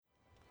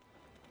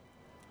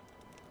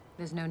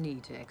There's no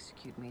need to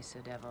execute me, Sir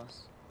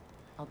Devos.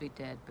 I'll be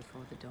dead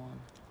before the dawn.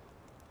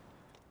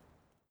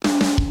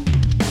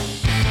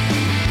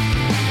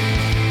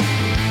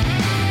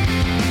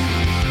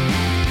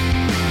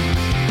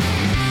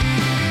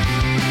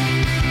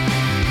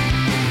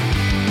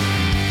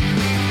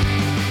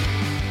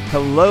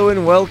 Hello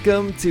and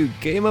welcome to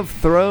Game of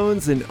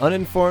Thrones, an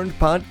uninformed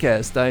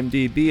podcast. I'm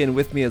DB, and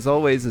with me as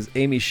always is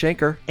Amy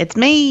Shanker. It's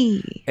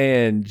me.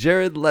 And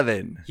Jared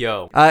Levin.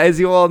 Yo. As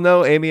you all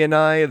know, Amy and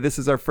I, this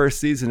is our first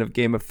season of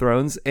Game of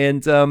Thrones,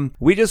 and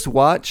we just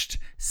watched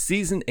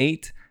Season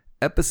 8,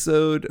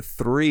 Episode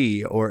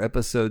 3, or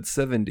Episode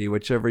 70,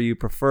 whichever you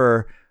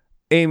prefer.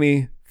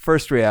 Amy,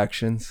 first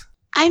reactions.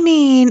 I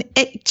mean,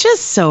 it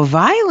just so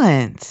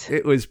violent.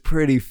 It was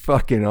pretty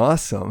fucking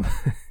awesome.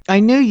 I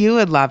knew you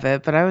would love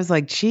it, but I was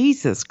like,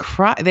 Jesus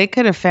Christ, they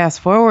could have fast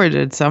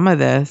forwarded some of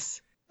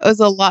this. It was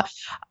a lot.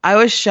 I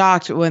was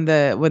shocked when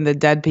the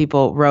dead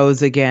people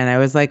rose again. I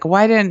was like,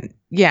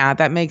 yeah,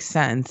 that makes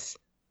sense.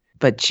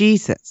 But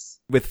Jesus.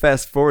 With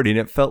fast forwarding,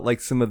 it felt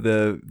like some of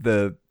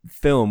the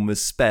film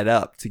was sped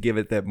up to give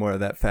it that more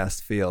of that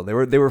fast feel. They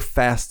were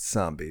fast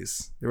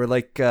zombies. They were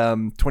like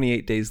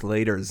 28 Days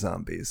Later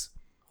zombies.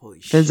 Holy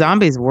shit. The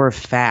zombies were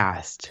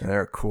fast.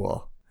 They're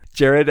cool.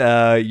 Jared,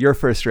 your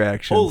first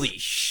reaction. Holy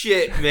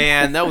shit,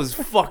 man. That was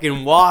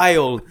fucking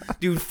wild.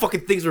 Dude,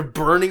 fucking things were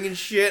burning and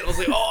shit. I was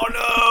like, oh no.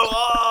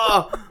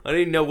 Oh. I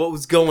didn't know what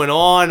was going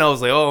on. I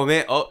was like, oh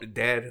man. Oh,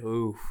 dead.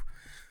 Ooh.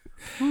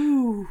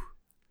 Ooh.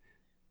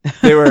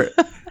 They were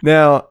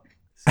now.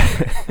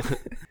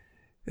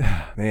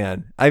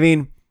 Man, I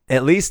mean,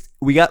 at least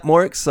we got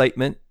more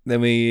excitement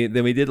than we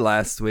did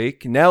last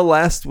week. Now,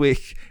 last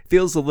week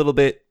feels a little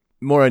bit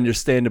more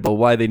understandable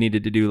why they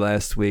needed to do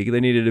last week. They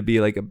needed to be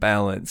like a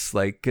balance,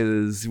 like,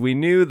 because we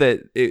knew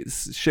that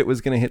shit was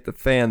going to hit the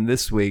fan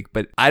this week.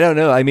 But I don't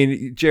know. I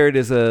mean, Jared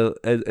is a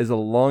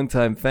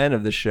longtime fan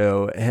of the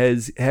show.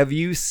 Have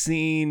you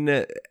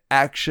seen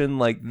action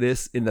like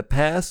this in the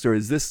past, or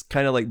is this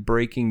kind of like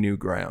breaking new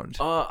ground?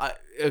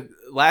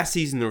 Last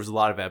season there was a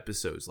lot of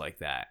episodes like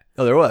that.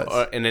 Oh, there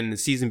was. And then the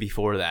season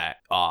before that,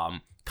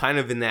 kind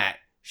of in that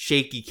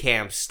shaky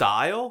cam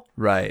style,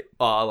 right?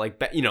 Like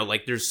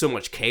there's so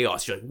much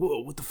chaos. You're like,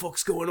 whoa, what the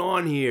fuck's going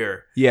on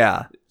here?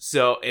 Yeah.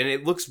 So, and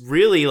it looks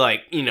really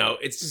like,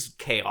 it's just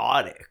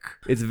chaotic.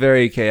 It's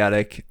very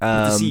chaotic.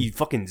 To see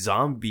fucking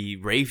zombie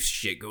Wraith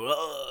shit go,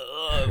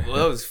 that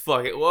was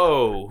fucking,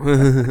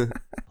 whoa.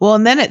 Well,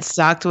 and then it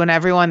sucked when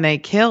everyone they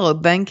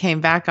killed then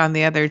came back on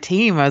the other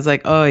team. I was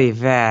like, oy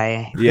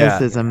vey, yeah.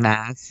 This is a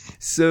mess.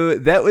 So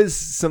that was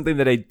something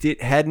that I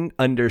hadn't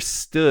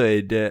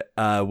understood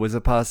was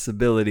a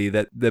possibility,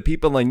 that the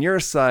people on your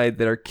side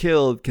that are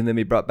killed can then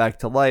be brought back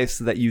to life,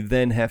 so that you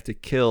then have to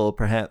kill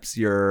perhaps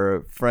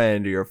your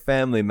friend or your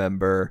family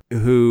member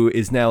who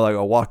is now like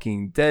a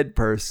Walking Dead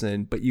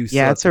person, but you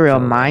yeah, it's a real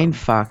mind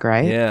fuck,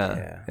 right?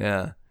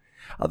 Yeah.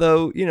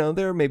 Although,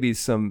 there may be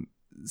some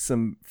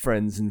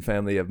friends and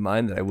family of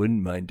mine that I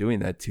wouldn't mind doing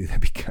that to.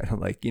 That'd be kind of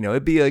like,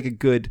 it'd be like a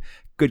good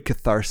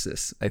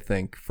catharsis, I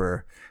think,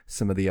 for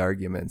some of the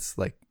arguments,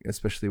 like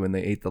especially when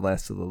they ate the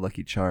last of the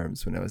Lucky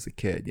Charms when I was a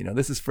kid.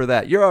 This is for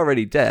that. You're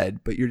already dead,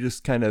 but you're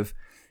just kind of,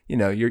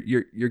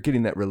 you're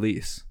getting that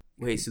release.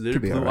 Wait, so their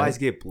blue eyes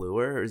get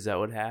bluer? Or is that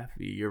what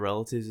happened? Your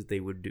relatives, that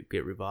they would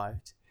get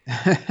revived?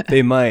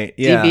 They might,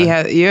 yeah.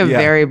 DB you have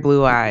very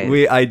blue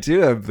eyes. I do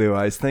have blue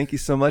eyes. Thank you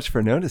so much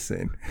for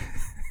noticing.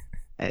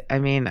 I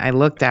mean, I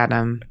looked at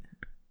them.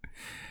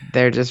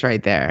 They're just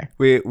right there.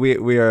 We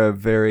are a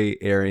very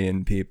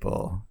Aryan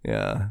people.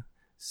 Yeah.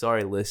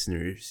 Sorry,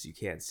 listeners, you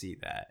can't see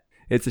that.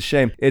 It's a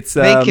shame. It's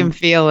they can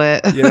feel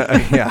it.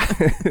 Yeah.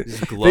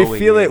 They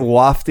feel in. It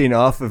wafting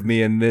off of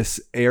me in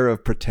this air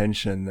of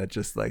pretension that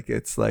just like,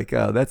 it's like,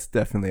 oh, that's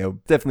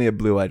definitely a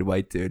blue-eyed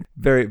white dude.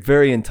 Very,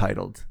 very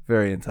entitled.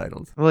 Very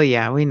entitled. Well,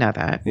 yeah, we know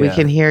that. Yeah. We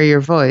can hear your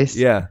voice.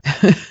 Yeah.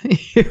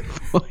 Your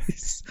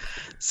voice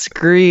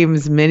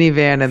screams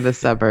minivan in the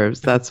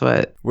suburbs. That's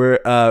what. We're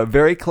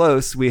very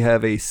close. We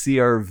have a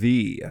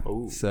CRV.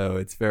 Ooh. So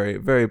it's very,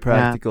 very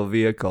practical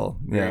vehicle.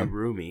 Very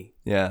roomy.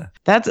 Yeah.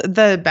 That's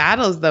the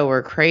battles though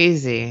were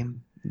crazy.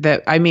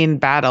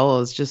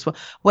 Battles just.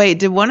 Wait,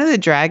 did one of the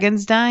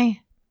dragons die?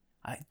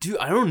 I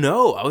don't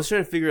know. I was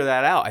trying to figure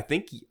that out. I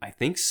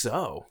think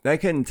so. I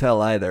couldn't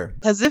tell either.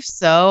 Because if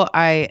so,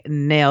 I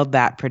nailed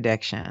that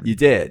prediction. You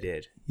did. I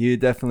did. You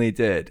definitely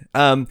did.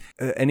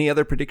 Any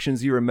other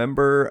predictions you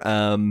remember?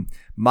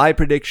 My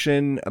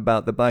prediction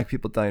about the black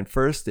people dying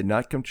first did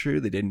not come true.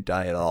 They didn't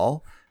die at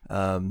all.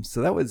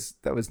 So that was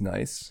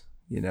nice.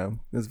 It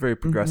was very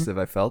progressive.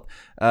 I felt.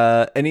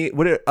 Any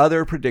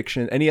other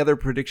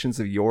predictions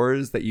of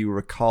yours that you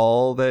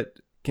recall that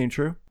came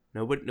true?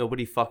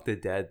 Nobody fucked the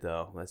dead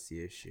though. That's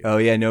the issue. Oh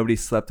yeah, nobody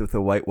slept with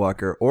a White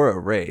Walker or a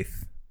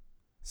Wraith.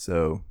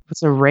 So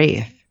what's a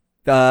Wraith?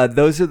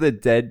 Those are the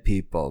dead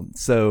people.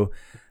 So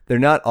they're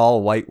not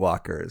all White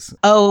Walkers.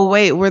 Oh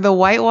wait, were the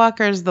White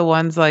Walkers the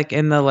ones like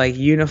in the like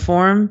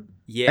uniform?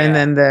 Yeah. And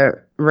then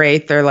the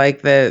Wraith are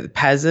like the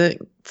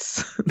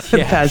peasants,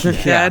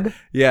 peasant dead.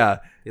 Yeah.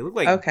 They look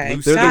like Okay.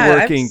 blue They're the God,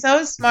 working- I'm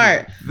so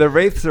smart. The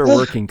Wraiths are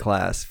working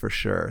class for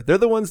sure. They're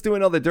the ones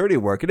doing all the dirty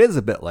work. It is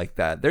a bit like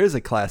that. There is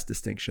a class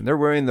distinction. They're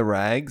wearing the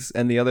rags,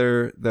 and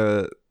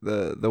the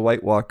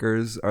White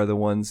Walkers are the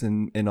ones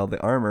in all the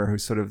armor who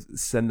sort of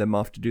send them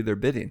off to do their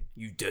bidding.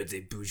 You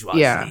dirty bourgeoisie.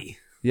 Yeah.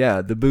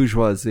 Yeah, the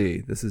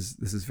bourgeoisie. This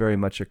is very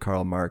much a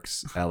Karl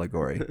Marx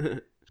allegory.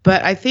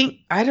 But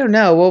I don't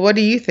know. Well, what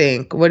do you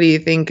think? What do you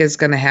think is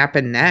going to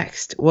happen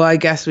next? Well, I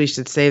guess we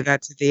should save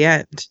that to the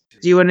end.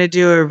 Do you want to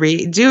do a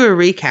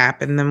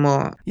recap and then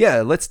we'll...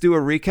 Yeah, let's do a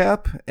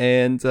recap,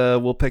 and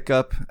we'll pick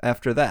up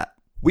after that.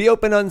 We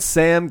open on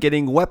Sam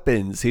getting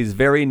weapons. He's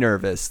very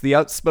nervous. The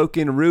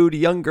outspoken, rude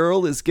young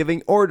girl is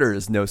giving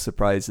orders. No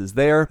surprises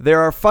there. There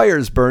are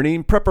fires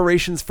burning,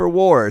 preparations for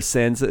war.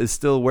 Sansa is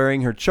still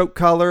wearing her choke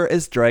collar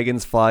as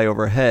dragons fly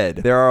overhead.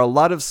 There are a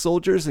lot of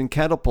soldiers and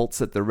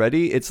catapults at the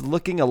ready. It's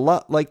looking a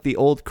lot like the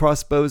old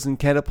Crossbows and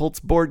Catapults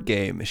board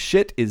game.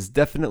 Shit is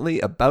definitely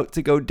about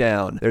to go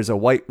down. There's a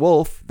white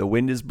wolf. The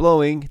wind is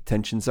blowing.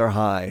 Tensions are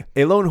high.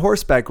 A lone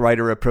horseback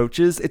rider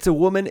approaches. It's a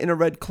woman in a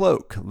red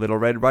cloak. Little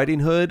Red Riding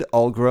Hood,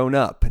 all grown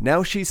up.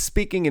 Now she's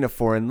speaking in a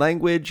foreign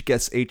language.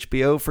 Guess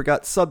HBO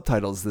forgot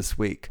subtitles this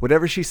week.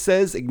 Whatever she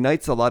says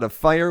ignites a lot of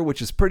fire, which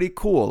is pretty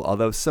cool,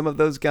 although some of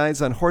those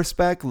guys on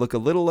horseback look a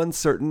little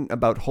uncertain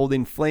about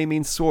holding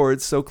flaming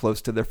swords so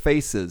close to their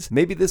faces.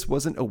 Maybe this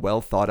wasn't a well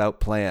thought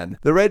out plan.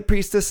 The Red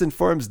Priestess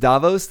informs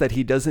Davos that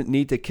he doesn't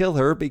need to kill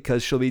her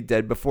because she'll be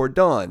dead before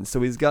dawn,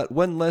 so he's got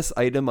one less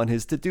item on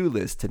his to-do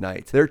list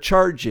tonight. They're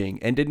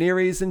charging, and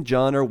Daenerys and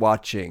Jon are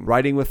watching.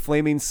 Riding with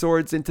flaming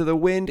swords into the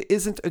wind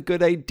isn't a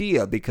good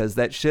idea because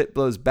that shit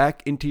blows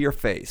back into your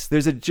face.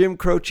 There's a Jim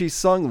Croce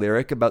song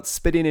lyric about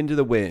spitting into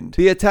the wind.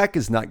 The attack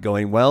is not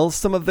going well.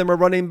 Some of them are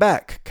running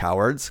back.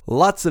 Cowards.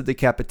 Lots of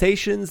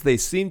decapitations. They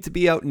seem to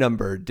be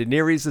outnumbered.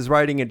 Daenerys is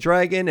riding a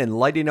dragon and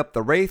lighting up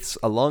the wraiths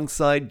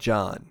alongside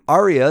Jon.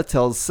 Arya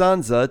tells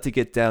Sansa to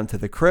get down to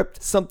the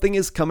crypt. Something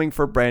is coming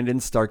for Brandon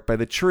Stark by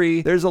the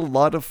tree. There's a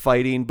lot of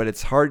fighting, but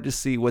it's hard to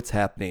see what's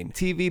happening.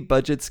 TV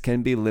budgets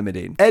can be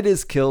limiting. Ed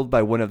is killed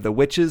by one of the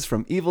witches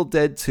from Evil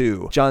Dead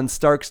 2. Jon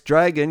Stark's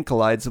dragon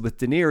collides with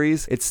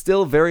Daenerys. It's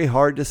still very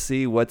hard to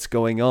see what's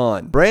going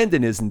on.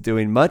 Brandon isn't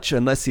doing much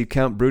unless you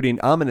count brooding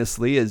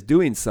ominously as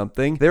doing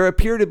something. There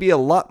appear to be a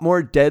lot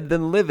more dead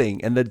than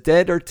living, and the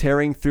dead are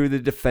tearing through the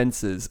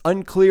defenses.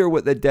 Unclear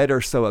what the dead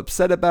are so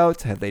upset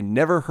about. Have they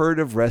never heard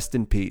of rest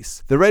in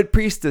peace? The Red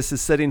Priestess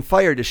is setting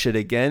fire to shit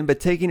again, but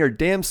taking her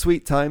damn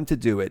sweet time to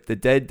do it. The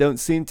dead don't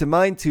seem to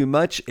mind too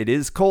much. It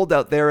is cold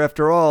out there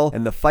after all,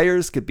 and the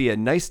fires could be a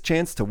nice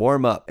chance to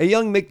warm up. A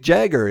young Mick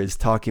Jagger is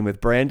talking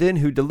with Brandon,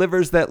 who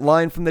delivers that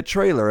line from the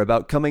trailer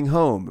about coming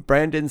home.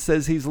 Brandon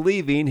says he's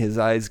leaving, his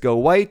eyes go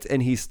white,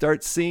 and he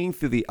starts seeing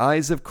through the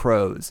eyes of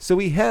crows. So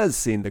he has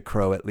seen the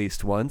crow at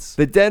least once.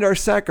 The dead are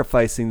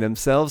sacrificing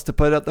themselves to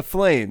put out the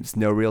flames.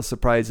 No real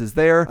surprises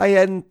there. I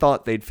hadn't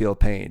thought they'd feel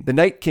pain. The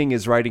Night King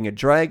is riding a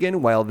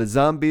dragon, while the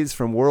zombies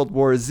from World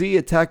War Z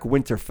attack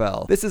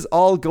Winterfell. This is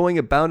all going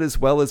about as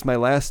well as my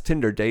last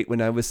Tinder date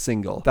when I was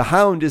single. The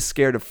Hound is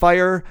scared of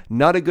fire,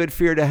 not a good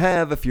fear to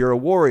have if you're a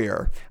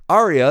warrior.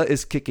 Arya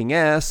is kicking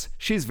ass.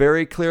 She's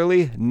very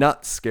clearly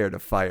not scared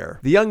of fire.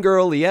 The young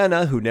girl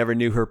Lyanna, who never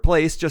knew her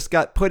place, just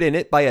got put in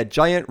it by a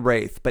giant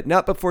wraith, but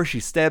not before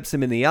she stabs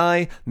him in the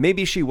eye.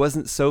 Maybe she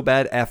wasn't so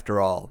bad after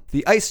all.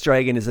 The ice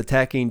dragon is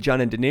attacking Jon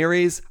and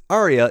Daenerys.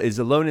 Arya is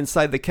alone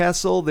inside the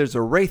castle. There's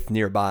a wraith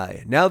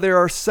nearby. Now there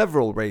are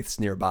several wraiths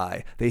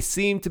nearby. They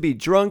seem to be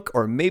drunk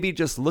or maybe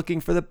just looking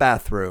for the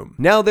bathroom.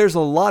 Now there's a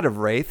lot of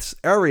wraiths.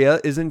 Arya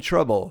is in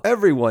trouble.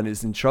 Everyone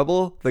is in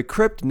trouble. The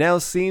crypt now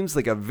seems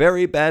like a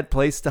very bad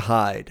place to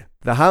hide.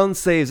 The Hound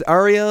saves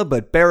Arya,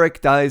 but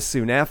Beric dies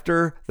soon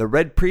after. The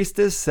Red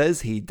Priestess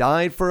says he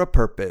died for a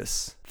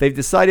purpose. They've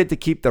decided to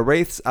keep the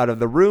wraiths out of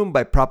the room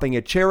by propping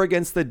a chair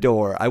against the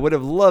door. I would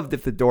have loved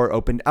if the door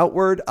opened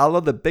outward, a la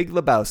the Big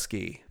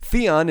Lebowski.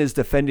 Theon is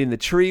defending the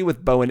tree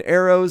with bow and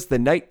arrows. The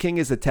Night King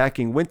is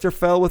attacking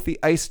Winterfell with the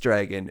Ice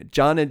Dragon.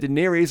 Jon and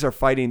Daenerys are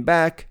fighting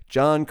back.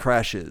 Jon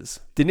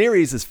crashes.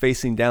 Daenerys is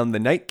facing down the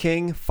Night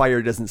King.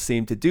 Fire doesn't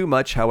seem to do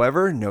much,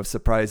 however. No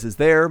surprises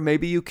there.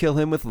 Maybe you kill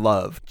him with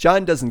love.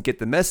 Jon doesn't get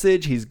the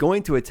message. He's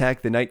going to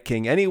attack the Night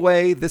King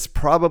anyway. This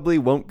probably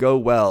won't go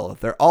well.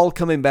 They're all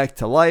coming back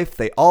to life.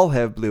 They all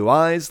have blue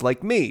eyes,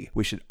 like me.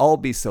 We should all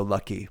be so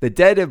lucky. The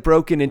dead have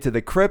broken into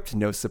the crypt.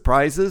 No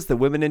surprises. The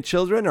women and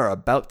children are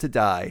about to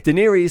die.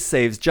 Daenerys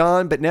saves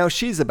Jon, but now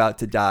she's about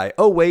to die.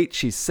 Oh wait,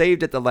 she's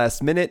saved at the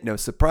last minute. No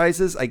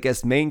surprises. I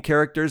guess main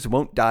characters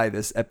won't die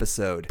this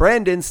episode.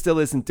 Brandon still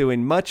isn't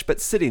doing much, but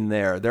sitting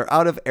there. They're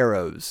out of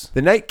arrows.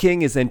 The Night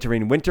King is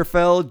entering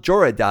Winterfell.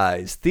 Jorah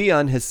dies.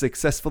 Theon has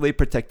successfully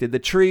protected the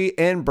tree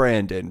and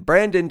Brandon.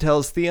 Brandon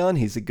tells Theon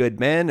he's a good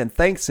man and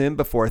thanks him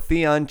before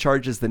Theon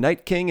charges the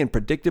Night King and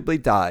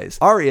predictably dies.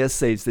 Arya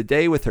saves the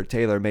day with her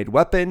tailor-made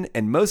weapon,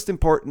 and most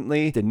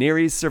importantly,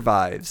 Daenerys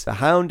survives. The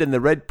Hound and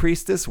the Red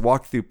Priestess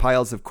walk through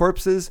piles of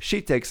corpses.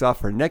 She takes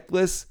off her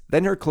necklace,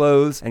 then her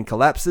clothes, and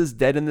collapses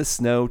dead in the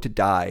snow to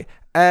die,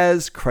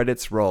 as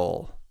credits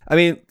roll. I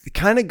mean,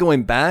 kind of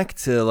going back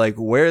to like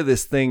where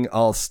this thing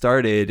all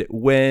started,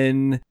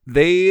 when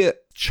they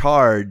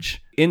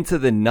charge into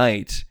the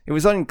night, it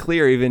was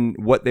unclear even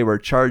what they were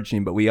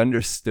charging, but we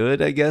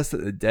understood, I guess,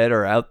 that the dead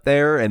are out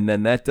there, and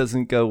then that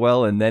doesn't go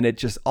well, and then it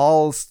just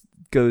all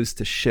goes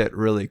to shit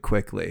really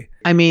quickly.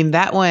 I mean,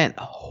 that went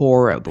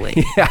horribly.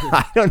 Yeah,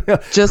 I don't know.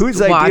 Just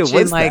whose idea watching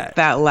was like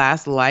that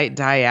last light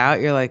die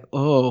out, you're like,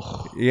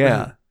 oh,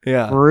 Yeah,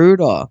 yeah.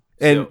 brutal.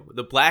 And so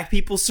the black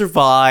people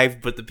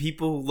survived, but the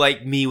people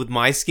like me with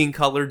my skin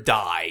color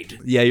died.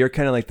 yeah, you're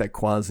kind of like that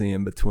quasi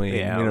in between.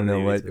 Yeah, we don't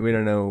know maybe we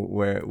don't know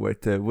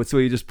what's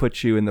we just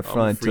put you in the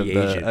front of free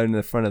agent. in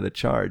the front of the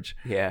charge.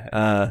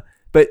 Yeah.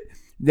 But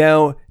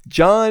now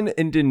John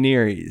and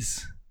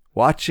Daenerys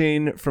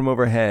watching from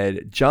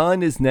overhead.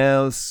 John is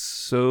now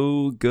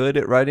so good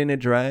at riding a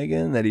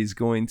dragon that he's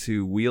going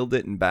to wield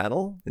it in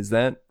battle. Is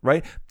that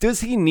right?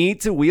 Does he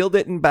need to wield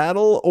it in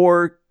battle,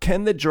 or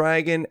can the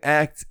dragon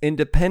act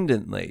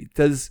independently?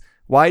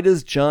 Why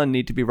does John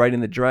need to be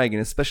riding the dragon,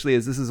 especially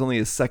as this is only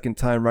his second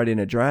time riding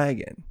a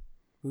dragon?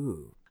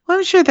 Ooh. Well,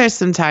 I'm sure there's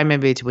some time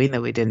in between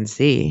that we didn't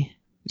see.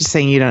 Just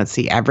saying you don't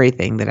see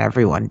everything that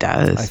everyone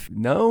does.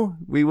 No,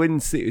 we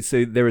wouldn't see.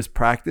 So there was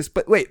practice.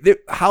 But wait,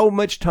 how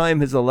much time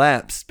has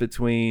elapsed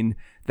between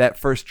that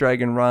first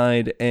dragon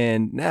ride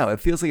and now? It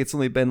feels like it's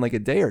only been like a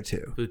day or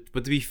two.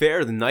 But to be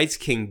fair, the Night's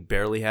King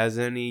barely has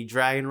any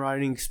dragon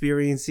riding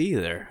experience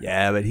either.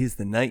 Yeah, but he's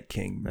the Night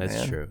King, man.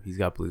 That's true. He's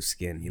got blue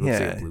skin. He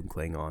looks Yeah. like a blue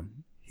Klingon.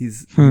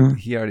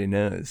 He already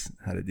knows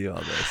how to do all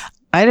this.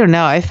 I don't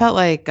know. I felt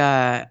like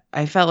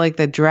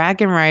the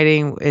dragon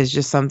riding is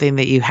just something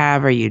that you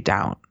have or you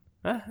don't.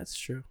 That's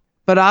true.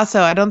 But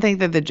also, I don't think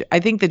that I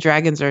think the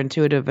dragons are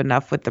intuitive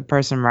enough with the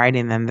person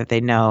riding them that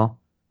they know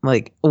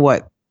like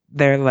what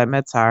their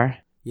limits are.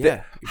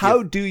 Yeah.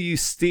 How do you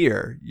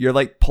steer? You're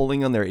like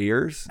pulling on their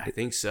ears? I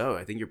think so.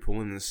 I think you're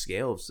pulling the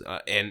scales,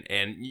 and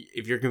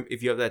if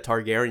you have that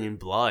Targaryen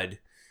blood,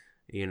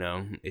 you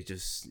know, it's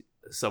just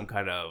some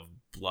kind of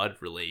blood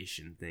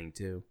relation thing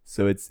too.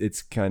 So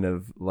it's kind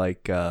of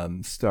like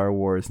Star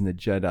Wars and the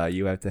Jedi.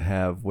 You have to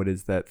have, what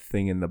is that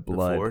thing in the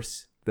blood? The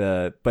Force.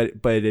 But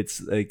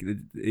it's like,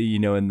 you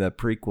know, in the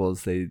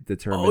prequels they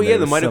determine. Oh yeah, there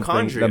the was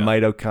mitochondria. The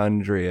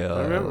mitochondria.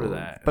 I remember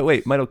that. But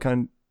wait,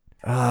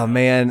 Oh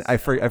man, I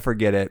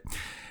forget it.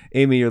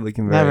 Amy, you're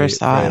looking very, Never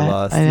saw very it.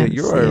 lost. I didn't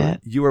see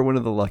it. You are one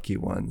of the lucky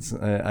ones.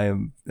 I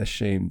am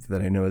ashamed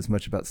that I know as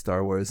much about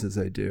Star Wars as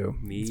I do.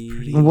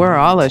 We're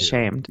all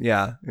ashamed.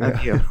 Yeah,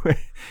 Of you.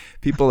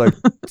 People are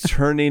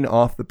turning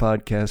off the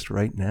podcast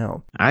right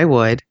now. I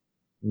would.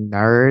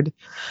 Nerd.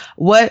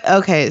 What?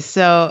 Okay,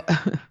 so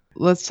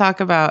let's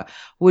talk about,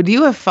 would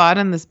you have fought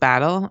in this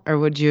battle or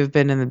would you have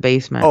been in the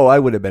basement? Oh, I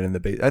would have been in the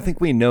basement. I think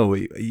we know.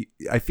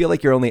 I feel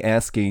like you're only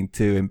asking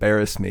to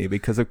embarrass me,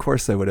 because of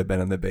course I would have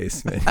been in the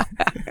basement.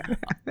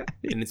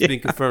 And it's been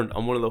confirmed.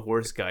 I'm one of the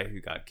horse guy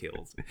who got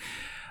killed.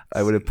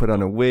 I would have put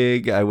on a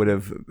wig. I would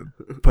have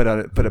put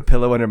a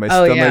pillow under my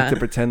stomach to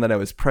pretend that I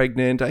was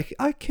pregnant.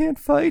 I can't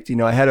fight. You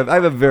know, I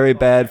have a very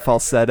bad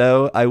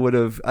falsetto. I would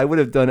have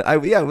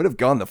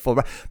gone the full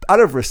out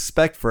of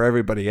respect for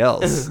everybody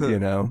else. You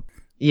know.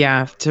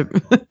 Yeah,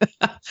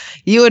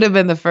 you would have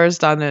been the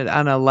first on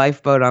a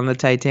lifeboat on the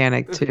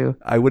Titanic too.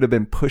 I would have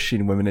been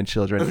pushing women and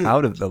children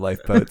out of the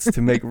lifeboats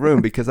to make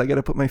room, because I got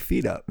to put my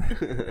feet up.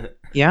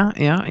 Yeah.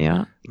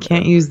 You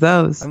can't use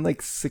those. I'm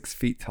like 6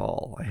 feet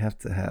tall. I have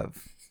to have,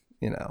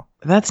 you know.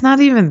 That's not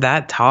even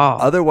that tall.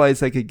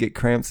 Otherwise, I could get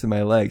cramps in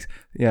my legs.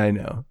 Yeah, I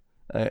know.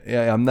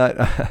 I'm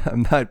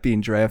not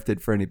being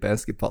drafted for any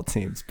basketball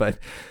teams, but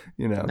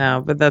you know.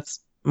 No, but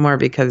that's more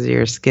because of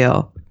your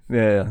skill.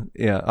 Yeah.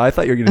 I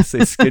thought you were going to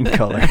say skin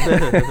color,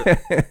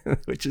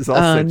 which is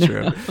also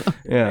true.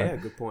 Yeah,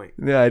 good point.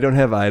 Yeah, I don't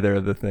have either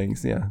of the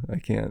things. Yeah, I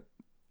can't.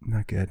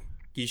 Not good.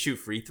 Can you shoot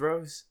free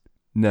throws?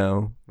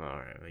 No. All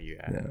right,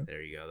 well,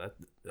 there you go.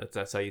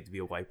 That's how you have to be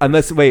a white person.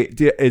 Unless,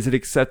 wait, is it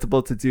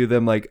acceptable to do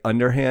them like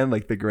underhand,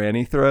 like the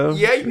granny throw?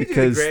 Yeah, you can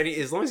do the granny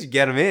as long as you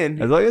get them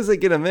in. As long as I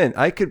get them in,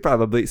 I could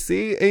probably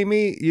see.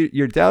 Amy,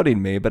 you're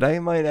doubting me, but I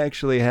might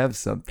actually have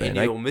something. And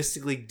you'll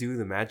mystically do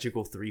the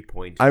magical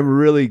 3-point. I'm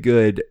really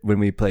good when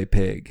we play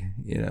pig.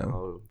 You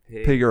know,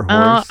 pig or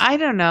Oh, horse. I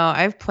don't know.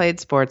 I've played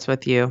sports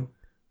with you.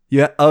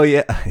 Yeah. Oh,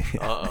 yeah.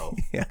 Uh-oh.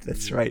 Yeah,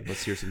 that's right.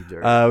 Let's hear some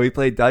dirt. We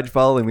played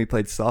dodgeball and we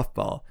played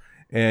softball.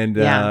 And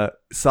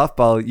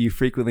softball, you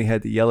frequently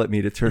had to yell at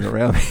me to turn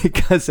around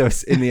because I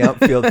was in the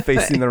outfield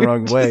facing the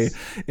wrong way,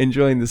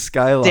 enjoying the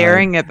skyline.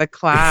 Staring at the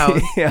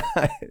clouds. Yeah.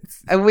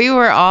 And we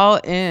were all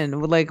in.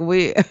 Like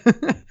we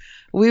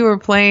were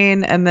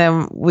playing, and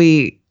then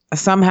we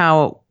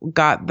somehow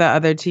got the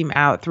other team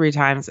out 3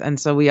 times, and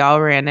so we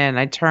all ran in.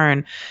 I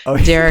turned.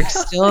 Derek's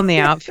still in the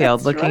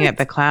outfield looking at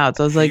the clouds.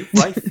 I was like,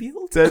 right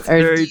field? That's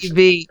or very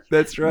DB.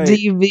 That's right.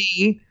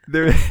 DB.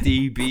 There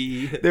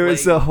DB.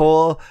 was a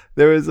whole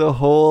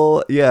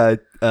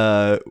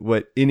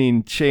what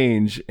inning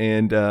change,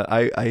 and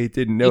I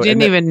didn't know. You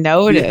didn't even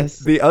notice.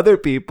 The other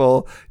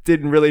people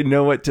didn't really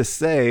know what to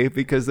say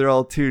because they're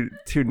all too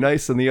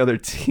nice on the other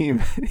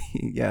team.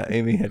 Yeah,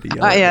 Amy had to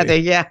yell. I had at to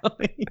me. yell.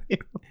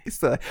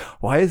 He's like,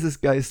 why is this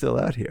guy still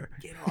out here?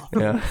 Get off.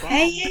 Yeah.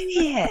 Hey,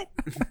 idiot.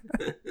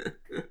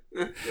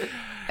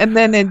 And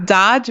then in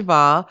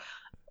dodgeball,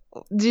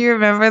 do you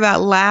remember that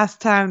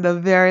the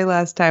very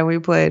last time we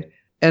played,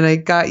 and I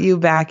got you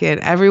back in?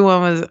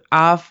 Everyone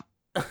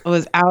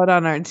was out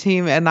on our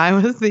team, and I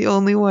was the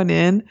only one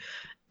in.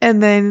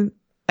 And then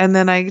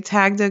I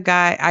tagged a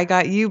guy. I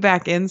got you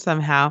back in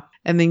somehow,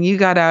 and then you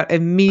got out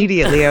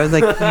immediately. I was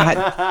like,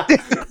 God.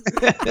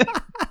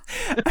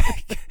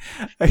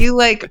 You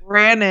like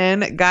ran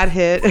in, got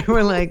hit, and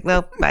we're like,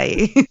 well,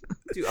 bye.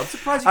 Dude, I'm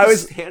surprised you could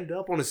stand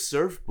up on a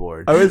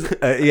surfboard. I was,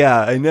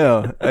 yeah, I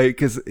know,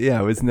 because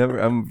I was never.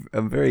 I'm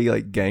very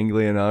like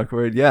gangly and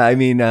awkward. Yeah, I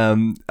mean,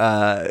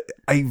 I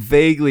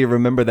vaguely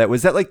remember that.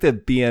 Was that like the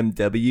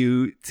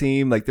BMW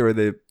team? Like there were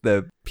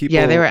the people.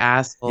 Yeah, they were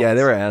assholes. Yeah,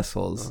 they were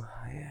assholes. Oh,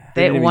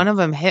 yeah. One of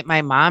them hit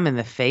my mom in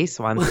the face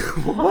once.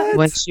 What?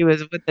 When she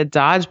was with the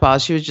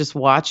dodgeball. She was just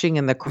watching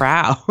in the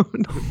crowd.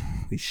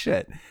 Holy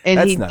shit! And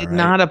That's he not did right.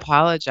 not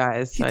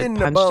apologize. He So didn't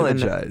I punched him in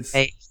the apologize.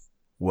 face.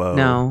 Whoa.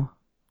 No.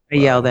 I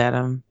Wow. yelled at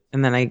him,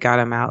 and then I got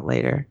him out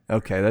later.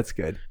 Okay, that's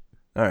good.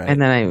 All right.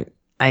 And then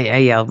I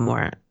yelled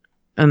more,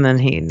 and then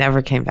he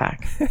never came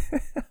back.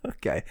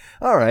 Okay.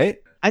 All right.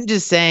 I'm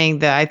just saying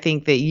that I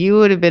think that you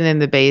would have been in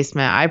the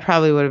basement. I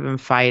probably would have been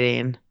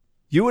fighting.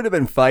 You would have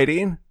been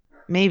fighting.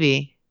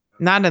 Maybe.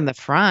 Not in the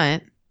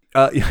front.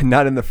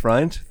 Not in the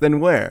front. Then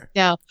where?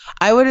 No,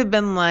 I would have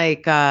been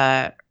like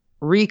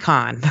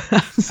recon.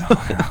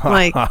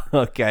 Like,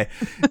 Okay.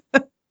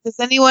 does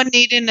anyone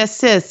need an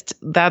assist?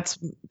 That's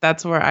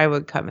where I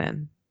would come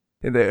in.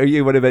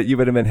 You would have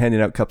been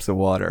handing out cups of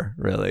water.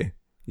 Really?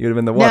 You would have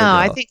been the water No, girl.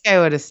 I think I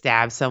would have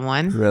stabbed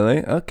someone.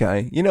 Really?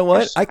 Okay. You know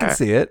what? I can Sure.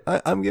 see it.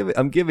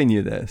 I'm giving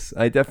you this.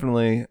 I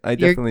definitely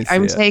see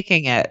I'm it.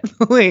 taking it,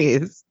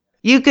 please.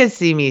 You could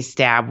see me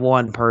stab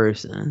one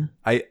person.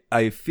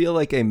 I feel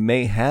like I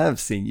may have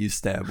seen you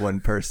stab one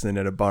person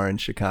at a bar in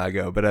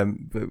Chicago, but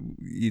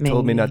you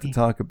told me not to Maybe.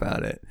 talk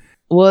about it.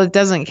 Well, it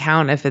doesn't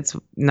count if it's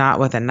not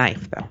with a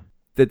knife,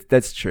 though.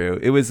 That's true.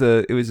 It was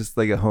just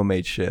like a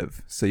homemade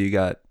shiv. So you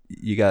got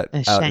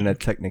A out in a shank.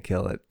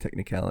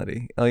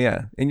 technicality. Oh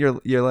yeah, and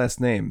your last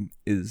name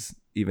is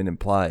even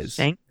implies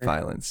Shanker.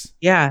 violence.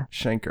 Yeah,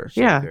 Shanker.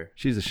 yeah.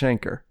 She's a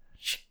shanker.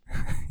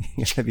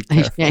 You gotta be I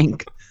careful.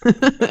 shank.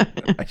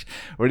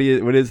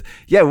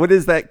 What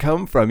does that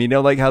come from? You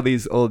know, like how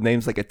these old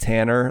names, like a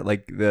Tanner,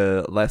 like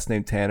the last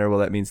name Tanner. Well,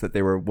 that means that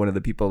they were one of the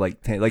people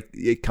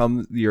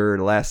your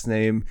last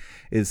name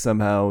is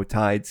somehow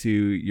tied to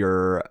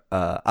your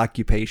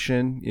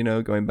occupation. You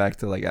know, going back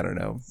to like I don't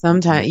know.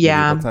 Sometimes,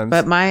 yeah. medieval times.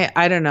 But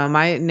I don't know.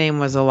 My name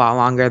was a lot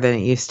longer than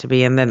it used to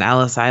be, and then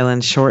Ellis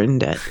Island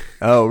shortened it.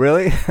 Oh,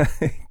 really?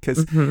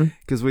 Because Mhm.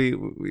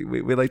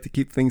 we like to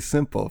keep things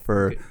simple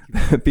for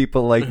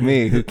people like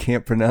me who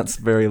can't pronounce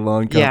very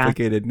long, Yeah.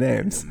 complicated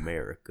names.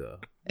 America.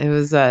 It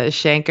was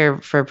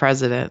Shanker for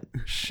president.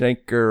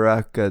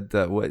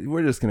 Shankaraka.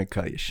 We're just gonna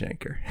call you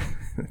Shanker.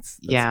 That's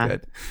Yeah.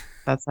 good.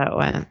 That's how it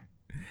went.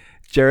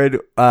 Jared,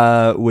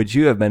 would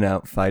you have been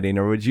out fighting,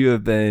 or would you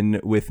have been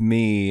with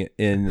me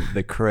in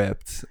the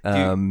crypt,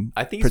 Dude,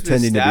 I think it's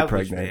pretending been to be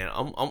established, pregnant?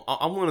 man.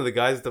 I'm one of the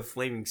guys with the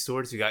flaming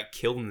swords who got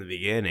killed in the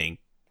beginning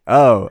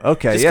Oh,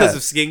 okay, just yeah. because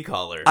of skin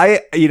color.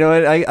 You know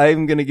what?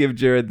 I'm gonna give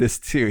Jared this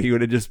too. He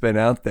would have just been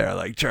out there,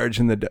 like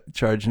charging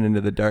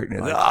into the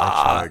darkness. I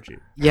charge it.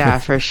 Yeah,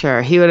 for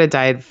sure. He would have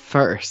died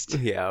first.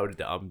 Yeah,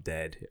 I'm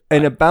dead.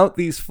 And about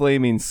these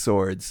flaming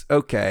swords,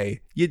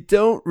 okay, you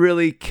don't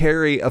really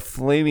carry a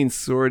flaming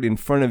sword in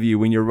front of you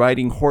when you're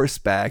riding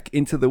horseback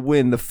into the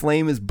wind. The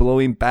flame is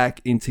blowing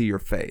back into your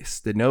face.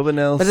 Did no one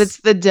else? But it's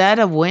the dead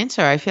of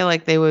winter. I feel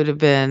like it would have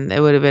been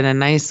a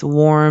nice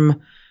warm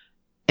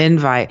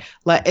invite.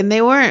 And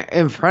they weren't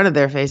in front of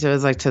their face. It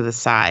was like to the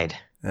side.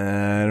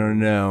 I don't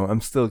know.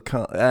 I'm still.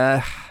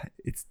 I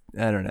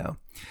don't know.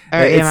 Or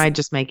am I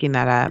just making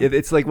that up?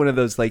 It's like one of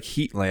those like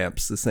heat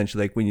lamps,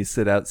 essentially, like when you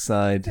sit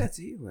outside That's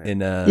you.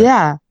 in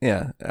Yeah.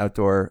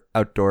 outdoor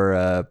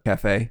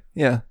cafe.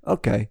 Yeah,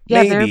 okay,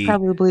 Yeah, maybe. they're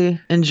probably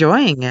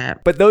enjoying it.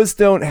 But those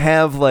don't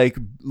have like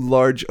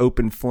large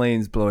open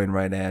flames blowing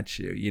right at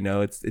you. You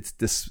know, it's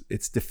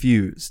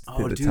diffused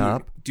to the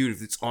top. Dude,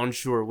 if it's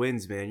onshore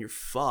winds, man, you're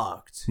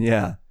fucked.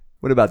 Yeah.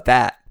 What about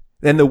that?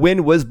 And the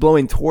wind was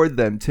blowing toward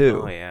them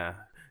too. Oh yeah.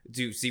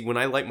 Dude, see, when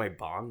I light my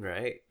bong,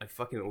 right, I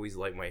fucking always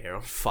light my hair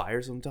on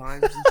fire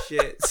sometimes and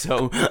shit.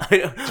 So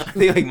I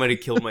think I might have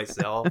killed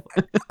myself.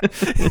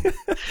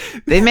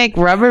 They make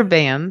rubber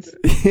bands.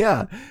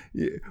 Yeah.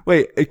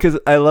 Wait, because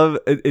I love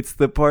it's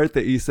the part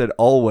that you said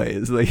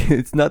always. Like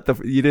it's not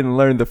you didn't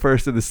learn the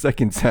first or the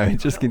second time. It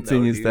just I don't know,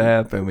 continues to dude.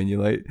 happen when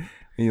you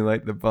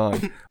light the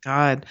bong.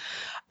 God.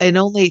 And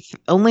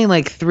only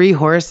like 3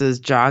 horses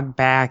jogged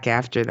back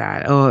after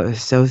that. Oh, it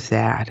was so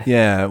sad.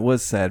 Yeah, it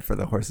was sad for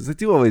the horses. I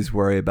do always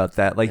worry about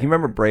that. Like, you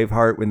remember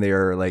Braveheart when they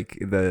are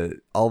like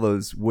all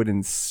those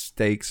wooden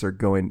stakes are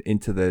going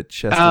into the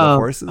chest of the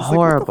horses?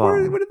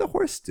 Horrible. Like, what did the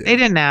horse do? They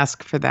didn't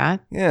ask for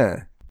that.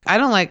 Yeah. I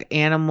don't like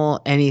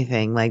animal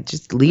anything. Like,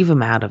 just leave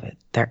them out of it.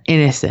 They're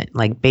innocent,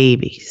 like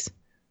babies.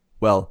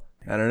 Well,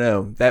 I don't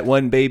know. That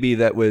one baby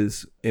that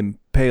was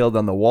impaled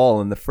on the wall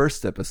in the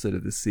first episode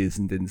of this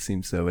season didn't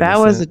seem so innocent. That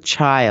was a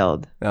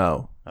child.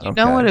 Oh, okay. You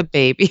know what a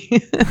baby.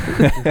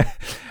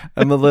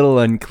 I'm a little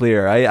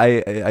unclear.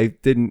 I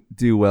didn't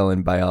do well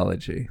in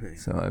biology,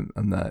 so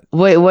I'm not.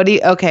 Wait,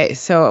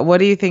 so what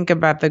do you think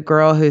about the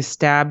girl who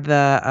stabbed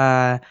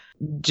the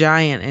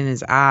giant in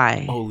his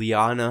eye? Oh,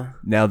 Liana.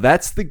 Now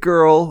that's the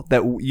girl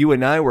that you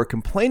and I were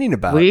complaining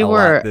about. We a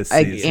were lot this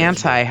season.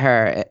 anti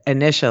her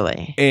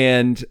initially.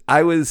 And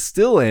I was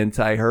still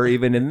anti her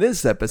even in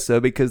this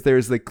episode because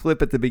there's the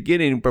clip at the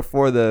beginning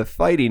before the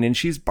fighting and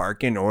she's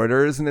barking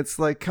orders and it's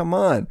like, come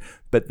on.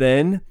 But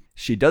then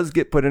she does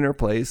get put in her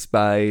place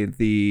by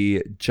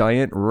the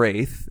giant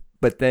wraith,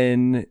 but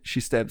then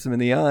she stabs him in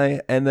the eye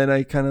and then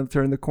I kind of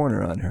turn the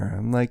corner on her.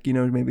 I'm like,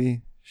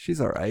 maybe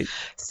she's all right.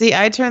 See,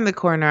 I turned the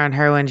corner on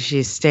her when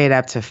she stayed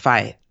up to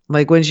fight.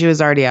 Like when she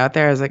was already out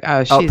there, I was like,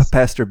 oh, Up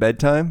past her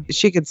bedtime?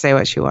 she could say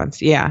what she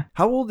wants. Yeah.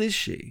 How old is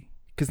she?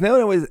 Because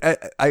now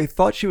I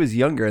thought she was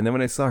younger, and then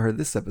when I saw her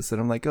this episode,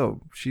 I'm like,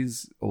 oh,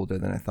 she's older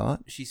than I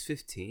thought. She's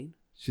 15.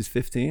 She's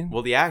 15?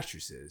 Well, the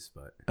actress is,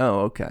 but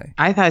Oh, okay.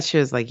 I thought she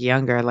was like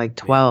younger, like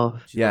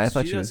 12. I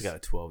thought she was. got a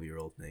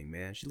 12-year-old thing,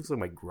 man. She looks like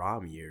my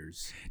Grom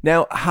years.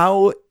 Now,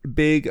 how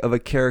big of a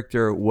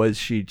character was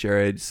she,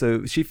 Jared?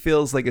 So she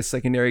feels like a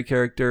secondary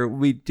character.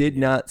 We did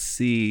not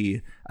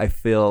see, I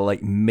feel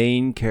like,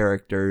 main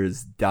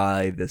characters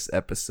die this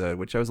episode,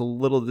 which I was a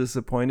little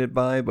disappointed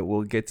by, but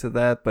we'll get to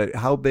that. But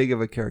how big of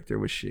a character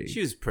was she?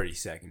 She was pretty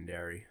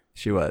secondary.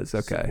 She was,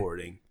 okay.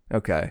 Supporting.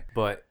 Okay.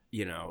 But,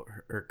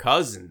 her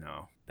cousin,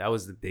 though, that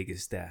was the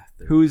biggest death.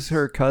 Who's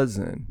her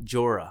cousin?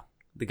 Jorah,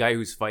 the guy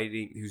who's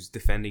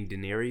defending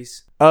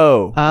Daenerys.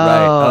 Oh,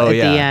 right. Oh, at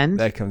yeah. the end?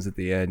 That comes at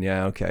the end.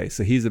 Yeah, okay.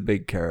 So he's a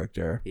big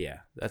character. Yeah,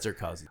 that's her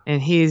cousin.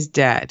 And he's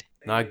dead.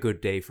 Not a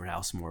good day for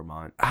House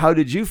Mormont. How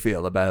did you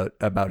feel about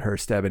her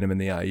stabbing him in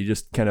the eye? You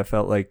just kind of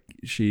felt like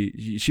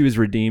she was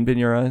redeemed in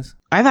your eyes?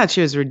 I thought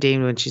she was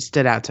redeemed when she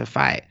stood out to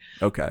fight.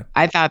 Okay.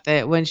 I thought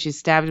that when she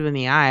stabbed him in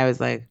the eye, I was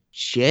like,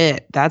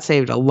 shit, that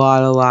saved a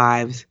lot of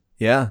lives.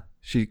 Yeah.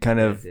 She kind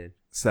of did.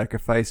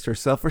 sacrificed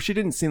herself, or she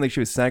didn't seem like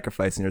she was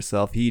sacrificing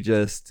herself. He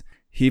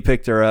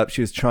picked her up.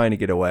 She was trying to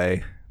get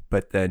away,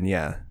 but then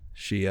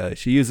she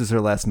uses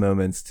her last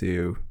moments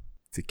to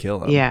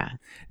kill him. Yeah.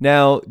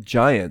 Now,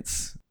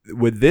 giants.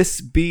 Would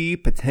this be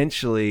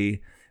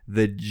potentially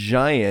the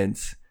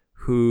giant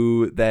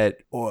who that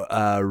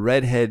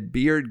redhead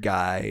beard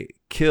guy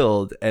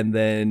killed and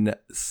then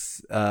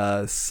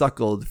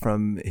suckled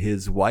from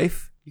his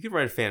wife? You could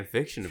write a fan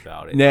fiction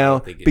about it. Now, I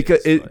don't think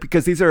it is, but-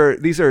 because these are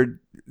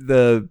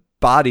the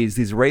bodies,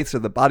 these wraiths are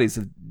the bodies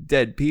of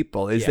dead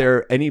people. Is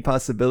there any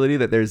possibility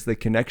that there's the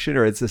connection,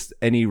 or it's just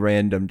any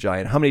random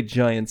giant? How many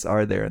giants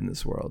are there in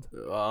this world?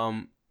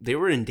 They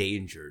were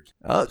endangered.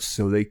 Oh,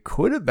 so they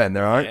could have been.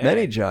 There aren't Yeah.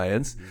 many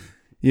giants.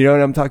 You know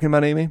what I'm talking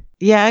about, Amy?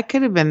 Yeah, it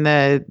could have been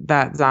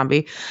that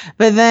zombie.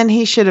 But then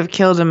he should have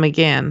killed him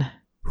again.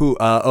 Who?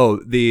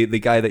 The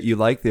guy that you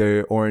like,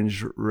 the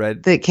orange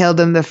red. That killed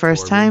him the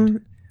first Tormund.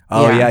 time?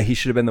 Oh Yeah. yeah, he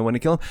should have been the one to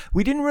kill him.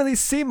 We didn't really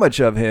see much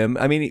of him.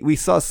 I mean, we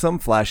saw some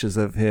flashes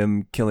of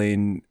him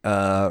killing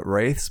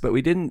wraiths, but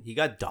we didn't. He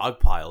got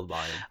dogpiled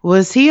by him.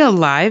 Was he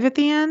alive at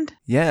the end?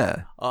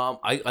 Yeah.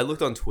 I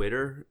looked on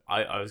Twitter.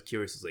 I was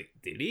curious. I was like,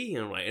 did he?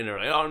 And they're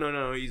like, oh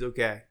no, he's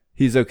okay.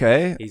 He's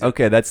okay. He's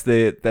okay. That's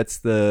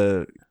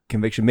the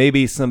conviction.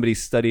 Maybe somebody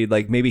studied,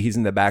 like maybe he's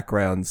in the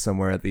background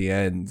somewhere at the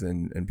end,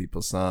 and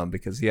people saw him,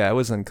 because it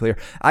was unclear.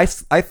 I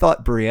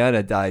thought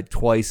Brianna died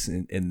twice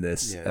in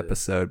this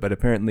episode, but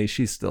apparently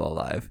she's still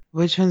alive.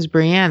 Which one's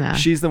Brianna?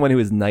 She's the one who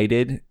was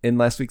knighted in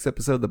last week's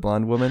episode, the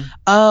blonde woman.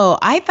 Oh,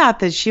 I thought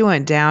that she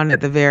went down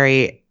at the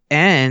very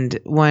end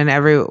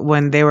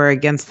when they were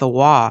against the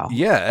wall.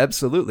 Yeah,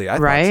 absolutely. I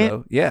Right?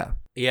 thought so. Yeah.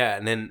 Yeah,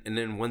 and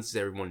then once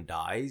everyone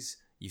dies,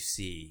 you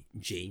see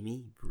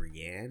Jamie,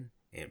 Brienne,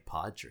 and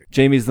Podrick.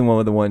 Jamie's the one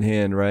with the one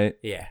hand, right?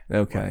 Yeah.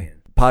 Okay. one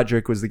hand.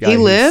 Podrick was the guy He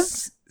who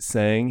lived?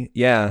 sang.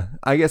 Yeah.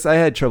 I guess I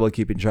had trouble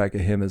keeping track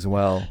of him as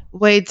well.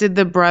 Wait, did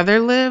the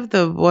brother live?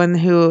 The one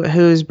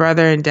whose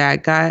brother and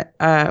dad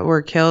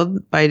were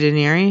killed by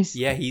Daenerys?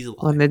 Yeah, he's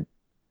alive. When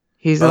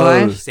he's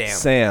alive?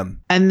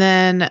 Sam. And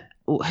then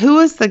who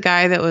was the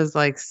guy that was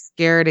like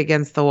scared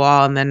against the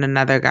wall, and then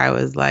another guy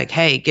was like,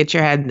 hey, get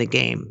your head in the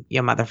game,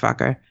 you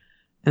motherfucker.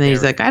 And then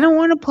he's like, I don't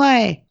want to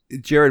play.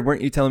 Jared,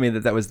 weren't you telling me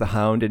that was the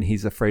Hound and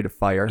he's afraid of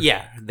fire?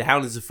 Yeah, the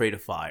Hound is afraid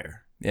of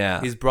fire.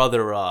 Yeah. His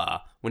brother,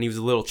 when he was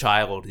a little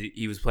child,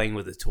 he was playing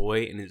with a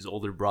toy, and his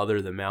older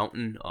brother, the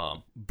Mountain,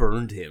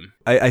 burned him.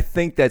 I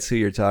think that's who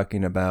you're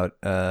talking about.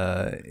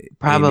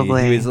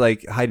 Probably. Amy. He was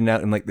like hiding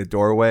out in like the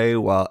doorway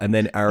and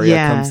then Arya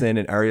Yeah. comes in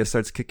and Arya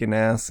starts kicking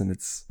ass and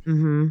it's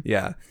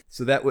yeah.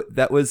 So that was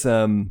that was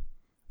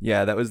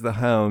the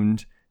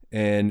Hound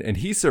and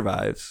he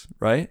survives,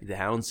 right? The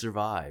Hound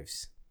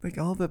survives. Like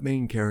all the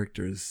main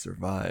characters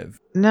survive,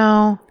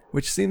 No.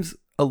 which seems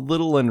a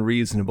little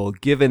unreasonable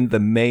given the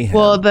mayhem.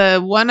 Well, the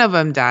one of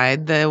them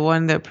died. The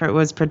one that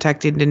was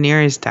protecting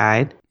Daenerys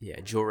died. Yeah,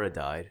 Jorah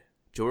died.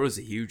 Jorah's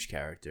a huge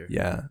character.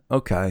 Yeah.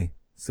 Okay.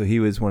 So he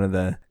was one of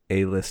the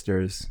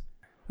A-listers.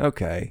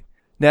 Okay.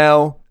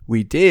 Now,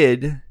 we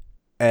did,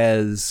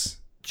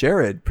 as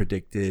Jared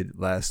predicted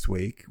last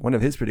week, one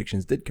of his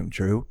predictions did come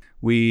true.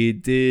 We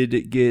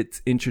did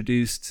get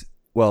introduced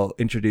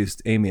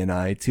Amy and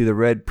I, to the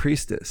Red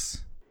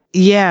Priestess.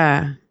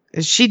 Yeah.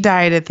 She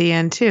died at the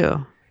end,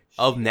 too.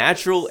 Of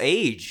natural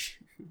age.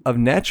 Of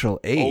natural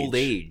age. Old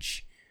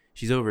age.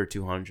 She's over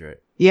 200.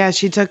 Yeah,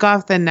 she took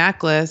off the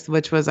necklace,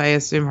 which was, I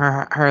assume,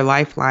 her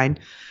lifeline,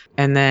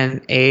 and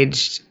then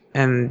aged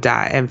and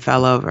died and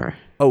fell over.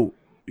 Oh,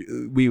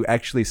 we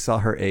actually saw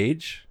her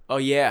age? Oh,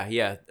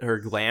 yeah. Her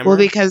glamour. Well,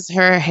 because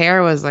her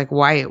hair was like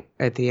white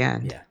at the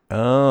end. Yeah.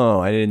 Oh,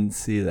 I didn't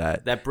see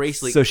that. That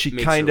bracelet So she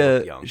makes kind her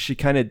look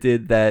young. of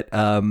did that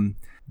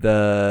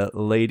the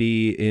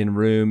lady in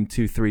room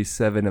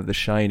 237 of The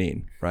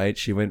Shining, right?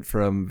 She went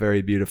from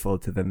very beautiful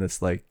to then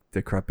this like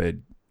decrepit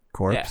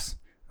corpse.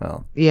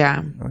 Oh,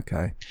 Yeah.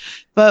 okay.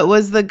 But who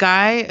was the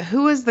guy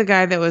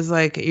that was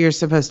like, you're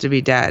supposed to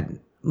be dead,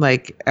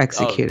 like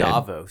executed? Oh,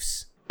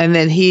 Davos. And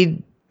then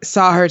he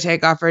saw her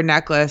take off her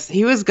necklace.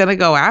 He was going to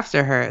go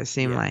after her, it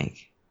seemed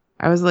like.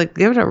 I was like,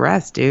 give it a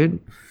rest, dude.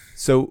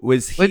 So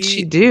What'd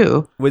she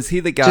do? Was he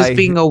the guy Just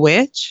being a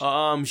witch?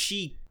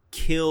 She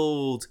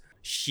killed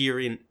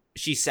Shirin.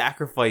 She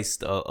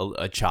sacrificed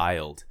a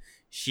child,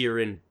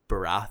 Shirin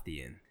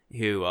Baratheon,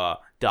 the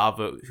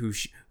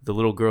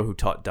little girl who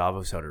taught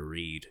Davos how to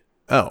read.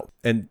 Oh,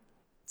 and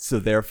so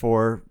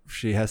therefore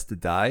she has to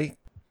die?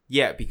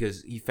 Yeah,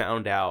 because he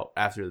found out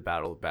after the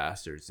Battle of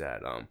Bastards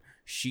that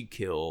she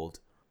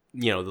killed,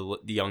 the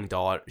young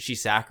daughter. She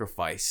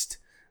sacrificed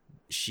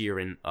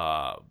Shirin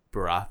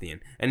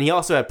Baratheon, and he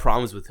also had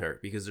problems with her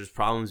because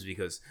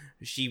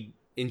she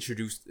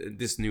introduced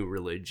this new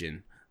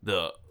religion,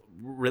 the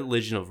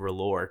religion of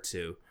R'hllor,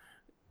 to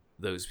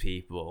those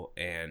people,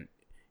 and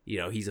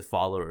he's a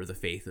follower of the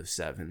Faith of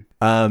Seven.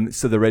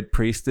 So the Red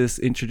Priestess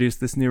introduced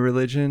this new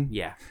religion?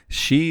 Yeah.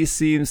 She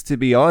seems to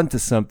be onto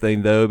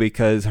something, though,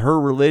 because her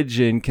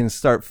religion can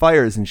start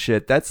fires and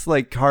shit. That's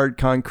like hard,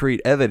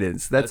 concrete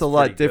evidence. That's a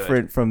lot pretty good.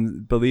 different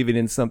from believing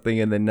in something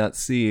and then not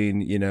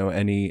seeing,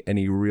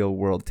 any real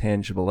world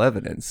tangible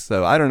evidence.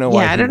 So I don't know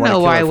why. Yeah, I don't know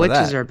why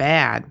witches are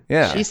bad.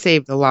 Yeah. She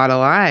saved a lot of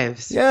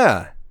lives.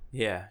 Yeah.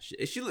 Yeah,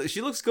 she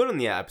looks good in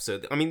the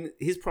episode. I mean,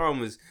 his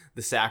problem was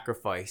the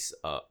sacrifice.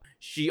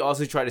 She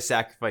also tried to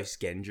sacrifice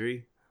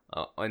Gendry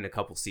in a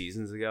couple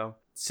seasons ago.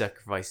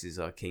 Sacrifices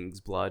king's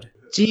blood.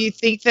 Do you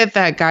think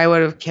that guy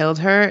would have killed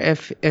her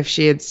if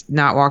she had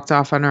not walked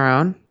off on her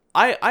own?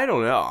 I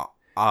don't know.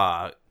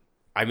 I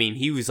mean,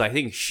 he was, I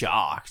think,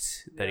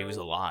 shocked that he was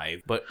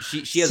alive, but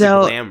she has a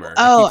glamour.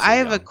 I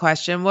have a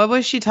question. What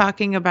was she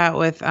talking about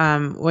with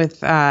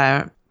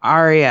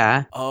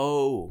Arya?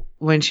 Oh.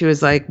 When she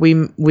was like,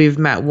 we've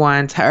met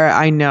once, or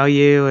I know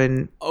you,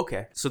 and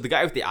Okay, so the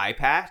guy with the eye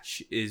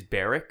patch is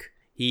Beric.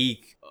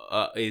 He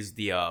is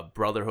the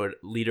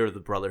leader of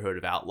the Brotherhood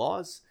of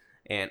Outlaws,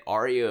 and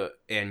Arya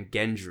and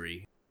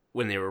Gendry,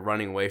 when they were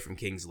running away from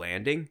King's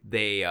Landing,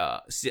 they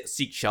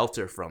seek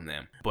shelter from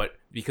them. But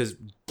because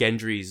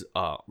Gendry's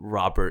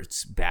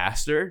Robert's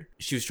bastard,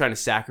 she was trying to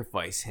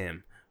sacrifice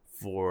him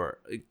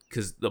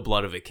because the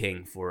blood of a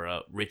king for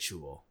a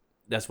ritual.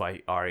 That's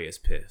why Arya's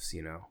pissed,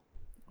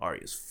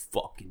 Arya's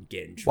fucking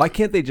Gendry. Why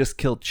can't they just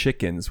kill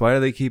chickens? Why do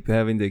they keep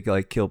having to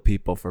like kill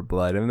people for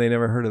blood? Haven't they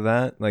never heard of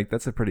that? Like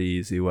that's a pretty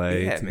easy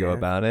way to go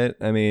about it.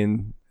 I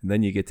mean,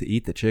 then you get to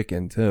eat the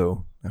chicken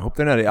too. I hope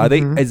they're not. Are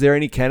they? Is there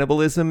any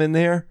cannibalism in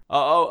there?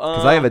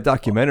 Because I have a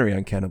documentary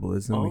on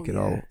cannibalism. We could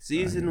all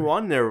season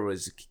 1 there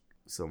was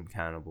some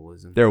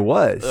cannibalism. There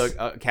was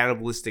a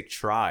cannibalistic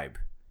tribe.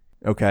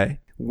 Okay.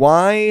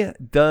 Why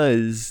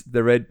does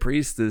the Red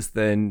Priestess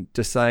then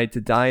decide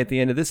to die at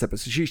the end of this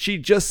episode? She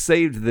just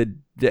saved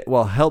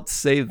helped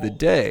save the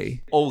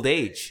day. Old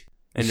age.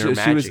 And she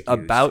was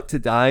about to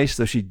die,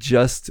 so she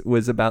just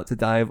was about to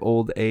die of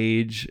old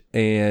age,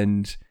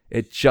 and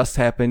it just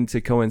happened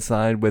to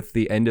coincide with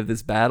the end of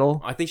this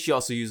battle. I think she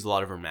also used a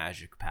lot of her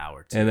magic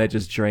power, too. And that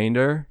just drained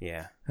her?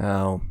 Yeah.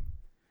 Oh.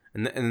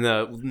 And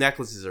the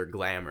necklaces are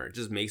glamour. It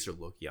just makes her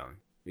look young,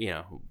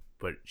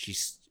 but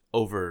she's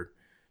over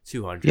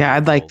 200. Yeah,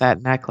 I'd like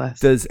that necklace.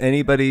 Does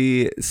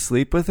anybody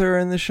sleep with her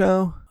in the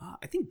show?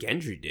 I think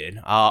Gendry did.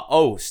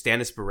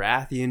 Stannis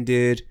Baratheon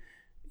did.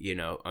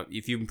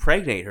 If you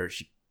impregnate her,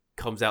 she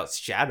comes out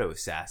shadow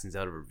assassins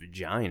out of her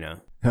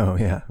vagina. Oh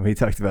yeah, we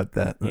talked about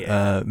that.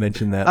 Yeah.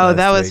 Mentioned that. Oh, last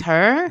that was week.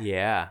 her?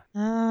 Yeah.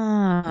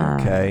 Ah.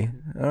 Okay.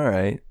 All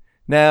right.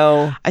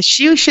 Now,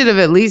 She should have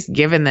at least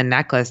given the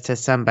necklace to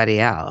somebody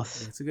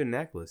else. It's a good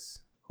necklace.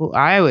 Well,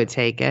 I would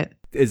take it.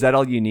 is that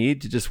all you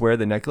need to just wear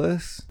the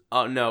necklace?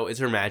 Oh, no, it's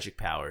her magic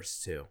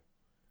powers, too.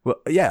 Well,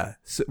 yeah.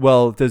 So,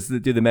 well, do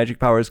the magic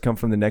powers come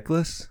from the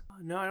necklace?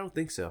 No, I don't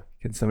think so.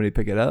 Can somebody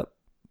pick it up?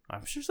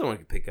 I'm sure someone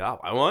could pick it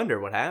up. I wonder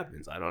what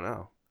happens. I don't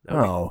know.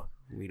 Oh.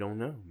 We don't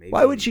know. Maybe.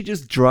 Why would she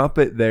just drop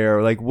it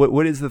there? Like,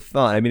 what is the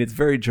thought? I mean, it's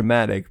very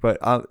dramatic, but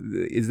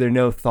is there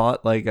no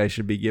thought like I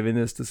should be giving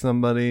this to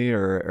somebody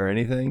or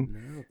anything? No,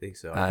 I don't think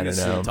so. I think don't it's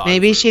know. time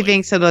Maybe for, she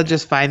thinks it'll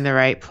just find the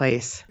right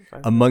place.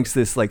 Amongst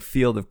this like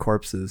field of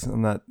corpses,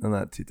 I'm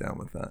not too down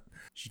with that.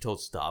 She told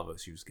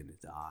Stavros she was gonna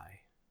die.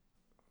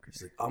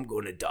 She's like, I'm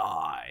gonna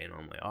die, and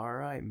I'm like, all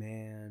right,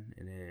 man.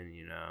 And then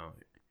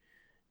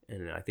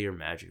and then I think her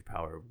magic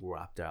power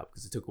wrapped out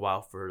because it took a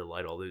while for her to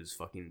light all those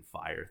fucking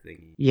fire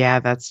thingies,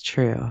 Yeah, that's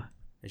true.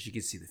 and she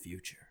could see the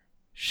future.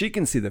 She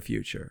can see the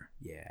future.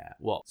 Yeah.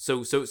 Well,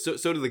 so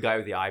did the guy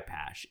with the eye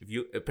patch.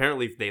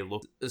 If they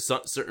look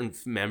certain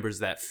members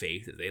of that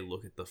faith, if they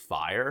look at the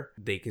fire,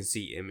 they can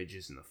see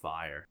images in the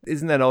fire.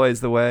 Isn't that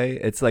always the way?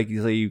 It's like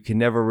you can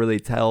never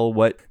really tell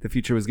what the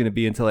future was going to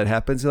be until it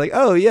happens. You're like,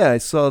 oh yeah, I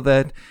saw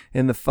that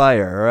in the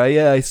fire, or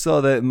yeah, I saw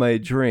that in my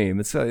dream.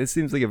 It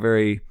seems like a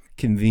very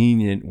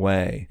convenient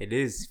way. It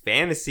is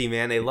fantasy,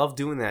 man. They love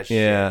doing that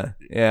shit.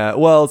 Yeah.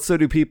 Well, so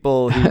do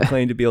people who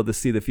claim to be able to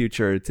see the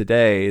future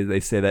today. They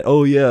say that,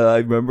 oh yeah, I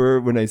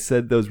remember when I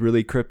said those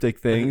really cryptic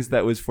things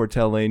that was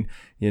foretelling,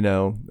 I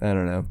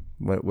don't know,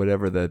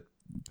 whatever the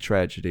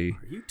tragedy.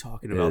 Are you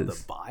talking about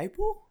is. the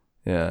Bible?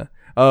 Yeah.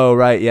 Oh,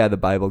 right. Yeah. The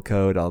Bible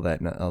code, all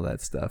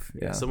that stuff.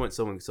 Yeah. Someone's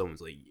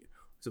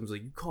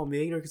like, you call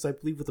me ignorant because I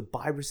believe what the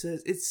Bible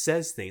says? It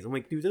says things. I'm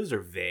like, dude, those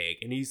are vague.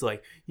 And he's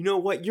like, you know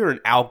what? You're an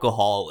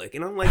alcoholic.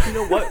 And I'm like, you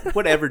know what?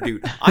 Whatever,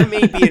 dude. I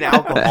may be an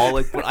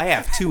alcoholic, but I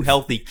have 2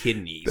 healthy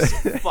kidneys.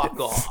 Fuck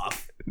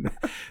off.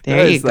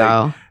 There you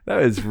go.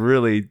 That was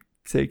really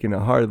taking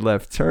a hard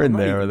left turn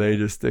there, where they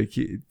just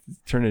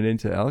turn it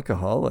into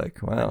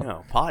alcoholic. Wow.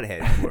 No,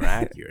 pothead's more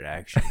accurate,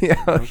 actually.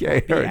 Yeah.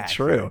 Okay. Be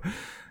True.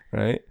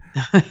 Right.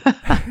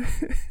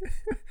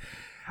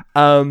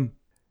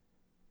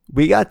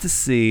 We got to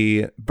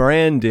see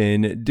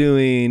Brandon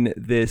doing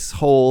this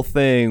whole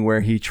thing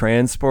where he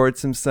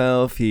transports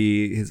himself.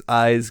 His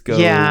eyes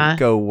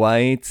go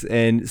white,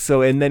 and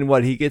then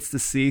what? He gets to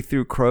see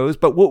through crows.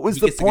 But what was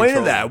the point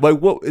of that? Like,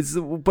 what is?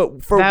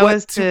 But for that what?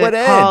 was to what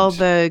end? Call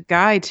the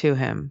guy to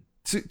him.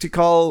 To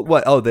call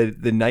what? Oh,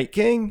 the Night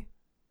King.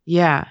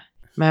 Yeah,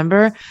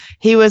 remember?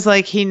 He was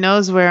like, he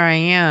knows where I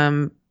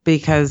am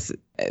because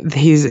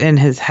he's in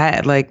his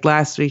head. Like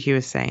last week, he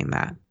was saying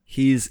that.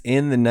 He's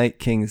in the Night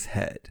King's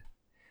head.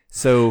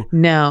 So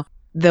no,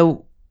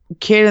 the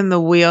kid in the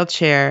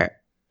wheelchair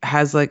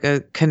has like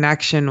a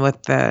connection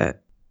with the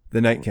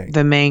Night King.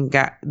 The main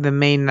guy,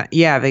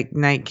 the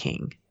Night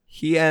King.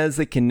 He has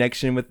a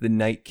connection with the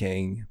Night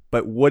King,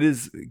 but what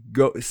is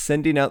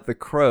sending out the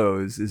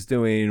crows is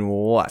doing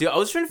what? Dude, I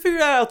was trying to figure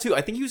that out too.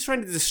 I think he was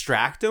trying to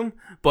distract him,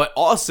 but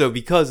also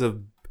because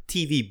of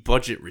TV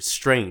budget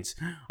restraints,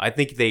 I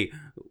think they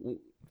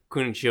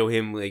couldn't show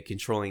him like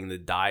controlling the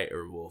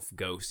dire wolf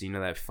ghost. You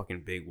know that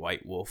fucking big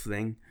white wolf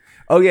thing?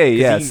 Oh yeah. He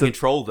can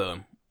control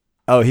them.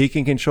 Oh, he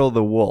can control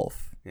the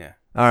wolf. Yeah.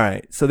 All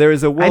right. So there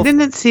was a wolf. I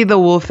didn't see the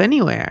wolf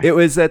anywhere. It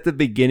was at the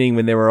beginning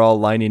when they were all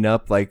lining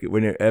up, like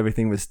when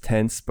everything was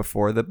tense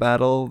before the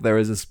battle. There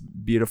was this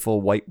beautiful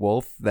white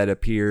wolf that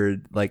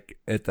appeared like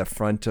at the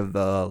front of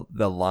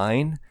the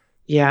line.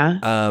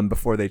 Yeah.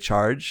 Before they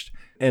charged,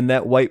 and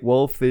that white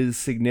wolf is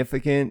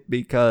significant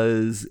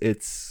because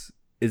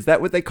is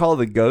that what they call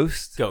the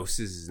ghost? Ghost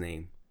is his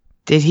name.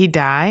 Did he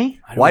die?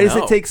 Why does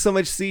it take so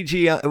much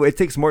CGI? It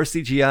takes more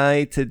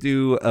CGI to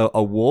do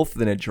a wolf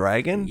than a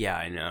dragon? Yeah,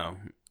 I know.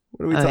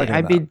 What are we talking about?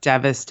 I'd be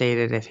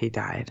devastated if he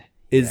died.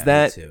 Is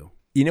that,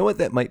 you know what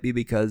that might be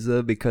because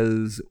of?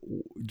 Because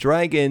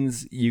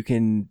dragons,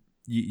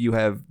 you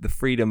have the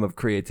freedom of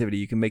creativity.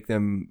 You can make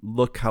them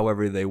look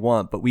however they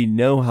want, but we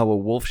know how a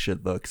wolf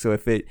should look. So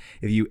if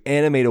you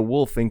animate a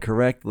wolf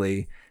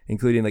incorrectly,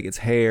 including like its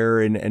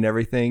hair and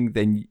everything,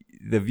 then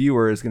the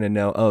viewer is going to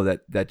know, oh,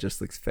 that just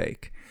looks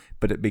fake.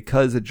 But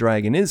because a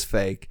dragon is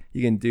fake,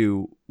 you can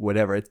do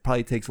whatever. It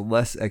probably takes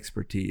less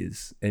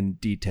expertise and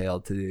detail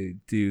to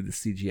do the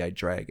CGI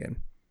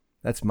dragon.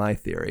 That's my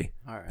theory.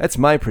 All right. That's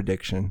my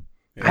prediction.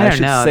 I don't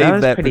should know.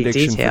 save that pretty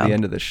prediction detailed. for the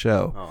end of the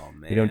show. Oh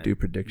man, You don't do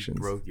predictions.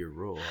 You broke your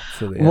rule.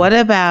 So What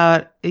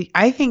about,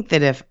 I think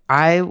that if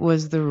I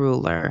was the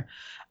ruler,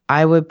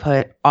 I would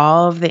put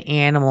all of the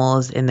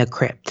animals in the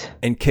crypt.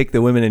 And kick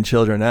the women and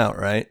children out,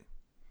 right?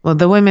 Well,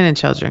 the women and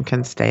children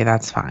can stay.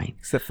 That's fine.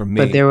 Except for me.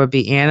 But there would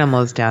be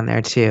animals down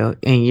there too.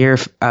 And you're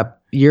a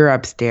You're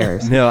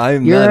upstairs. No,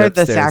 I'm You're not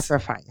the upstairs.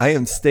 sacrifice. I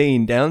am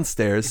staying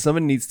downstairs.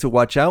 Someone needs to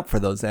watch out for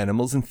those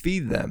animals and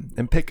feed them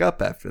and pick up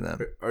after them.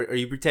 Are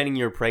you pretending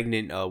you're a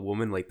pregnant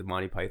woman like the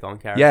Monty Python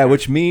character? Yeah,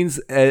 which means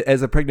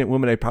as a pregnant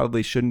woman, I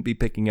probably shouldn't be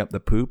picking up the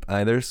poop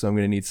either. So I'm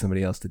going to need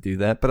somebody else to do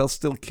that. But I'll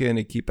still kind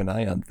of keep an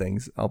eye on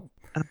things. I'll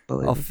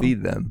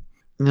feed them.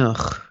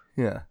 Ugh.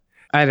 Yeah.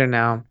 I don't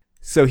know.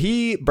 So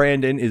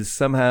Brandon, is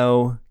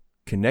somehow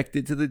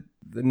connected to the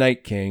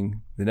Night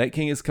King. The Night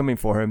King is coming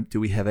for him. Do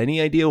we have any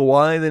idea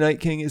why the Night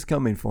King is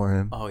coming for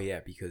him? Oh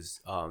yeah,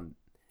 because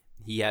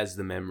he has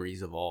the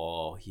memories of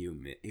all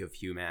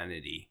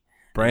humanity.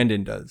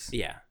 Brandon does.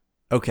 Yeah.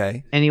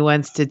 Okay. And he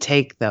wants to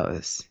take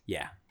those.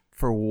 Yeah.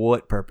 For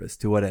what purpose?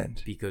 To what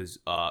end? Because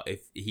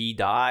if he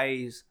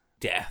dies,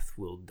 death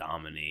will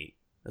dominate.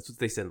 That's what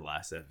they said in the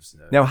last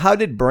episode. Now, how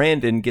did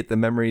Brandon get the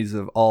memories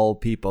of all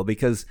people?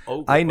 Because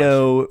good I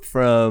know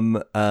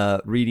from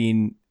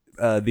reading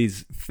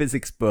these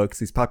physics books,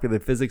 these popular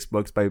physics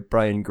books by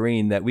Brian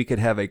Greene, that we could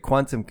have a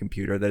quantum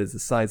computer that is the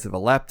size of a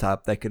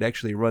laptop that could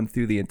actually run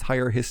through the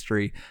entire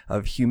history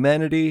of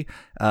humanity,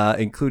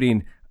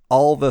 including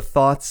all the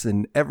thoughts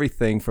and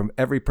everything from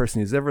every person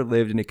who's ever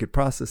lived, and it could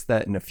process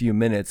that in a few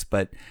minutes.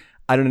 But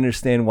I don't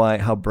understand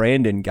how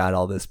Brandon got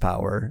all this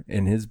power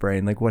in his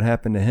brain. Like, what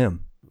happened to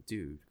him?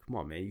 Dude, come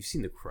on, man. You've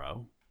seen The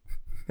Crow.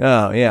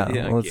 Oh, yeah.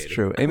 Yeah, I Well, that's get it.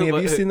 true. Amy,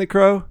 have you seen The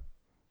Crow?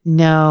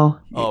 No.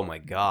 Oh my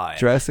god.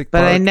 Jurassic But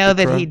Park? I know The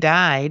that Crow? he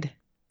died.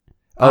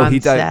 Oh, on he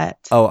died.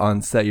 set. Oh,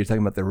 on set. You're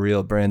talking about the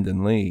real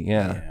Brandon Lee.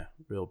 Yeah.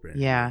 Real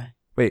Brandon. Yeah.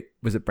 Wait,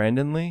 was it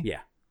Brandon Lee?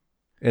 Yeah.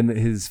 And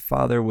his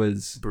father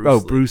was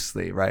Bruce Lee. Bruce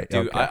Lee, right?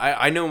 Dude, okay.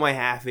 I know my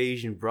half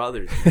Asian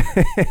brothers.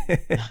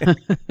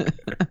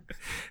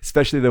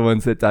 Especially the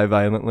ones that die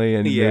violently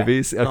in Yeah.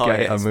 movies. Okay,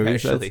 Oh, yeah, on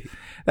movies. especially.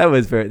 That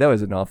was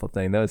an awful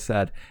thing. That was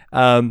sad.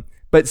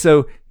 But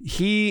so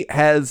he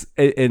has,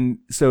 and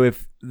so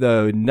if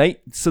the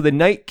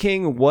Night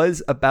King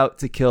was about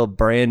to kill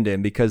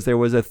Brandon, because there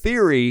was a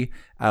theory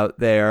out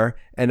there,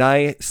 and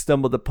I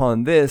stumbled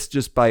upon this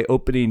just by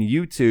opening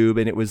YouTube,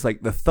 and it was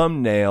like the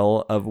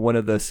thumbnail of one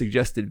of the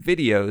suggested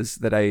videos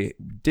that I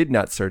did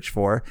not search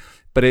for,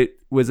 but it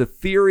was a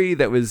theory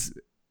that was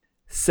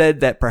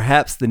said that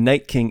perhaps the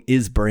Night King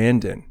is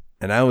Brandon.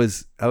 And I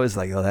was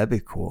like, oh, that'd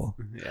be cool.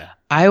 Yeah.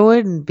 I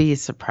wouldn't be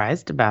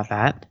surprised about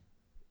that.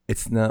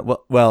 It's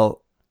not,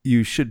 well,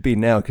 you should be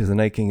now because the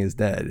Night King is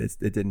dead.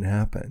 It didn't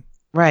happen.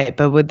 Right.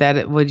 But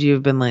would you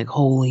have been like,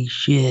 holy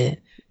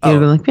shit?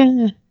 You'd have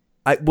been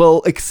like,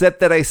 Well, except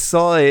that I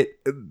saw it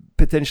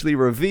potentially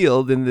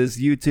revealed in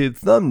this YouTube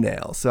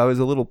thumbnail. So I was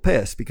a little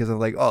pissed because I'm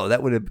like, oh,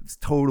 that would have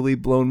totally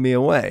blown me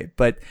away.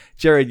 But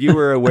Jared, you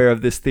were aware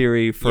of this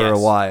theory for Yes. a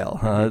while,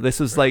 huh? This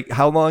was like,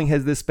 how long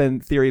has this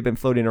theory been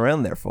floating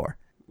around there for?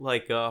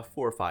 Like 4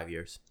 or 5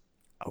 years.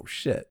 Oh,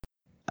 shit.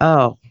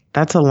 oh,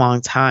 that's a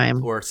long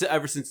time. Or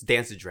ever since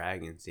Dance of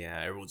Dragons. Yeah,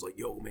 everyone's like,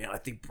 yo, man, I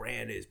think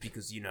Bran is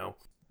because,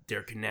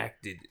 they're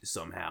connected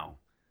somehow.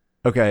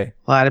 Okay.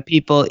 A lot of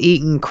people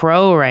eating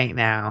crow right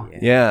now.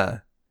 Yeah.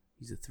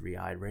 He's a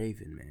three-eyed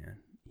raven, man.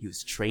 He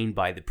was trained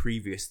by the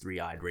previous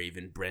three-eyed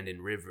raven,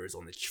 Brendan Rivers,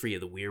 on the Tree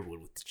of the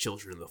Weirwood with the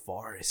Children of the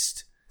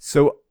Forest.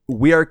 So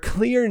we are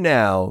clear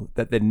now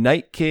that the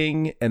Night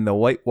King and the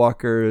White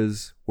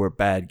Walkers were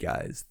bad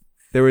guys.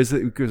 Because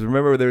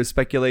remember, there was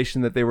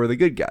speculation that they were the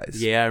good guys.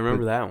 Yeah, I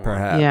remember that one.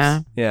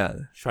 Perhaps. Yeah.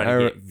 Trying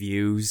to get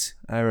views.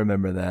 I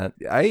remember that.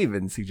 I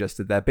even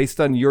suggested that based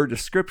on your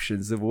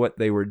descriptions of what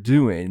they were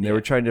doing. They Yeah.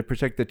 were trying to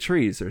protect the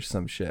trees or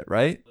some shit,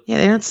 right? Yeah,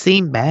 they don't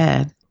seem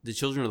bad. The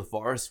Children of the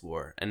Forest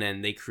were, and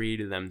then they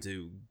created them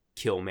to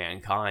kill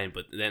mankind,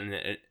 but then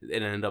it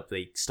ended up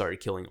they started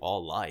killing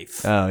all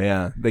life. Oh,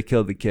 yeah. They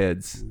killed the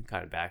kids.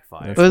 Kind of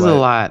backfired. It That's was why- a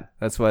lot.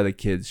 That's why the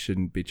kids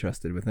shouldn't be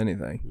trusted with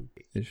anything.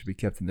 They should be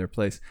kept in their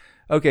place.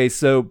 Okay,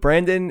 so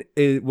Brandon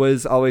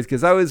was always,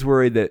 because I was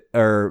worried that,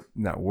 or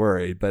not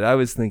worried, but I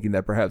was thinking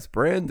that perhaps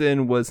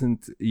Brandon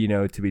wasn't,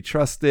 to be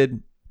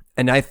trusted.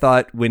 And I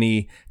thought when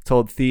he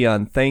told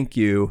Theon, thank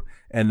you,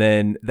 and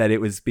then that it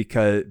was but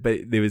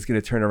it was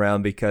going to turn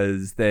around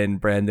because then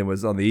Brandon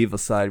was on the evil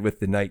side with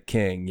the Night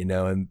King,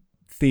 and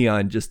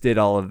Theon just did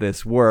all of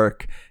this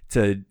work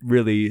to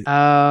really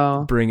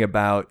Oh, bring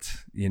about,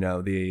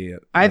 the.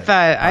 I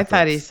thought he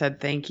apocalypse.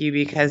 said thank you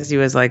because he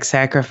was like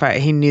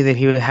sacrifice. He knew that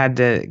he had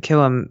to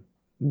kill him.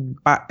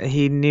 But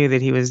he knew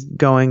that he was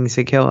going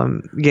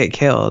to get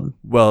killed.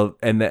 Well,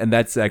 and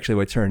that's actually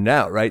what turned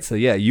out, right? So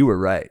yeah, you were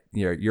right.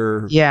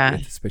 Your Yeah.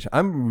 anticipation.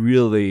 I'm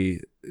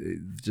really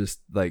just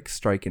like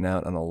striking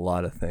out on a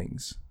lot of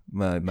things.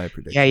 My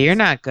predictions. Yeah, you're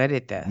not good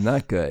at this. I'm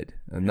not good.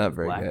 I'm not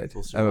very Black good.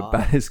 people I'm about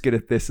survive. as good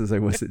at this as I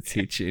was at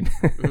teaching.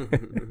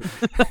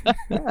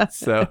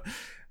 So,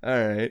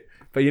 all right.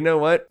 But you know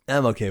what?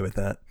 I'm okay with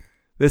that.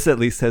 This at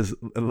least has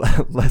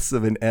less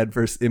of an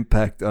adverse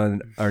impact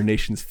on our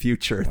nation's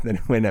future than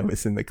when I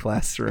was in the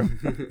classroom.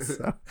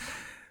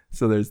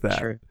 So there's that.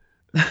 True.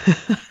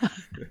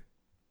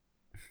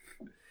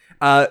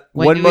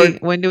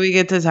 When do we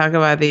get to talk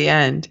about the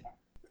end?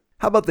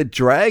 How about the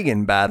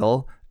dragon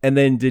battle and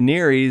then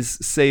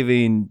Daenerys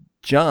saving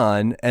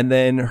Jon, and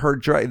then her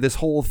this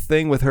whole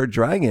thing with her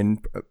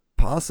dragon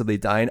possibly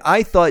dying.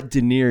 I thought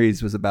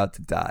Daenerys was about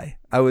to die.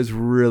 I was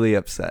really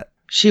upset.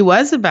 She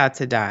was about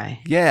to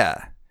die.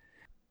 Yeah.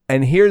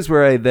 And here's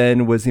where I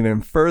then was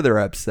even further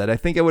upset. I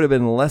think I would have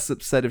been less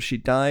upset if she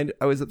died.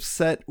 I was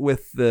upset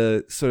with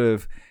the sort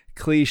of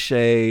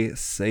cliche,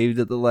 saved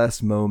at the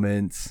last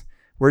moment.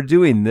 We're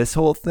doing this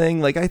whole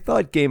thing. Like, I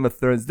thought Game of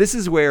Thrones, this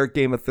is where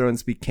Game of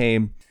Thrones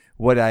became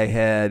what I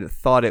had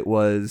thought it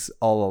was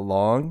all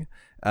along.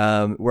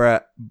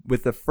 Where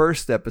with the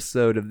first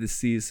episode of this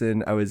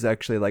season, I was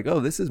actually like,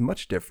 oh, this is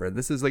much different.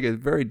 This is like a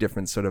very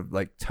different sort of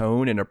like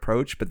tone and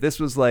approach. But this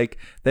was like,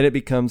 then it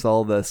becomes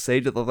all the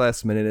saved at the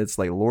last minute. It's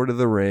like Lord of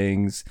the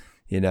Rings,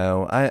 you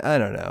know, I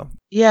don't know.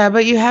 Yeah,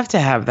 but you have to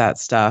have that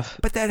stuff.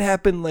 But that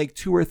happened like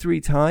 2 or 3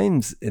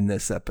 times in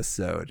this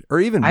episode, or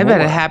even I more.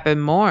 bet it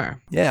happened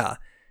more. Yeah.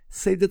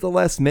 Saved at the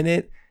last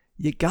minute.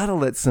 You got to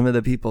let some of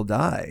the people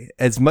die.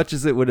 As much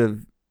as it would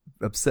have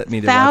upset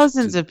me to watch.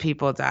 Thousands of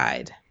people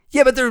died.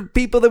 Yeah, but there are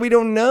people that we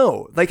don't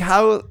know. Like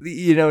how,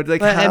 you know,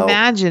 like But how.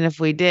 imagine if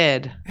we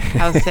did.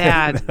 How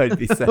sad. That'd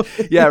be sad.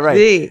 Yeah, right.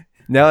 See?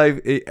 Now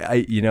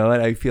I, you know,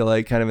 I feel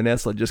like kind of an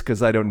asshole just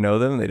because I don't know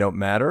them. They don't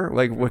matter.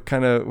 Like what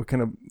kind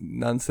of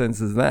nonsense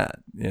is that?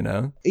 You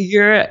know?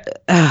 You're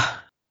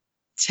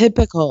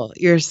typical.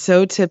 You're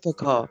so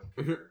typical.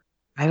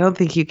 I don't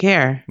think you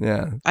care.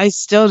 Yeah. I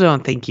still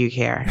don't think you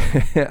care.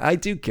 I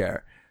do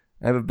care.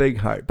 I have a big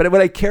heart. But what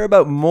I care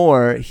about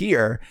more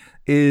here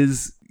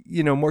is,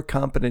 you know, more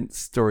competent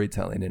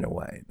storytelling in a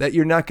way that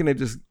you're not going to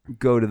just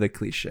go to the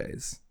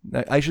cliches.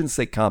 I shouldn't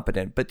say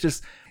competent, but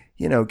just,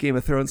 you know, Game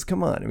of Thrones,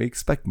 come on. We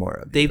expect more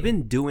of They've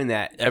been doing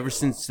that ever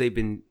since they've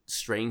been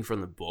straying from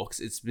the books.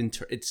 It's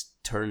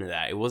turned to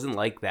that. It wasn't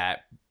like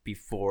that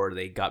before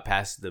they got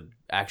past the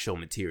actual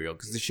material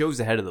because the show's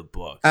ahead of the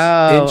books.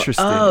 Oh,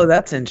 Interesting. Oh,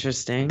 that's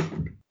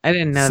interesting. I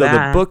didn't know so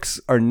that. the books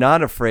are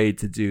not afraid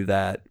to do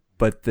that,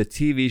 but the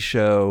TV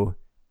show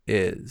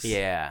is.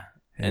 Yeah.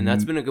 And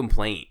that's been a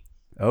complaint.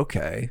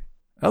 Okay.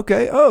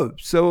 Oh,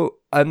 so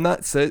I'm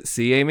not,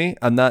 see, Amy,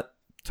 I'm not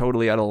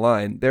totally out of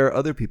line. There are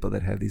other people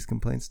that have these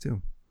complaints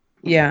too.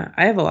 Yeah,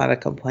 I have a lot of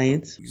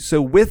complaints. So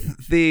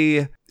with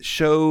the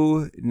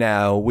show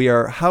now,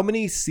 how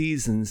many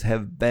seasons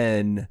have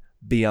been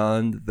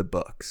beyond the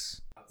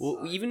books?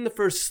 Well, even the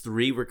first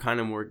 3 were kind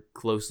of more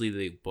closely to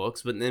the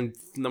books, but then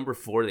number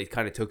 4, they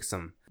kind of took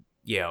some,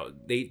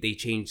 they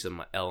changed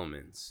some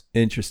elements.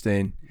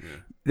 Interesting. Yeah.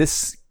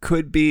 This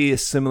could be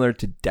similar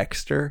to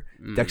Dexter.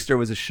 Dexter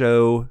was a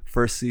show,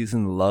 first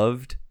season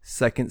loved,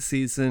 second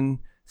season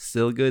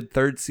still good,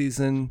 third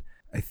season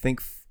I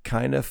think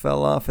kind of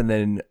fell off, and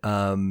then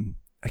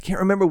I can't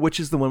remember which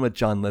is the one with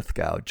John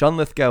Lithgow. John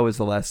Lithgow was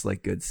the last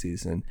like good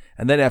season,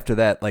 and then after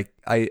that, like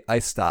I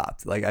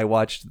stopped. Like I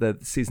watched the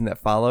season that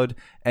followed,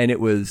 and it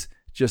was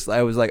just,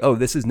 I was like, oh,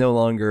 this is no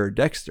longer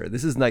Dexter.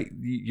 This is like,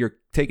 you're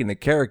taking the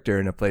character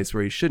in a place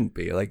where he shouldn't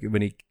be. Like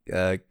when he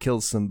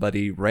kills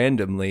somebody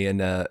randomly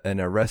in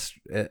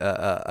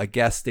a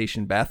gas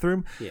station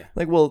bathroom. Yeah.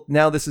 Like, well,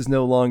 now this is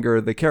no longer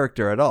the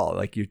character at all.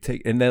 Like you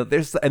take, and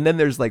then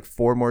there's like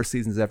 4 more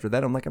seasons after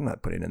that. I'm like, I'm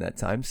not putting in that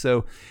time.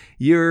 So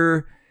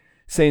you're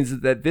saying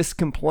that this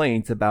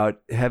complaint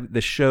about have the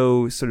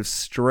show sort of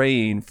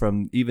straying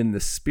from even the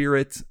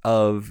spirit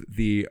of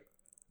the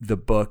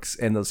books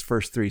and those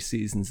first 3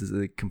 seasons is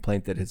a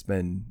complaint that has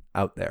been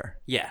out there.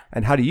 Yeah.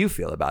 And how do you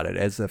feel about it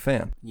as a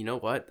fan? You know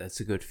what? That's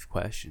a good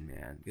question,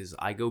 man. Because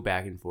I go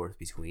back and forth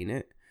between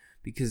it.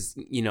 Because,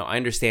 you know, I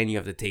understand you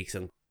have to take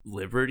some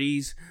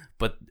liberties,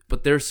 but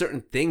there are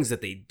certain things that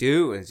they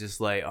do, and it's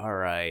just like, all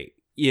right,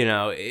 you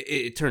know,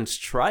 it turns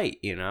trite,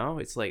 you know?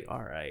 It's like,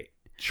 all right.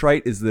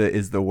 Trite is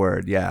the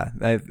word. Yeah.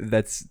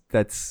 That's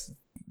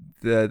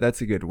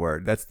a good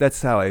word.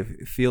 That's how I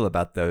feel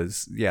about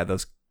those. Yeah,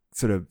 those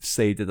sort of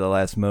saved at the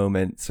last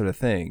moment sort of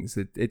things.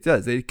 It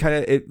does.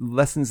 It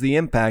lessens the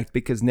impact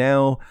because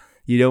now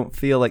you don't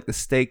feel like the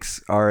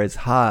stakes are as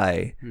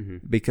high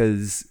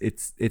because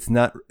it's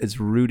not as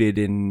rooted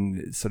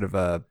in sort of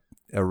a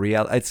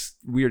reality. It's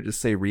weird to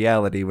say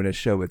reality when it's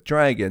a show with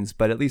dragons,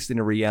 but at least in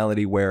a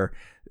reality where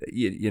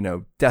you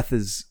know death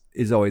is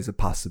always a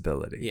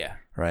possibility. Yeah.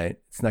 Right?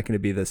 It's not going to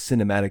be the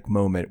cinematic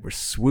moment. We're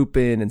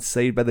swooping and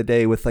saved by the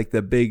day with like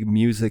the big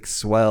music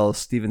swell,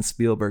 Steven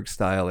Spielberg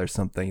style or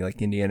something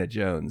like Indiana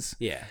Jones.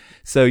 Yeah.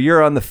 So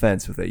you're on the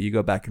fence with it. You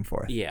go back and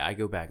forth. Yeah, I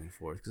go back and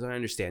forth because I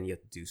understand you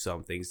have to do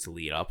some things to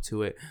lead up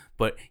to it.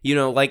 But, you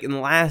know, like in the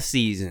last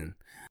season,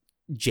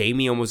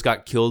 Jaime almost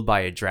got killed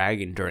by a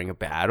dragon during a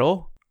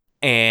battle,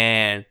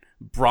 and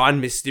Bronn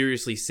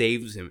mysteriously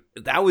saves him.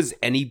 If that was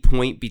any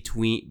point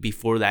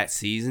before that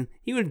season,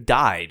 he would have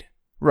died.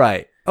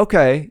 Right.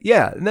 Okay.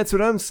 Yeah. And that's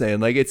what I'm saying.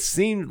 Like, it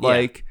seemed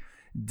like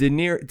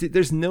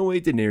there's no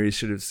way Daenerys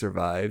should have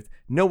survived.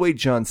 No way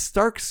Jon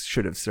Stark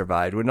should have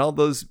survived. When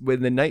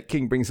the Night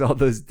King brings all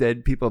those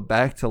dead people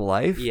back to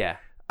life. Yeah.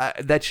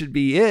 That should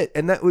be it.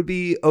 And that would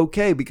be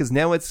okay because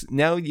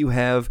now you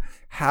have,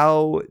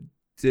 how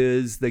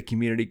does the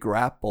community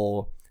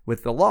grapple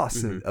with the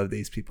loss of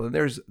these people. And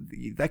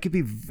that could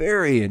be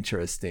very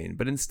interesting.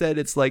 But instead,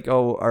 it's like,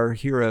 oh, our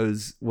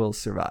heroes will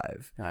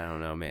survive. I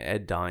don't know, man.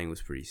 Ed dying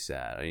was pretty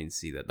sad. I didn't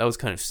see that. That was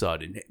kind of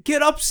sudden.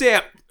 Get up,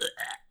 Sam!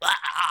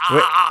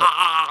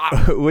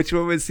 Which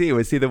one was he?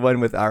 Was he the one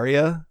with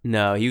Arya?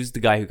 No, he was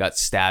the guy who got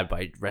stabbed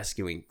by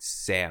rescuing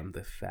Sam,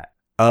 the fat.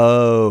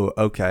 Oh,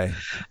 okay.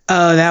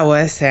 Oh, that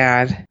was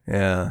sad.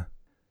 Yeah.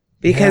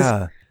 Because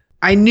Yeah.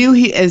 I knew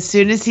as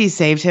soon as he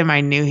saved him,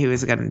 I knew he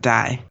was going to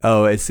die.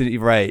 Oh,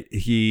 right.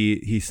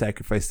 He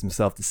sacrificed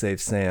himself to save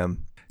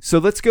Sam. So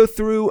let's go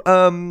through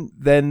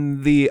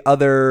then the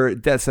other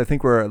deaths. I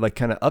think we're like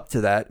kind of up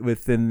to that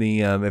within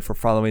the if we're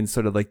following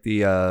sort of like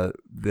the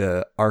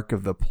arc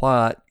of the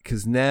plot,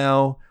 because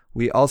now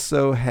we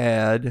also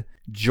had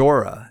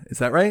Jorah. Is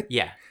that right?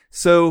 Yeah.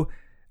 So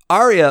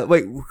Arya,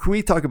 wait, can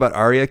we talk about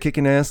Arya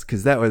kicking ass?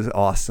 Because that was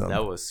awesome.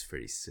 That was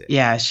pretty sick.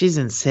 Yeah, she's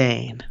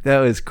insane. That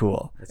was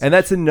cool.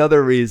 That's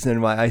another reason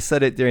why I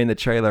said it during the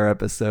trailer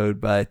episode,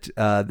 but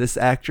this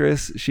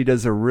actress, she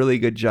does a really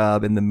good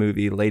job in the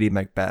movie Lady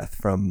Macbeth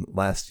from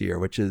last year,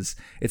 which is,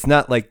 it's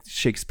not like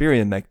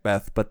Shakespearean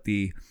Macbeth, but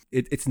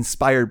it's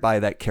inspired by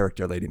that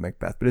character, Lady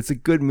Macbeth. But it's a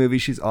good movie.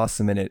 She's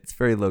awesome in it. It's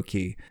very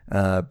low-key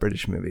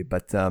British movie.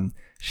 But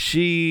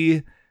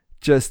she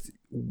just...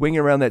 winging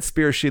around that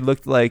spear, she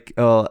looked like,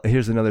 oh,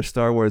 here's another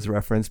Star Wars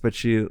reference, but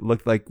she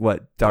looked like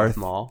what? Darth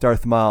Maul.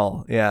 Darth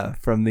Maul, yeah,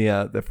 from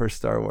the first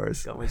Star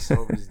Wars. Got my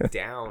shoulders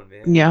down,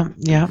 man.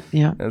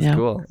 Yeah. That's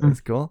cool.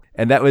 That's cool.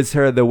 And that was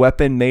the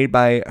weapon made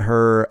by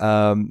her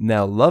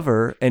now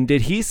lover. And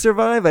did he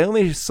survive? I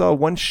only saw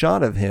one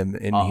shot of him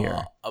in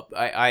here.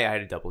 I had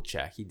to double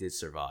check. He did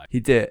survive.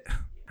 He did.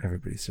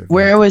 Everybody survived.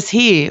 Where was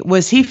he?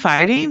 Was he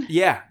fighting?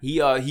 Yeah,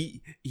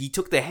 he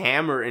took the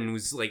hammer and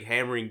was like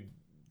hammering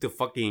the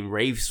fucking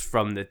wraiths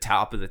from the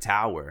top of the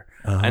tower,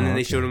 and then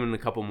they showed him in a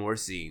couple more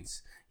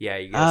scenes. Yeah,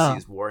 you gotta see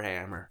his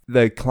warhammer.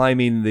 The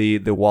climbing the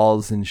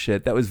walls and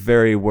shit. That was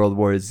very World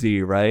War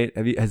Z, right?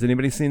 Has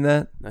anybody seen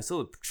that? I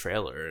saw the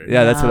trailer.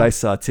 Yeah, that's what I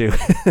saw too.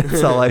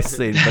 That's all I've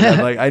seen. But I'm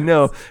like, I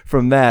know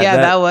from that. Yeah,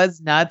 that was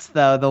nuts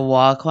though. The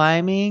wall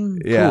climbing.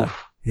 Yeah,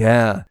 Oof.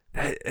 yeah.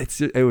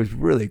 It was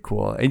really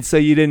cool. And so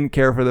you didn't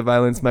care for the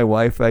violence. My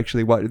wife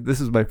actually watched. This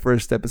was my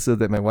first episode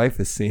that my wife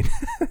has seen.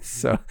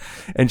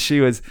 And she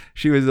was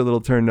a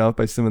little turned off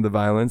by some of the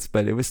violence,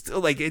 but it was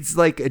still like, it's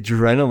like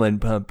adrenaline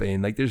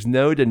pumping. Like there's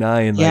no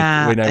denying.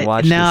 Like when I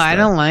watch. No, I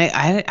don't like.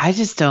 I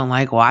just don't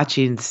like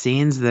watching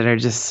scenes that are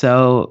just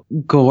so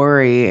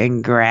gory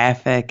and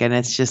graphic, and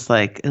it's just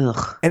like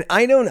ugh. And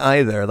I don't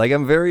either. Like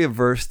I'm very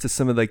averse to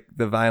some of like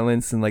the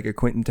violence in like a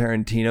Quentin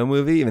Tarantino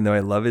movie, even though I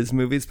love his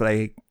movies, but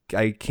I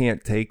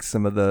can't take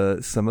some of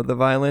the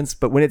violence,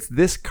 but when it's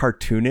this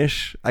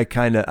cartoonish,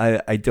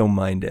 I don't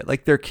mind it.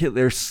 Like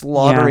they're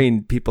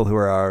slaughtering people who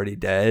are already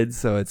dead,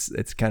 so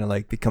it's kind of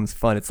like becomes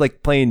fun. It's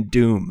like playing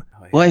Doom.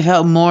 Well,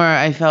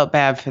 I felt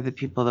bad for the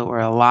people that were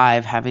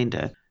alive having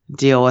to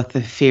deal with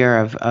the fear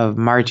of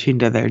marching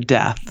to their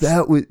deaths.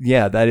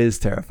 That is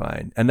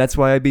terrifying, and that's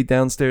why I'd be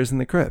downstairs in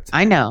the crypt.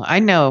 I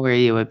know where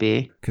you would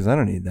be, because I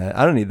don't need that.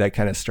 I don't need that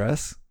kind of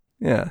stress.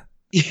 Yeah.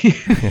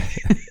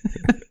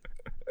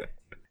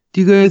 Do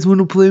you guys want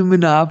to play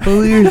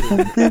Monopoly or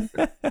something?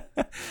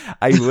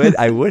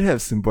 I would have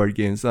some board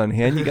games on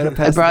hand. You got to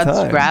pass the time. I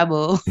brought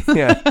Scrabble.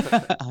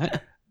 Yeah.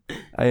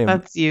 I am.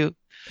 That's you.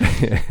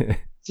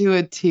 To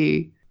a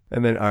T.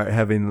 And then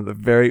having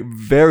very,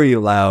 very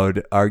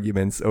loud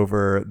arguments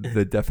over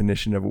the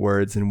definition of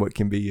words and what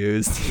can be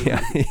used.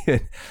 Yeah.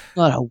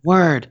 Not a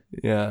word.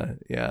 Yeah.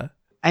 Yeah.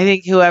 I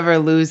think whoever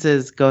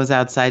loses goes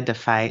outside to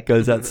fight.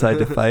 Well,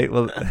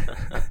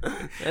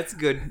 that's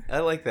good. I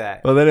like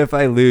that. Well, then if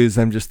I lose,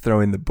 I'm just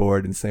throwing the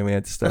board and saying we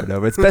have to start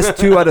over. It's best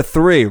 2 out of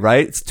 3,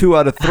 right? It's 2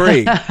 out of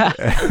 3.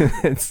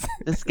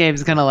 This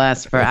game's gonna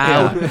last for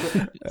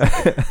hours.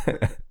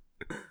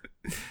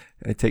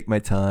 I take my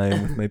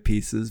time with my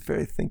pieces,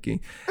 very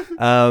thinking.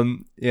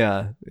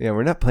 Yeah.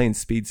 We're not playing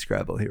speed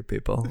Scrabble here,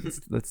 people.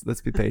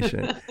 Let's be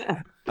patient.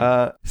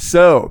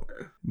 So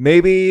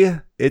maybe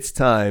it's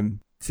time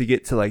to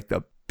get to like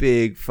the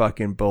big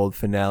fucking bold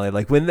finale.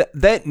 Like when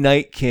that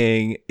Night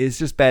King is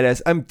just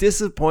badass. I'm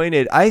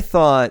disappointed. I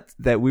thought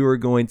that we were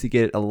going to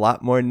get a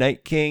lot more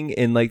Night King,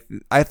 and like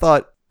I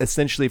thought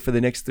essentially for the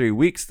next 3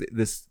 weeks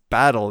this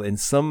battle in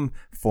some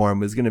form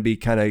was going to be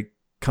kind of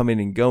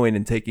coming and going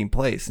and taking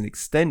place and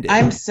extended.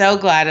 I'm so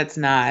glad it's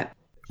not.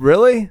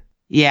 Really?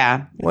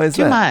 Yeah. Why is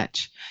too that?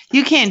 much?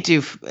 You can't do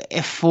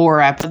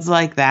 4 episodes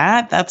like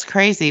that. That's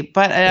crazy.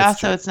 But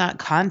it's not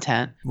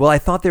content. Well, I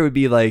thought there would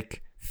be like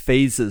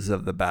phases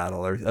of the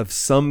battle or of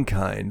some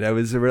kind. I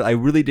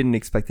really didn't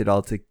expect it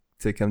all to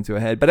come to a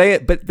head.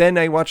 But then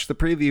I watched the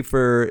preview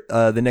for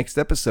the next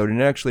episode,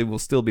 and it actually will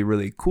still be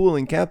really cool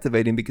and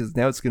captivating because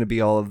now it's going to be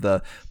all of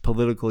the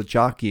political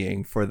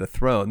jockeying for the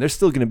throne. There's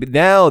still going to be,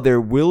 now there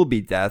will be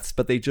deaths,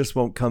 but they just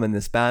won't come in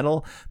this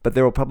battle. But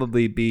there will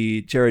probably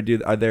be,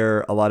 Jared, are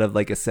there a lot of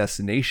like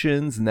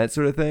assassinations and that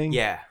sort of thing?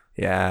 Yeah.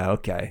 Yeah.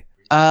 Okay.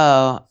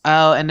 Oh,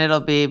 and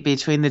it'll be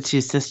between the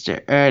two sisters,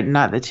 or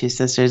not the two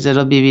sisters.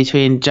 It'll be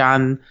between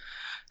Jon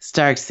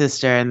Stark's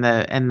sister and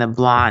the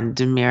blonde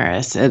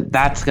Daenerys.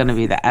 That's going to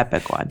be the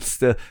epic one.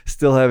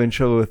 Still having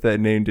trouble with that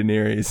name,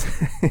 Daenerys.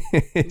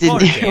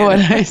 What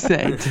did I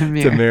say?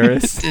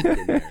 Daenerys.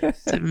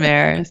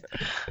 Daenerys.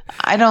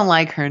 I don't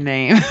like her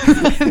name.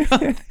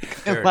 I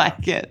don't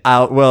like it.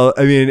 Well,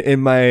 I mean,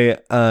 in my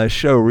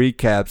show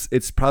recaps,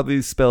 it's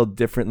probably spelled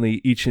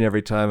differently each and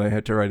every time I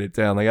had to write it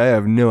down. Like, I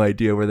have no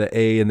idea where the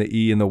A and the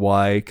E and the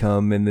Y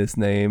come in this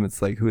name.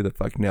 It's like, who the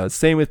fuck knows?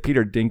 Same with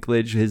Peter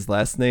Dinklage, his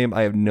last name.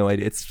 I have no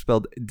idea. It's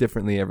spelled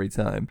differently every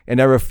time. And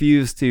I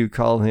refuse to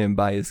call him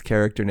by his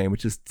character name,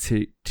 which is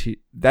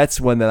that's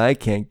one that I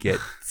can't get.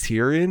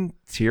 Tyrion.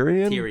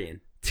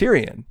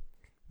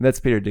 That's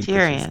Peter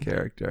Dinklage's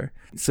character.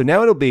 So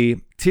now it'll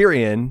be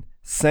Tyrion,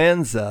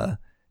 Sansa,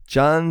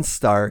 Jon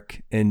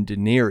Stark, and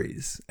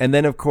Daenerys. And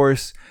then, of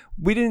course,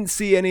 we didn't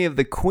see any of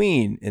the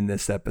Queen in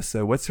this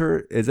episode. What's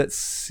her? Is that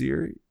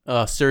Cersei?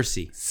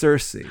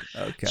 Cersei.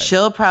 Okay.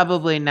 She'll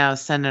probably now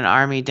send an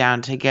army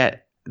down to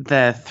get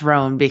the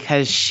throne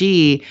because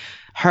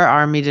her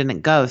army didn't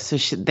go, so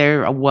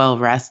they're well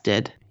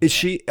rested. Is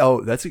she?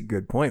 Oh, that's a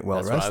good point.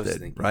 Well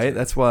rested, right? Too.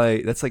 That's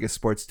why that's like a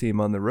sports team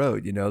on the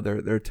road. You know,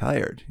 they're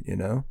tired. You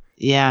know.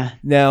 Yeah.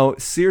 Now,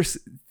 Cersei,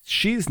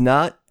 she's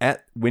not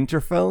at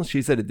Winterfell.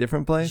 She's at a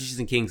different place. She's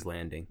in King's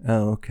Landing.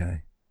 Oh,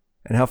 okay.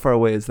 And how far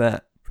away is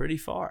that? Pretty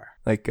far.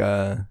 Like,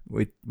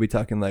 we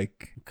talking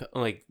like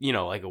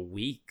a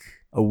week.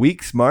 A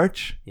week's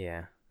march?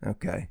 Yeah.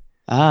 Okay.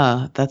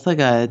 Oh, that's like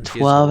a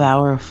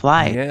 12-hour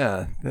flight.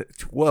 Yeah.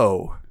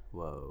 Whoa.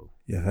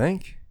 You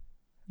think?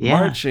 Yeah.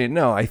 Marching?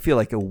 No, I feel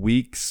like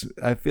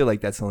I feel like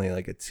that's only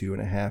like a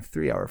 2.5,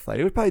 3-hour flight.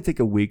 It would probably take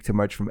a week to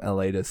march from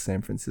LA to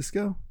San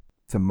Francisco.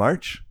 To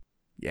march?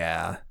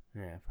 Yeah.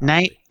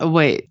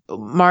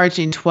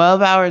 Marching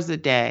 12 hours a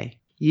day.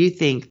 You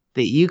think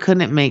that you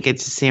couldn't make it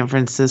to San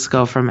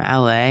Francisco from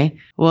LA?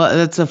 Well,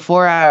 that's a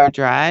 4-hour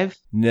drive.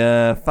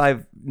 Nah,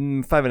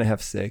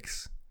 5.5,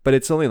 6. But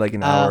it's only like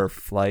an hour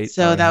flight.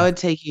 So that would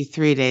take you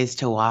 3 days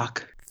to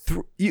walk.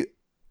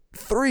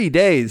 3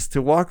 days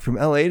to walk from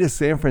LA to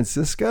San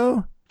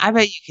Francisco? I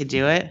bet you could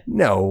do it.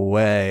 No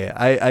way.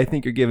 I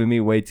think you're giving me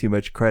way too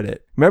much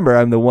credit. Remember,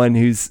 I'm the one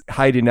who's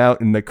hiding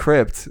out in the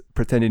crypt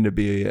pretending to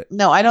be...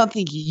 No, I don't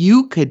think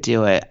you could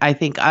do it. I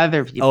think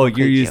other people could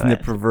do it. Oh, you're using the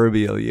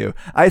proverbial you.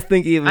 I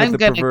think even I'm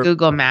going to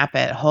Google map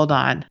it. Hold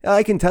on.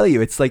 I can tell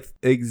you, it's like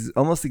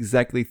almost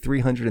exactly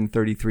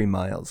 333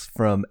 miles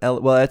from...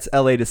 that's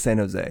LA to San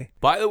Jose.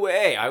 By the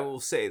way, I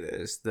will say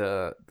this.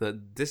 The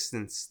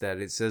distance that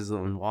it says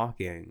on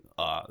walking,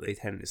 they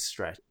tend to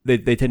stretch. They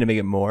tend to make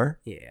it more?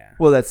 Yeah.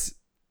 Well, that's...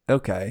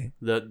 Okay.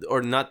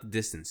 Or not the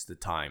distance, the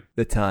time.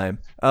 The time.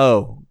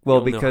 Oh, well,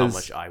 you don't because... know how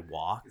much I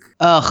walk.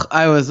 Ugh,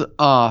 I was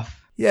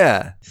off.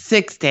 Yeah.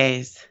 6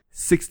 days.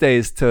 6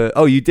 days to...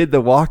 Oh, you did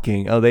the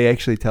walking. Oh, they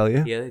actually tell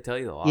you? Yeah, they tell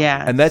you the walking.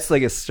 Yeah. And that's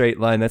like a straight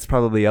line. That's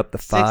probably up to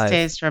 5. 6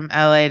 days from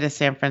LA to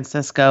San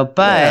Francisco,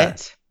 but...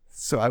 Yeah.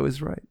 So I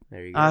was right.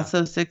 There you go.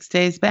 Also 6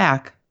 days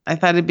back. I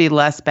thought it'd be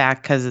less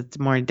back because it's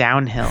more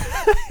downhill.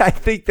 I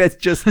think that's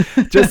just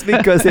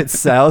because it's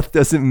south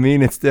doesn't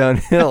mean it's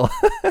downhill.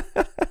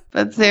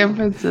 But San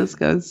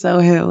Francisco is so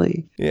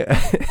hilly. Yeah.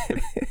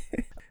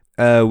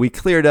 We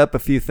cleared up a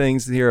few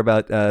things here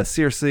about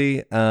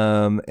Cersei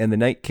and the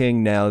Night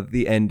King. Now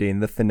the ending,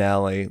 the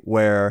finale,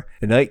 where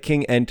the Night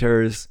King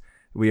enters.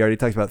 We already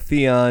talked about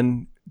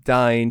Theon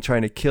dying,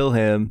 trying to kill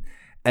him.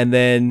 And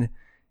then,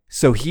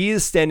 so he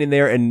is standing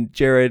there and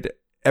Jared...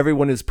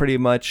 Everyone is pretty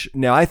much...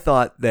 Now, I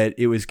thought that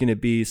it was going to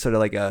be sort of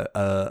like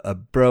a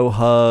bro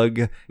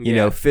hug, you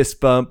know,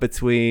 fist bump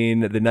between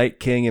the Night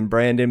King and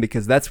Brandon,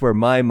 because that's where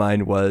my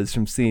mind was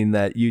from seeing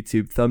that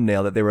YouTube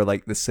thumbnail, that they were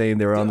like the same.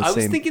 They were on the same I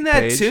was thinking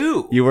page. that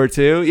too. You were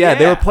too? Yeah,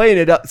 they were playing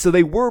it up. So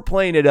they were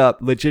playing it up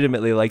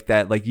legitimately like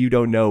that. Like, you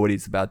don't know what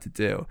he's about to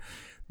do.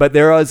 But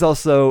there was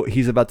also...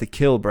 He's about to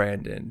kill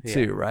Brandon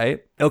too,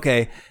 right?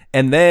 Okay.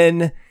 And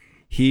then...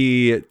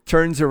 He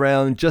turns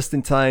around just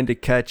in time to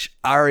catch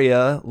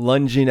Arya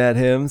lunging at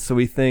him. So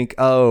we think,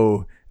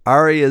 oh,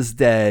 Arya's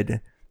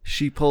dead.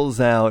 She pulls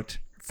out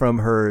from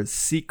her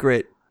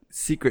secret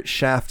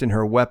shaft in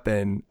her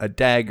weapon a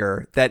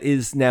dagger that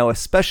is now a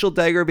special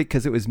dagger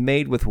because it was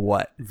made with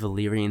what?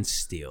 Valyrian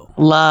steel.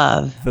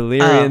 Love.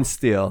 Valyrian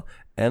steel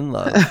and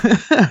love.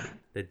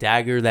 The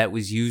dagger that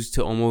was used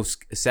to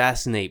almost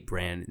assassinate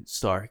Brandon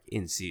Stark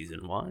in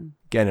season 1.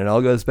 Again, it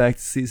all goes back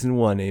to season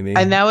 1, Amy.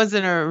 And that was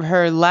in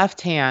her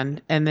left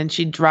hand, and then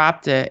she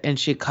dropped it, and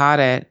she caught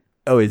it.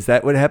 Oh, is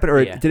that what happened?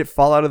 Or Yeah. did it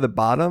fall out of the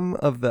bottom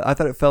of the... I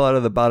thought it fell out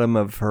of the bottom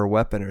of her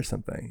weapon or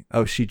something.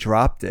 Oh, she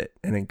dropped it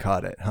and then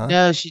caught it, huh?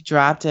 No, she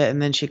dropped it,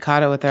 and then she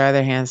caught it with her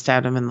other hand,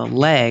 stabbed him in the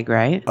leg,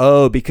 right?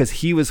 Oh, because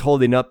he was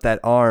holding up that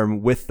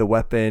arm with the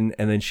weapon,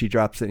 and then she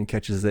drops it and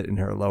catches it in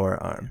her lower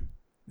arm.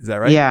 Is that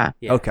right? Yeah.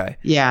 Okay.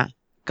 Yeah.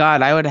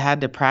 God, I would have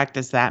had to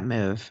practice that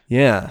move.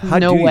 Yeah.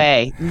 No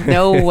way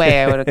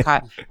I would have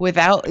caught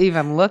without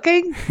even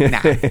looking.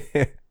 Nah.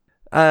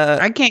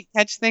 I can't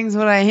catch things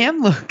when I am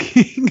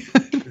looking.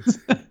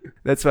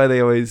 That's why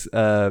they always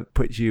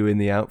put you in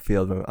the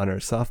outfield on our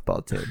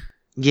softball team.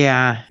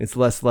 Yeah. It's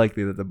less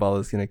likely that the ball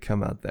is going to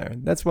come out there.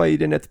 That's why you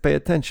didn't have to pay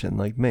attention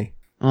like me.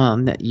 Well,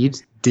 no, you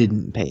just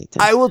didn't pay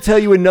attention. I will tell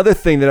you another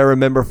thing that I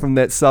remember from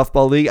that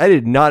softball league. I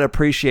did not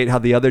appreciate how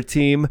the other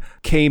team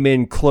came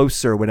in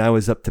closer when I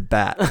was up to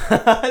bat.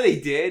 They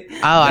did. Oh,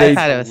 I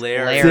thought it was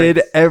hilarious. hilarious.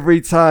 Did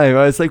every time.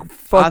 I was like,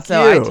 fuck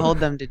Also, you. I told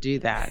them to do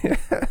that.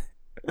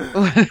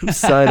 Whose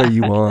side are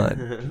you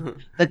on?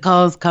 The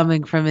call's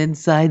coming from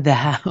inside the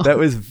house. That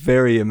was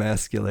very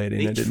emasculating.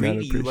 They I did not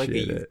treat you like a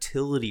appreciate it.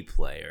 utility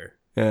player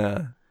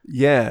Yeah.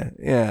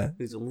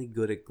 who's only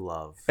good at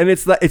glove. And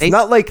it's not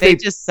they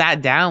just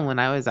sat down when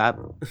I was up.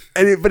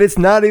 but it's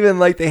not even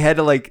like they had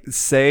to like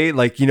say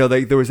like, you know,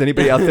 like there was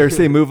anybody out there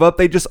say move up.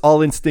 They just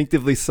all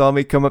instinctively saw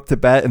me come up to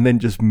bat and then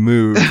just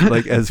moved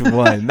like as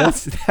one.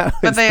 That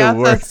But was they the also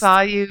worst.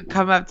 saw you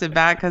come up to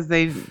bat because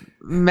they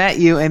met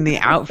you in the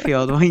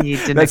outfield when you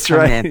didn't That's come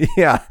right. in.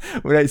 Yeah.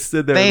 When I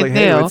stood there, I They was like,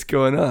 hey, knew. what's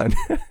going on?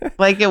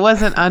 Like it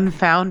wasn't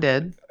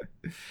unfounded.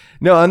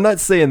 No, I'm not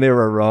saying they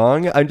were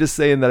wrong. I'm just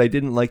saying that I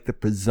didn't like the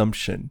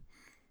presumption.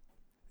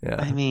 Yeah.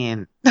 I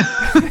mean,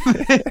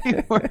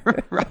 they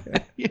were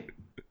right.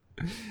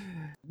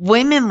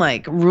 Women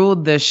like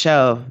ruled the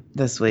show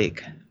this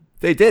week.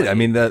 They did. I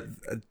mean,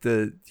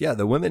 the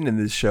women in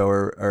this show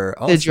are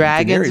awesome. The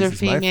dragons Daenerys are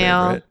is my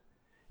female. favorite.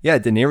 Yeah,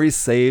 Daenerys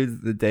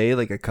saved the day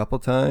like a couple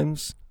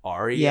times.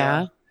 Arya.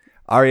 Yeah.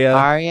 Arya.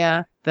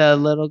 Arya, the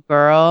little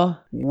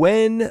girl.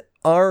 When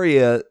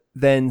Arya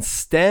then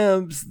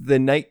stabs the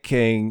Night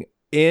King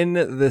in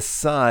the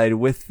side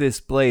with this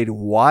blade,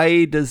 why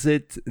is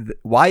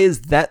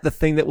that the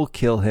thing that will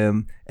kill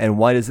him, and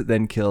why does it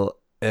then kill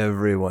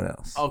everyone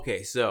else?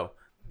 Okay, so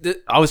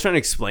I was trying to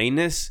explain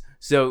this.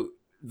 So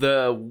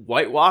the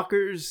White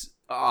Walkers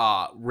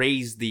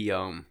raised the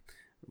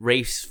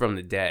race from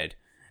the dead,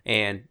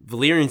 and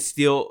Valyrian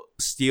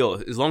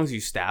steel. As long as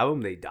you stab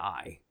them, they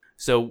die.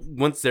 So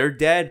once they're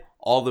dead,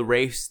 all the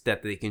race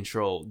that they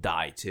control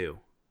die too.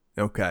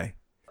 Okay.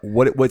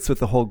 What's with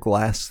the whole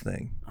glass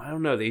thing? I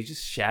don't know. They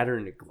just shatter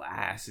into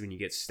glass when you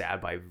get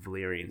stabbed by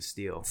Valyrian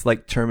steel. It's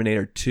like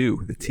Terminator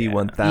 2, the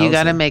T-1000. You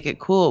got to make it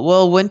cool.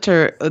 Well,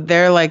 winter,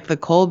 they're like the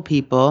cold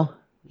people,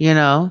 you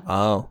know?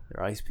 Oh,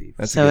 They're ice people.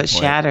 that's a So good it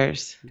point.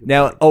 shatters.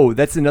 Now,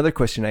 that's another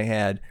question I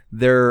had.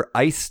 Their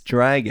ice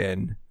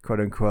dragon, quote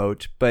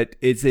unquote, but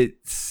is it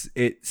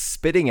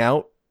spitting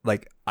out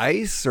like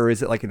ice, or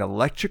is it like an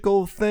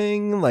electrical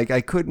thing? Like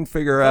I couldn't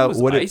figure out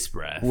what ice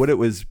breath. what it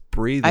was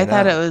breathing. I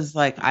thought out. it was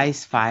like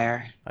ice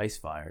fire. Ice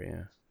fire,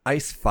 yeah.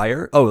 Ice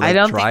fire. Oh, like I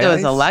don't dry think it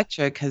was ice?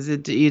 electric because you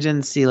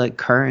didn't see like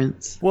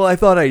currents. Well, I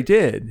thought I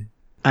did.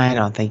 I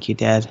don't think you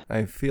did.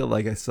 I feel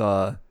like I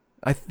saw.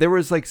 There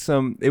was like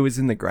some. It was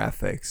in the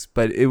graphics,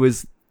 but it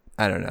was.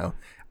 I don't know.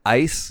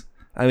 Ice.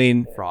 I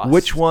mean, Frost.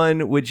 which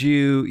one would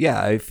you?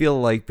 Yeah, I feel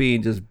like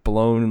being just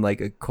blown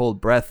like a cold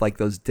breath, like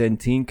those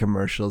Dentyne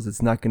commercials.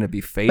 It's not going to be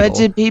fatal. But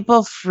did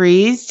people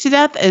freeze to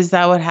death? Is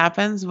that what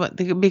happens?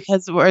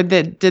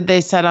 Did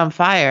they set on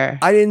fire?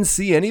 I didn't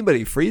see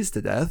anybody freeze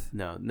to death.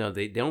 No,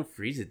 they don't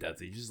freeze to death.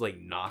 They just like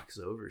knocks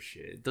over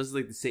shit. It does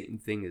like the same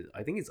thing as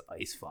I think it's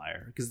ice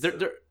fire because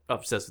they're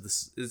obsessed with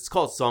this. It's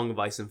called Song of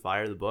Ice and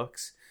Fire, the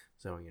books.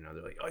 So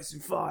they're like ice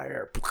and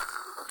fire.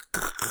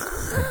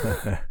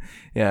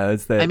 Yeah,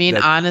 it's that. I mean,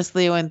 that-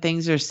 honestly, when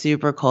things are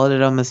super cold,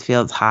 it almost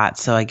feels hot.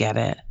 So I get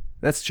it.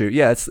 that's true.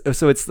 Yeah,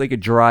 it's like a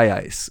dry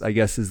ice. I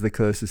guess is the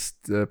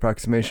closest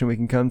approximation we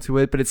can come to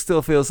it. But it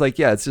still feels like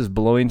it's just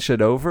blowing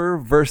shit over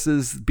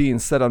versus being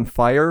set on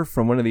fire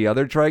from one of the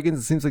other dragons.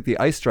 It seems like the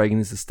ice dragon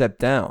is a step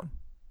down,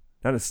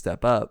 not a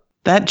step up.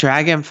 That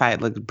dragon fight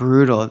looked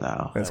brutal,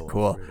 though. That's That was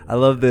cool. really I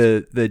love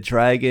the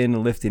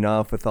dragon lifting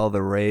off with all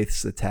the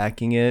wraiths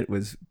attacking it.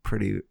 Was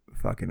pretty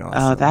fucking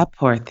awesome. Oh, that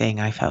poor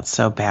thing. I felt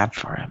so bad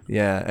for him.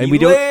 Yeah, and He we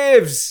don't.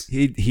 lives.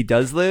 He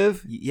does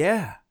live.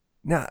 Yeah.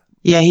 Nah,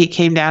 Yeah, he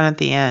came down at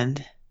the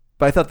end.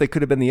 but I thought that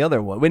could have been the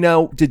other one. Wait,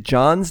 now did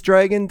John's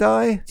dragon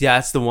die? Yeah,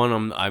 that's the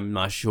one I'm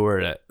not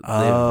sure that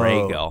Oh.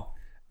 Rhaegal.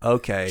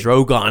 Okay.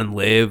 Drogon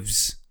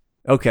lives.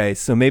 Okay,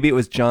 so maybe it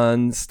was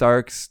Jon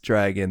Stark's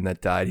dragon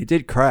that died. He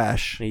did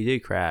crash. He did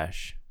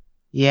crash.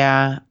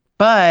 Yeah,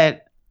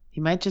 but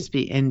he might just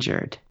be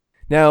injured.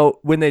 Now,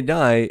 when they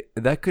die,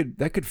 that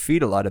could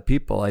feed a lot of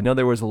people. I know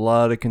there was a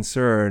lot of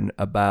concern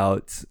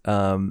about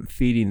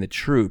feeding the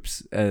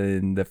troops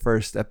in the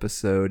first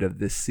episode of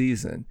this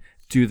season.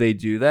 Do they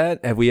do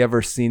that? Have we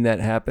ever seen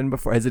that happen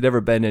before? Has it ever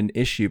been an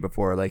issue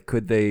before? Like,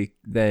 could they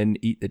then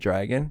eat the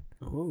dragon?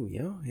 Oh,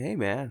 yeah. Hey,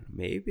 man.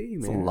 Maybe,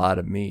 It's man. a lot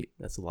of meat.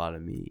 That's a lot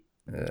of meat.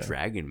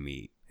 Dragon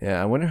meat. Yeah,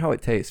 I wonder how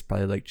it tastes.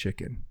 Probably like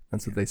chicken.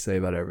 That's what they say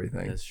about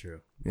everything. That's true.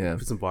 Yeah.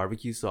 Put some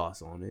barbecue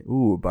sauce on it.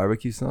 Ooh,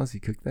 barbecue sauce.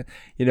 You cook that?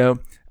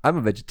 I'm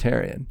a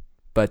vegetarian,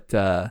 but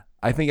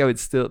I think I would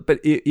still. But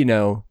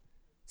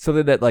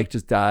something that like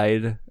just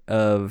died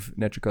of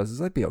natural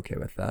causes, I'd be okay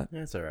with that.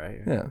 That's all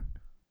right. Yeah,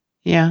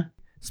 Yeah.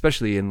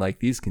 especially in like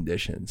these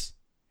conditions.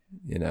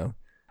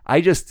 I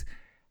just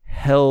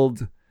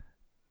held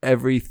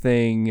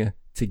everything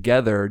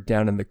together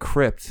down in the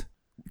crypt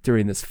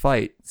during this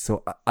fight,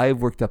 so I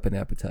worked up an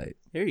appetite.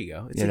 There you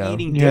go. It's You like know,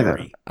 eating You're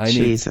dairy.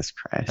 Jesus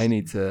Christ. I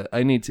need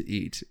to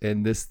eat,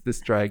 and this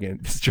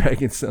dragon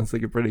sounds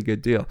like a pretty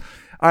good deal.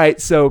 All right,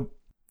 so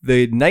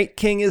the Night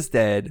King is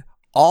dead.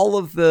 All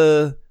of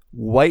the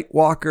White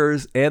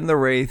Walkers and the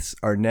Wraiths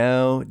are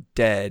now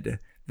dead.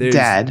 There's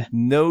Dead.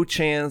 no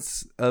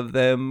chance of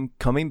them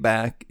coming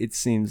back. It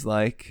seems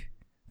like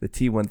the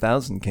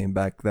T-1000 came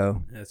back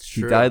though. That's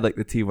He true. died like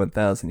the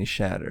T-1000. He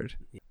shattered.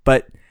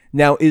 But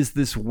now, is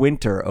this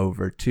winter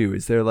over too?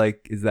 Is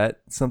that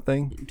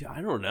something?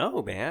 I don't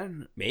know,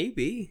 man.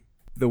 Maybe.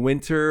 The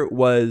winter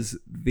was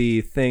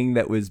the thing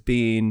that was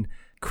being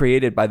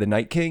created by the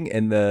Night King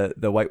and the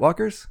White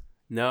Walkers?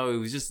 No, it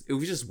was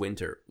just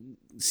winter.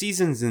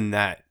 Seasons in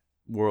that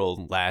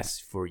world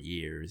last for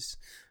years.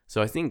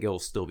 So I think it'll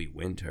still be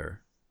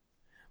winter.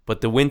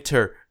 But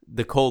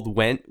the cold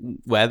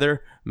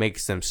weather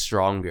makes them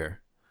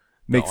stronger.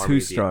 Makes who army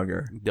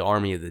stronger? The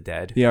army of the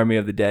dead. The army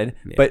of the dead?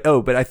 Yeah.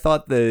 But I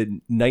thought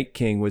the Night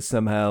King was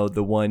somehow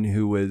the one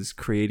who was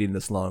creating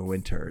this long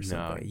winter or No,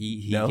 something.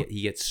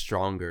 he gets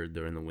stronger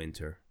during the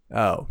winter.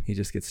 Oh, he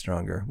just gets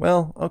stronger.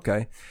 Well,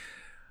 okay.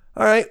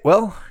 All right.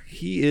 Well,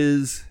 he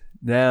is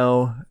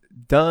now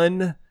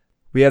done.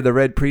 We have the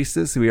Red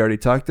Priestess, who we already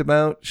talked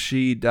about.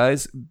 She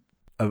dies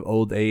of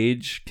old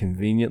age,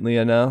 conveniently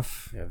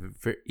enough. Yeah,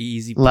 very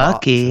easy.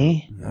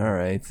 Lucky. All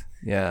right.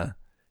 Yeah.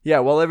 Yeah,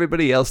 while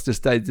everybody else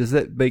just died, does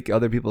that make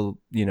other people,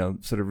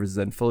 sort of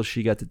resentful?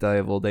 She got to die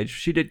of old age.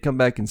 She did come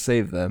back and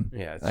save them.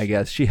 Yeah, I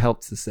guess. She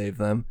helped to save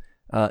them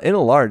in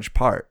a large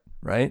part,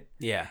 right?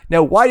 Yeah.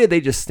 Now, why did they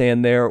just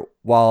stand there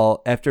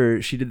while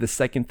after she did the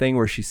second thing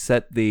where she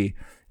set the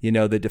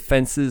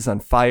defenses on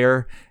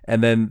fire,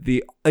 and then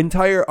the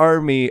entire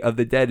army of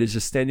the dead is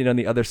just standing on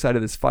the other side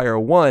of this fire?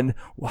 One,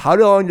 how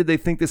long did they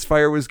think this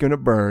fire was going to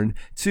burn?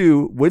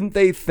 Two, wouldn't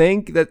they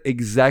think that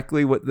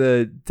exactly what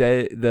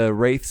the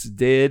wraiths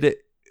did,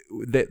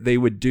 that they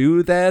would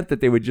do that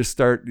they would just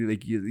start,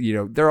 like,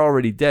 they're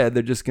already dead.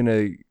 They're just going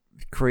to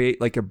create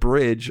like a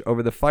bridge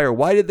over the fire.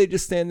 Why did they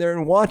just stand there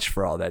and watch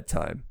for all that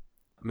time?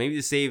 Maybe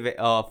to save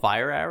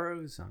fire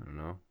arrows? I don't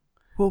know.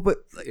 Well, but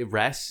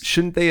Rest?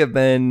 shouldn't they have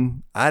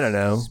been, I don't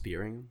know.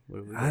 Spearing?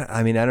 What do we do?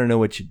 I mean, I don't know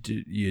what you'd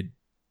do.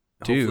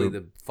 Hopefully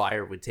the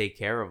fire would take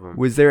care of them.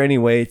 Was there any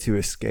way to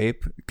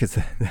escape? Because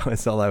that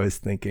was all I was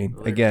thinking.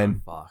 Well, they're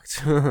Again,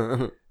 fucked.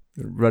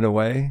 run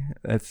away?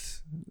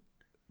 That's...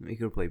 We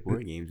could play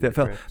board games. That with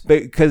felt, Crips.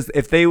 because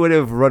if they would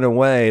have run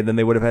away, then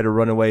they would have had to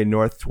run away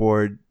north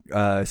toward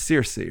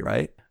Circe,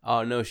 right?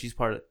 Oh no, she's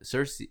part of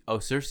Cersei. Oh,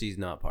 Cersei's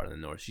not part of the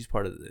North.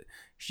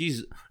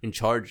 She's in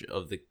charge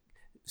of the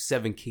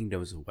 7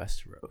 kingdoms of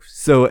Westeros.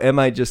 So am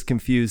I just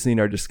confusing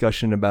our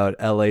discussion about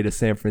LA to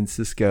San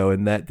Francisco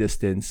and that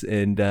distance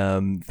and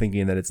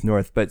thinking that it's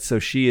north? But so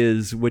she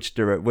is which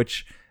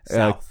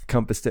South.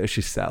 compass?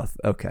 She's south.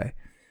 Okay.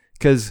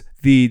 Because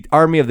the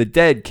army of the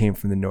dead came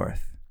from the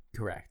north.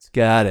 Correct.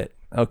 Got it.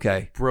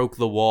 Okay. Broke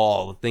the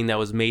wall, the thing that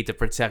was made to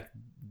protect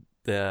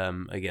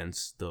them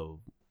against the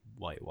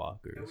White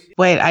Walkers.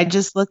 Wait, I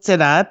just looked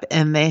it up,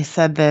 and they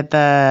said that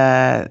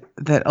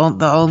the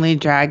only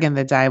dragon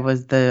that died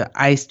was the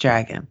ice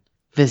dragon,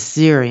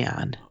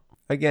 Viserion.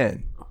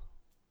 Again,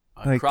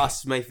 I Like-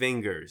 crossed my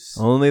fingers.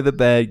 only the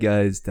bad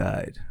guys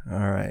died. All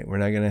right. We're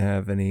not going to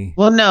have any.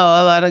 Well, no,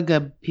 a lot of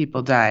good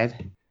people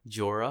died.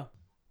 Jorah.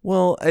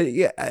 Well,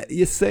 yeah,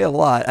 you say a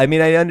lot. I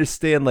mean, I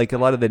understand like a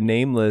lot of the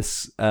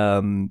nameless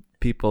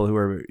people who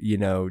are,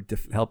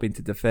 helping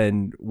to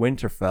defend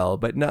Winterfell,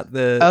 but not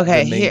the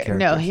Okay, the main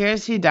characters.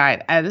 here's who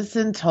died: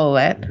 Edison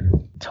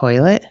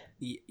Toilet.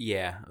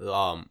 Yeah.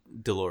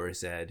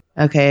 Dolores Ed.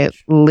 Okay,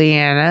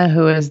 Lyanna,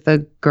 who is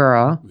the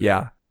girl.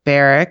 Yeah.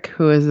 Beric,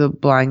 who is the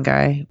blind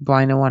guy,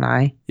 blind in one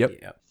eye. Yep.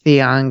 Yeah.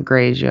 Theon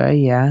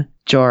Greyjoy, yeah.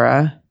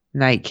 Jorah,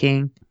 Night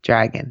King,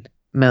 Dragon,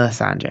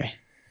 Melisandre.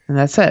 And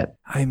that's it.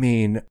 I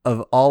mean,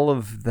 of all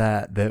of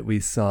that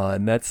we saw,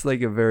 and that's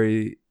like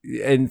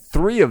and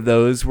 3 of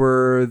those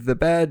were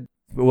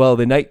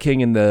the Night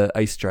King and the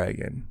Ice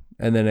Dragon.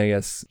 And then I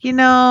guess,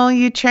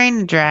 You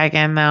train a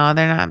dragon, though.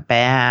 They're not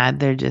bad.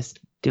 They're just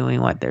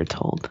doing what they're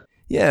told.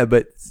 yeah,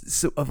 but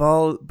of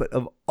all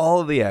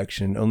of the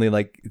action, only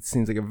like, it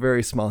seems like a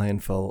very small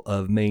handful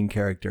of main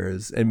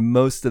characters, and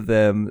most of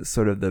them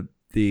sort of the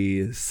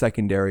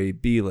secondary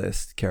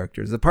B-list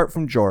characters, apart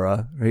from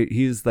Jorah, right?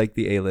 He's like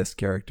the A-list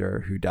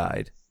character who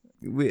died.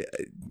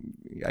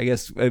 I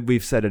guess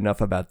we've said enough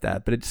about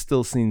that, but it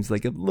still seems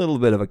like a little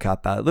bit of a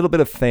cop-out, a little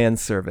bit of fan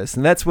service,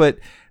 and that's what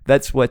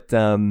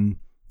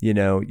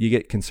you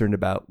get concerned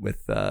about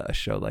with a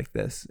show like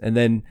this. And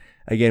then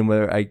again,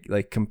 whether I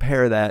like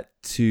compare that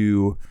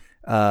to,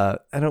 I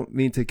don't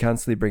mean to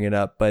constantly bring it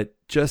up, but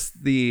just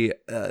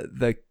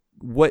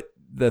what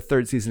the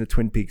 3rd season of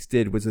Twin Peaks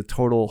did was a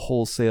total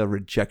wholesale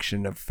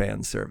rejection of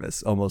fan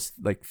service, almost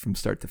like from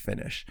start to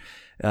finish,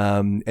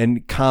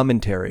 and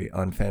commentary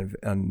on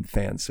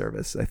fan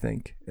service, I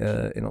think,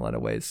 in a lot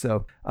of ways.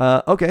 So,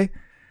 okay,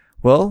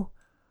 well,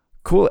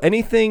 cool.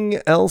 Anything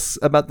else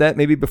about that?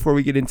 Maybe before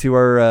we get into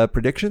our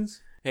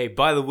predictions. Hey,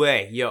 by the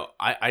way,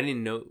 I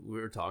didn't know we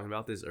were talking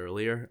about this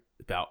earlier.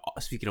 about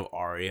speaking of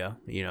Arya,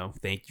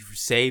 thank you for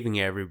saving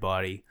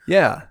everybody.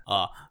 Yeah.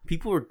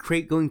 People were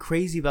going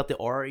crazy about the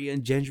Arya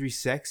and Gendry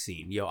sex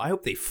scene. I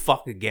hope they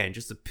fuck again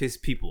just to piss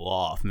people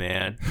off,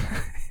 man.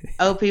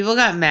 Oh, people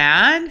got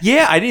mad?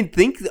 Yeah, I didn't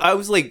think. I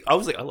was like, I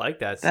like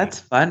that scene. That's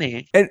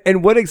funny.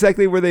 And what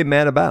exactly were they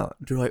mad about?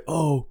 They're like,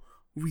 oh,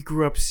 we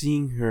grew up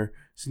seeing her,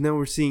 so now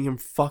we're seeing him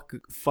fuck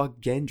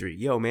Gendry.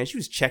 Yo, man, she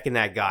was checking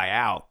that guy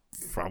out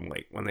from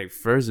like when they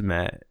first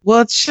met.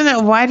 Well,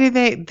 why do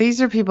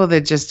these are people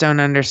that just don't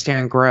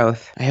understand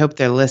growth. I hope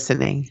they're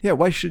listening. Yeah,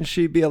 why shouldn't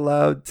she be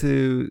allowed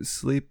to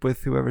sleep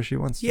with whoever she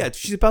wants to? Yeah,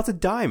 she's about to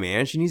die,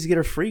 man. She needs to get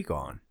her freak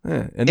on.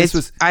 Yeah, and this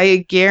was...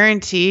 I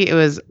guarantee it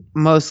was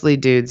mostly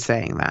dudes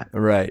saying that.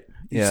 Right.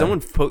 Yeah.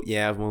 Someone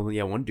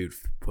one dude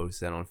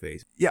posted that on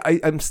Facebook. Yeah,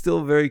 I'm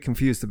still very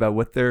confused about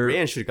what they're...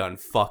 Brienne should have gotten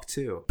fucked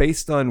too.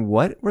 Based on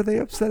what were they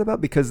upset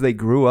about? Because they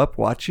grew up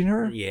watching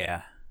her?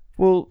 Yeah.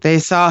 Well, they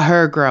saw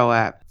her grow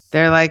up.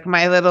 They're like,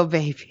 my little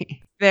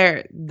baby.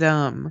 They're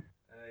dumb.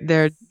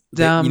 They're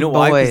dumb. You know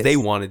why? Because they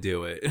want to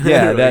do it.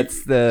 Yeah, that's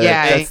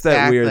exactly.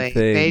 that weird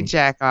thing. They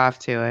jack off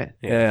to it.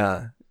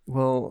 Yeah.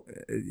 Well,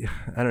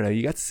 I don't know.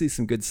 You got to see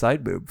some good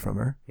side boob from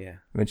her. Yeah.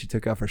 When she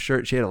took off her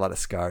shirt, she had a lot of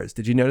scars.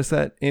 Did you notice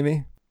that,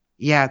 Amy?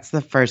 Yeah, it's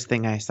the first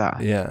thing I saw.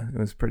 Yeah, it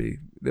was pretty.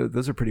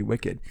 Those are pretty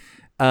wicked.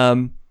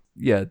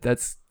 Yeah,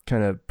 that's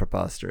kind of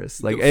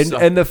preposterous. Like,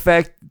 and the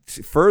fact,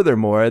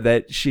 furthermore,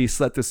 that she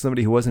slept with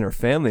somebody who wasn't her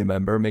family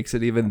member makes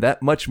it even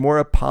that much more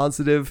a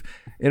positive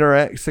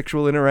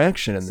sexual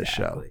interaction in the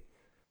show.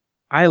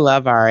 I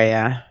love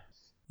Arya.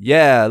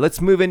 Yeah,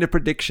 let's move into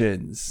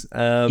predictions.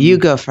 You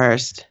go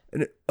first.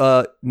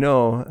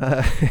 No.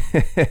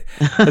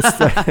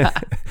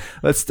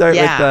 Let's start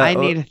with. I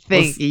need to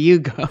think. You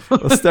go.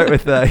 We'll start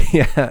with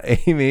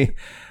Amy.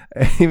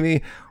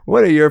 Amy,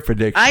 what are your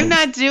predictions? I'm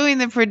not doing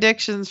the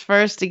predictions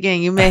first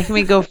again. You make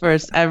me go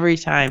first every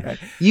time.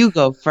 Okay. You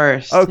go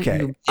first.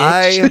 Okay.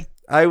 I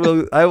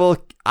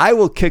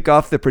will kick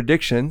off the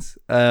predictions.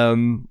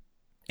 And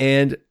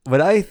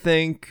what I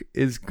think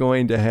is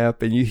going to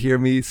happen, you hear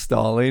me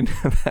stalling.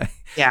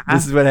 Yeah.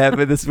 This is what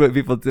happened. This is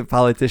what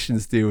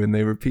politicians do when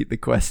they repeat the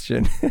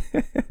question. Do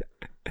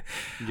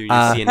you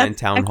CNN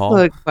town hall?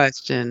 Good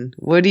question.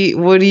 What do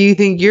you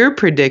think your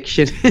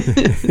prediction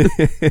is?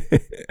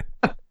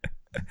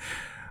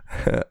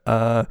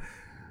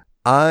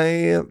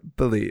 I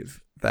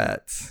believe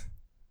that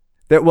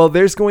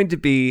there's going to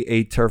be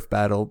a turf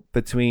battle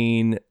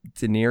between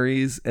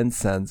Daenerys and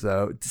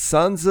Sansa.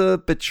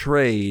 Sansa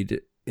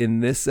betrayed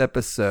in this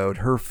episode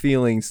her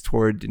feelings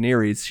toward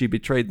Daenerys. She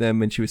betrayed them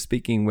when she was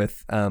speaking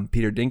with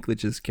Peter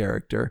Dinklage's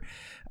character.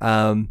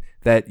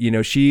 That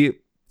she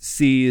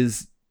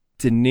sees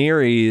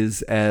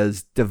Daenerys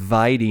as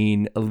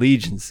dividing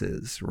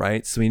allegiances,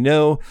 right? So we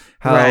know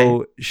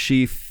how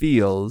she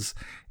feels.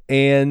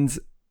 And,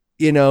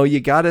 you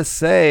got to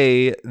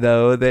say,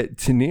 though, that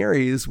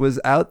Daenerys was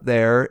out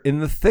there in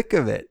the thick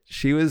of it.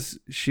 She was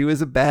a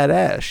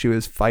badass. She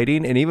was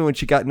fighting. And even when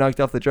she got knocked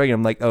off the dragon,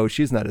 I'm like, oh,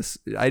 she's not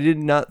I did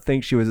not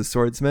think she was a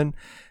swordswoman.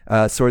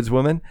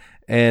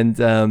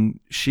 And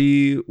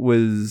she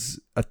was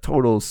a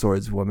total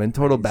swordswoman,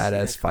 total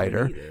badass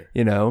fighter,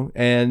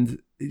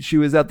 and she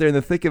was out there in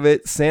the thick of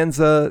it.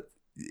 Sansa,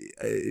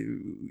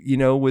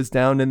 was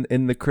down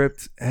in the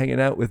crypt hanging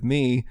out with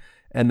me,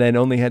 and then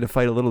only had to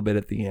fight a little bit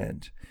at the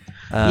end.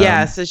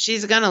 So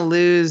she's going to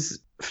lose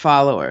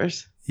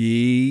followers.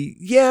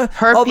 Yeah.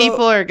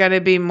 People are going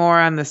to be more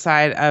on the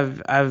side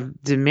of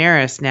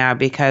Daenerys now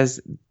because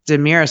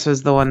Daenerys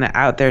was the one that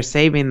out there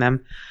saving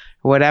them,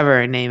 whatever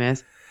her name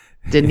is.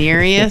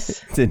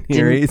 Daenerys?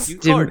 Daenerys. You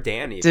can call her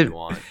Dany if you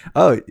want.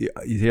 Oh,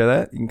 you hear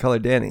that? You can call her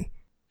Dany.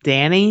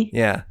 Dany?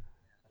 Yeah.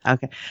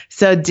 Okay.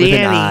 So Dany. With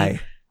an I.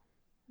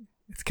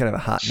 It's kind of a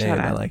hot name.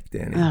 I like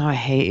Dany. Oh, I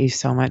hate you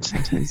so much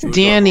sometimes.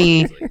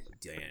 Dany.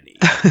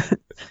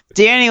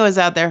 Dany was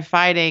out there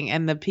fighting,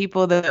 and the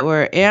people that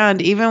were,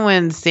 and even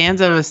when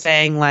Sansa was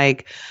saying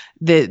like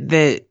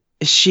that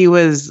she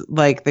was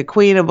like the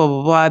queen of blah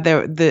blah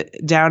blah,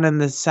 down in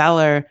the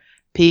cellar,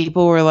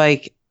 people were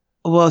like,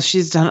 well,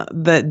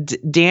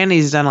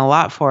 Dany's done a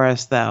lot for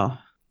us though.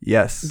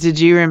 Yes. Did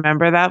you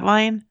remember that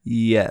line?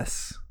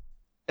 Yes.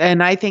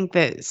 And I think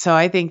that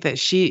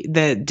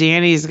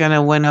Dany's going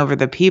to win over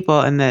the people,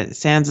 and that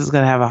Sansa's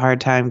going to have a hard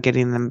time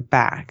getting them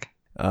back.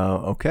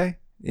 Oh, okay.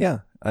 Yeah.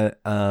 I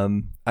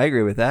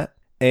agree with that.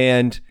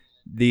 And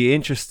the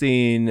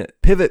interesting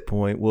pivot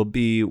point will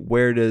be,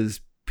 where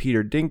does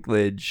Peter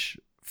Dinklage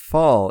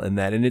fall in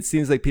that? And it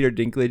seems like Peter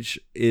Dinklage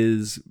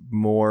is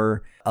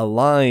more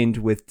aligned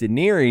with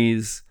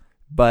Daenerys,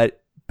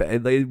 but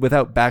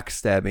without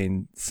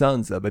backstabbing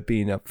Sansa, but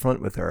being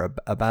upfront with her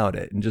about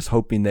it and just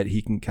hoping that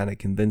he can kind of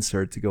convince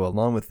her to go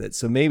along with it.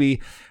 So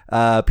maybe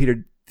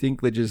Peter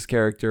Dinklage's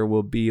character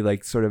will be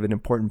like sort of an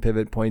important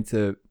pivot point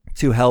to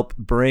help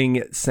bring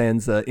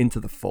Sansa into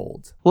the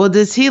fold. Well,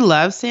 does he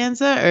love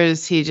Sansa, or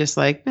is he just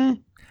like, eh?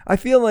 I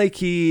feel like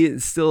he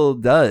still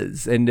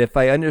does. And if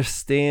I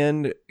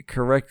understand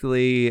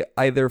correctly,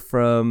 either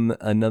from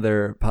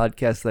another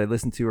podcast that I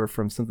listened to or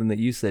from something that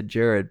you said,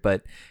 Jared,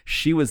 but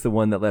she was the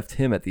one that left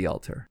him at the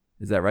altar.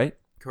 Is that right?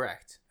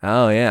 Correct.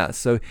 Oh, yeah.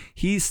 So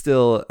he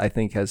still, I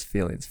think, has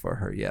feelings for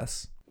her.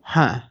 Yes.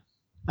 Huh.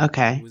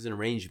 Okay. It was an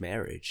arranged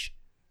marriage.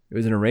 It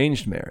was an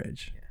arranged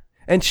marriage.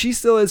 And she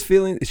still has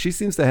feelings. She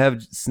seems to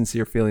have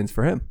sincere feelings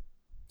for him.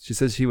 She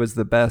says he was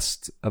the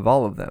best of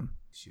all of them.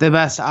 The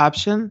best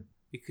option?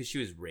 Because she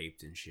was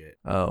raped and shit.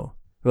 Oh.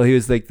 Well, he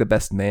was like the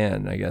best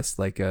man, I guess.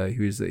 Like he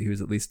was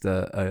at least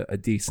a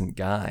decent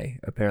guy,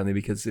 apparently,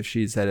 because if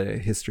she's had a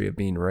history of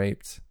being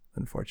raped,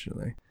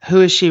 unfortunately.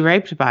 Who is she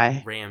raped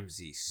by?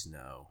 Ramsay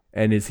Snow.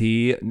 And is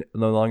he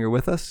no longer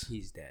with us?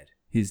 He's dead.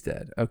 He's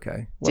dead.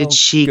 Okay. Did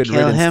she good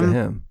kill riddance to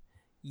him?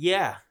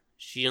 Yeah.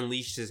 She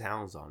unleashed his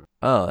hounds on him.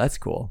 Oh, that's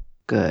cool.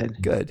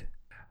 Good. Good.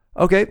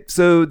 Okay,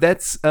 so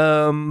that's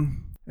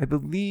I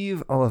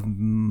believe all of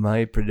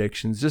my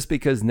predictions, just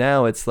because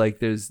now it's like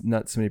there's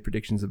not so many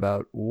predictions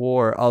about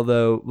war,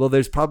 although, well,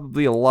 there's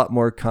probably a lot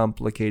more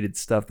complicated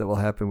stuff that will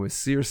happen with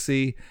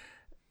Cersei.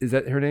 Is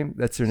that her name?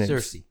 That's her name.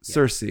 Cersei. Yeah.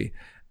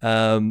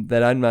 Cersei.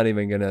 That I'm not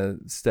even gonna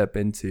step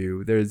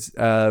into. There's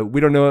we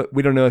don't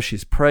know if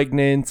she's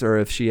pregnant or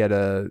if she had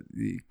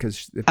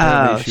because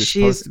apparently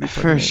she was supposed to be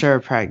for pregnant. sure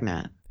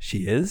pregnant.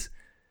 She is,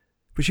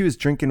 but she was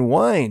drinking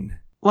wine.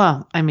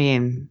 Well, I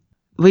mean,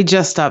 we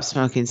just stopped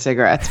smoking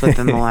cigarettes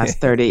within the last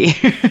 30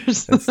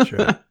 years. That's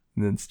true.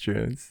 That's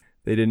true.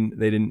 They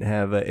didn't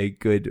have a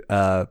good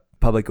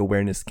public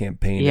awareness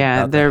campaign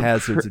about the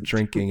hazards of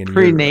drinking in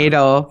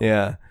prenatal. Europe.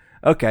 Yeah.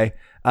 Okay.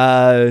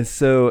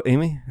 So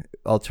Amy,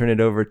 I'll turn it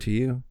over to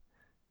you.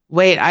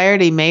 Wait, I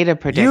already made a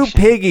prediction. You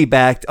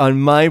piggybacked on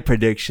my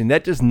prediction.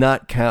 That does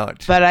not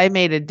count. But I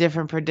made a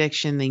different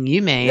prediction than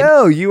you made.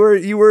 No, you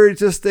were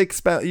just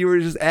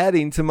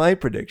adding to my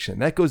prediction.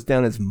 That goes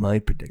down as my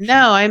prediction.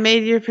 No, I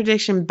made your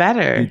prediction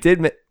better. You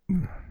did.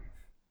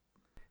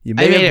 You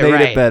may have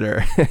made it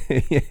better.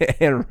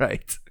 And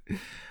right.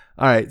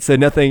 All right. So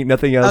nothing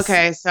else.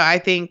 Okay, so I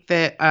think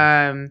that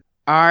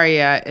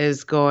Arya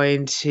is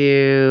going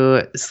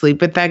to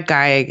sleep with that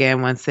guy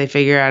again once they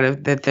figure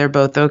out that they're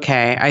both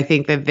okay. I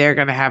think that they're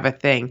going to have a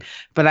thing,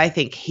 but I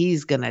think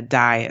he's going to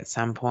die at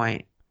some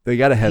point. They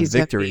got to have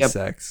victory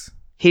sex.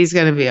 He's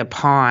going to be a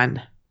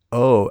pawn.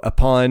 Oh, a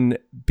pawn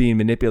being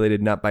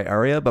manipulated not by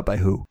Arya, but by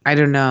who? I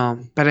don't know,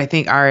 but I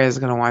think Arya is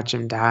going to watch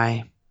him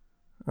die.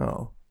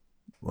 Oh,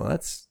 well,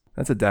 that's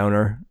a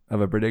downer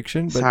of a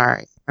prediction. But,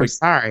 I'm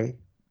sorry.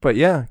 But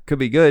yeah, could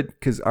be good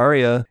because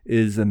Arya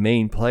is the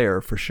main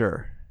player for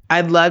sure.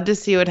 I'd love to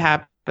see what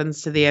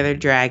happens to the other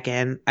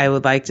dragon. I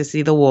would like to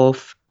see the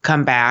wolf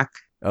come back.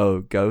 Oh,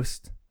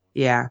 Ghost?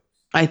 Yeah.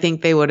 I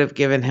think they would have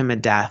given him a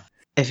death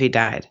if he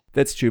died.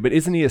 That's true, but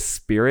isn't he a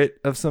spirit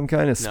of some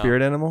kind?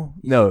 Spirit animal?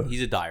 No.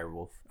 He's a dire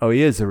wolf. Oh,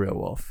 he is a real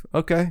wolf.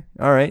 Okay.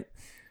 All right.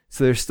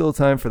 So there's still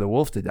time for the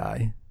wolf to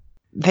die.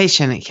 They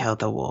shouldn't kill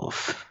the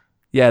wolf.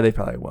 Yeah, they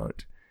probably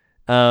won't.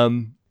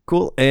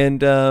 Cool.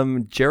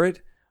 And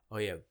Jared? Oh,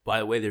 yeah. By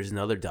the way, there's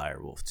another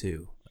dire wolf,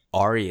 too.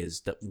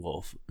 Arya's the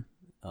wolf,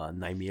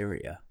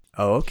 Nymeria.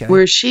 Oh, okay.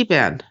 Where's she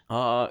been?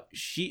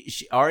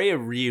 She Arya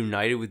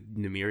reunited with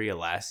Nymeria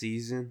last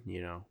season,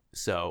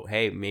 So,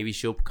 hey, maybe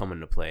she'll come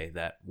into play,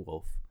 that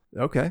wolf.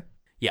 Okay.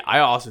 Yeah, I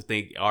also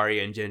think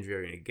Arya and Gendry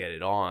are going to get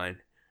it on.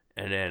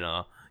 And then,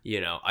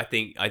 I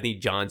think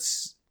Jon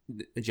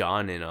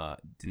and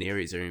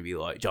Daenerys are going to be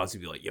like, Jon's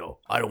going to be like, yo,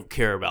 I don't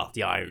care about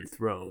the Iron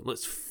Throne.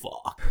 Let's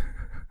fuck.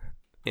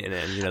 And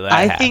then,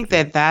 I think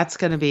that's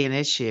going to be an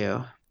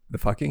issue. The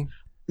fucking?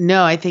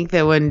 No, I think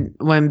that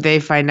when they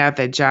find out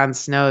that Jon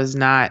Snow is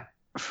not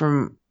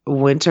from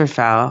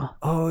Winterfell.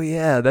 Oh,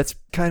 yeah. That's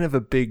kind of a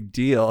big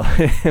deal.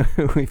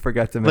 We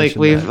forgot to mention like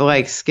we've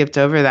like skipped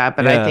over that.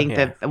 But I think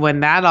that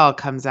when that all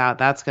comes out,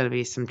 that's going to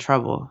be some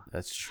trouble.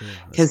 That's true.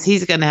 Because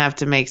he's going to have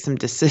to make some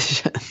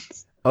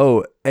decisions.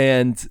 Oh,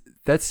 and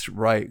that's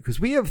right. Because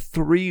we have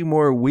 3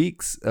 more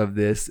weeks of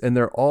this, and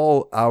they're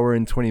all hour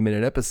and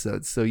 20-minute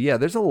episodes. So, yeah,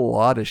 there's a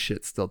lot of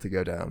shit still to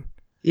go down.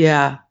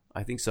 Yeah.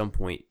 I think some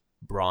point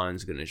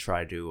Bronn's going to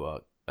try to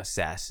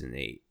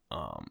assassinate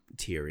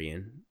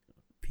Tyrion,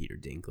 Peter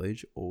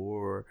Dinklage,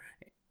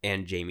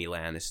 and Jaime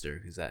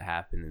Lannister, because that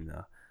happened in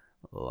the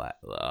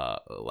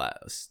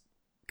last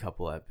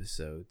couple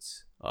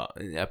episodes,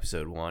 in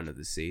episode 1 of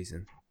the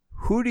season.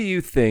 Who do you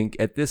think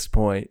at this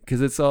point,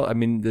 because it's all, I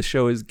mean, the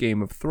show is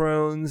Game of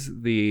Thrones,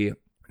 the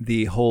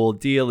whole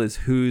deal is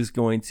who's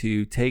going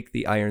to take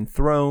the Iron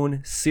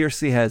Throne.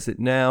 Cersei has it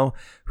now.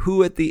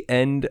 Who at the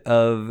end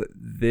of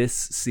this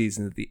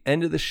season, at the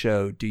end of the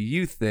show, do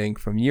you think,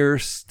 from your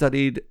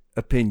studied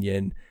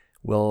opinion,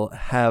 will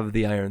have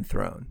the Iron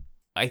Throne?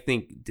 I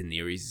think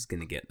Daenerys is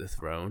going to get the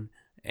throne,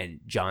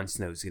 and Jon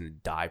Snow is going to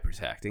die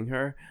protecting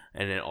her,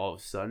 and then all of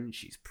a sudden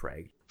she's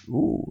pregnant.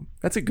 Ooh,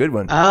 that's a good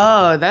one.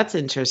 Oh, that's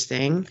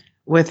interesting.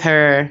 With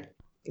her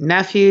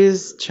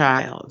nephew's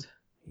child.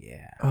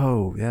 Yeah.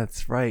 Oh,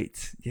 that's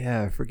right.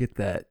 Yeah, forget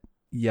that.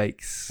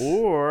 Yikes.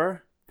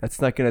 Or That's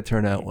not going to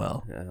turn out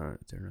well. Yeah,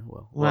 it turned out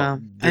well. Well,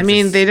 I there's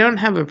mean, this- they don't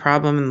have a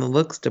problem in the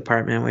looks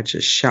department, which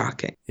is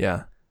shocking.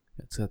 Yeah.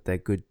 It's got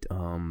that good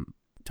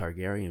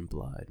Targaryen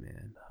blood,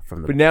 man.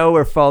 From the But now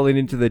we're falling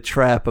into the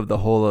trap of the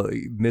whole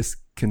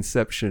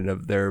misconception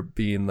of there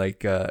being like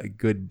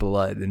good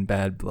blood and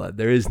bad blood.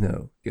 There's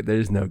no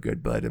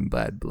good blood and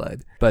bad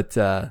blood. But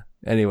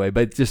anyway,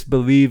 but just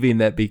believing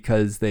that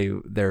because they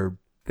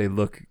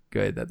look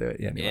good that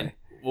they're anyway. And,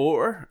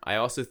 or I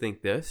also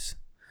think this.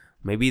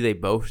 Maybe they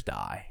both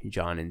die,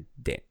 Jon and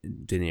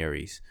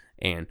Daenerys,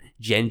 and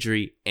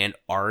Gendry and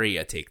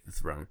Arya take the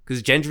throne.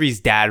 Because Gendry's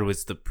dad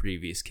was the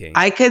previous king.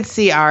 I could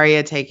see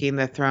Arya taking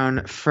the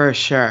throne for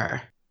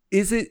sure.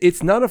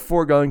 It's not a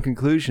foregone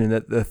conclusion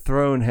that the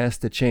throne has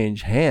to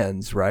change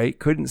hands, right?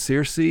 Couldn't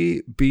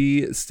Cersei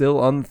be still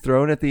on the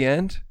throne at the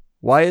end?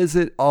 Why is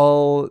there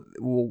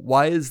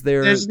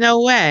There's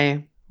no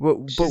way.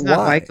 But She's not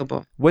why?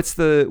 likable. What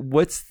are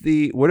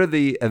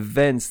the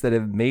events that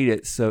have made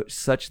it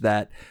such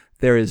that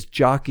there is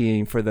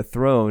jockeying for the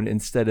throne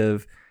instead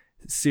of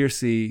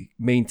Cersei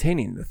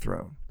maintaining the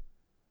throne?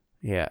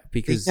 Yeah,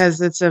 because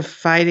it's a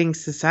fighting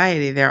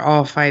society. They're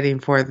all fighting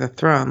for the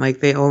throne. Like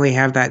they only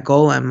have that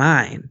goal in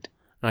mind.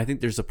 I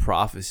think there's a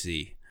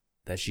prophecy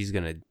that she's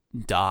gonna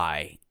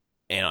die,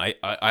 and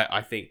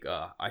I think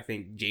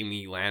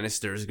Jaime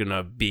Lannister is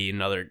gonna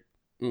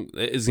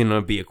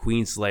be a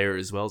queen slayer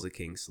as well as a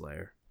king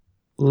slayer.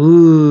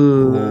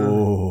 Ooh.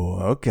 Oh,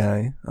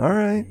 okay. All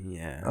right.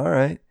 Yeah, All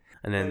right.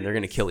 and then they're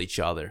gonna kill each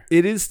other.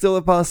 It is still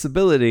a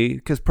possibility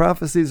because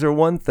prophecies are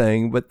one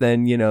thing, but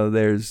then,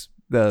 there's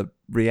the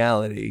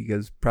reality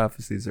because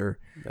prophecies are,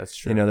 That's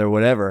true. they're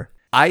whatever.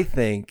 I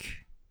think,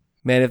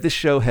 man, if this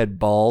show had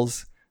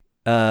balls,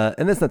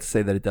 and that's not to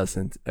say that it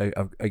doesn't,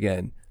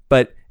 again,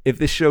 but if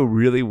this show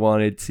really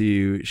wanted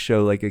to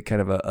show like a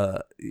kind of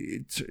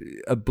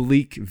a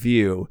bleak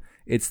view,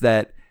 it's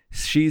that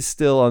she's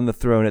still on the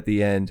throne at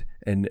the end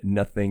and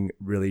nothing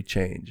really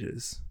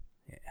changes.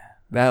 Yeah,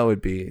 that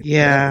would be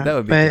that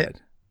would be but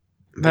good.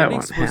 That Ending's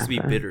won't supposed to be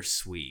happen.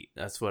 bittersweet.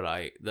 That's what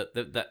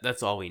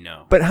that's all we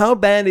know. But how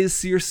bad is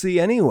Cersei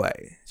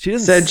anyway? She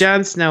doesn't. So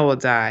Jon Snow will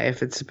die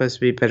if it's supposed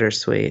to be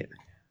bittersweet.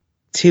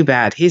 Too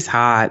bad. He's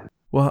hot.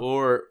 well,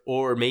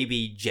 Or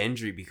maybe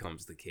Gendry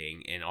becomes the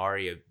king and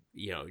Arya,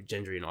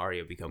 Gendry and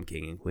Arya become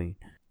king and queen.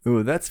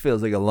 ooh, that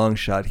feels like a long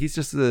shot. He's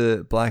just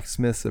a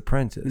blacksmith's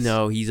apprentice.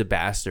 No, he's a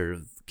bastard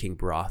of King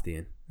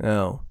Baratheon.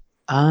 Oh,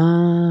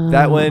 Oh.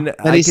 That one,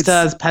 But I he could still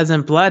has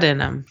peasant blood in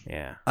him.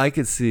 Yeah. I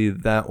could see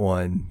that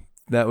one.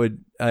 That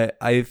would.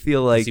 I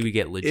feel like See, we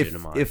get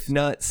legitimized. if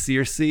not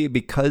Cersei,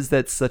 because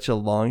that's such a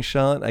long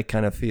shot, I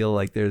kind of feel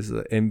like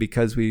and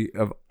because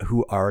of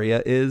who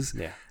Arya is,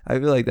 Yeah. I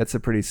feel like that's a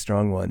pretty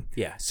strong one.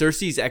 Yeah.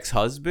 Cersei's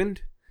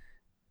ex-husband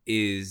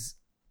is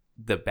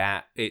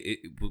it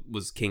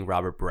was King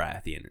Robert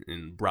Baratheon,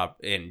 and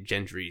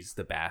Gendry's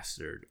the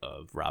bastard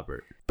of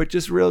Robert. But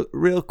just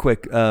real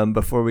quick,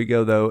 before we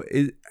go though,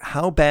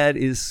 how bad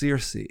is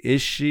Cersei?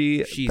 Is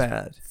she's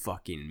bad?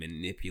 Fucking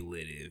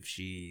manipulative.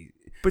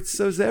 But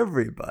so's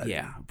everybody.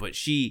 Yeah, but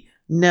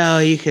No,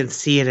 you can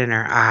see it in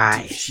her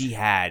eyes. she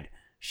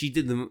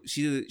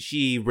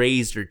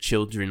raised her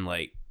children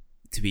like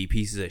to be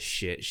pieces of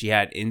shit.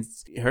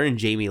 Her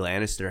and Jaime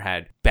Lannister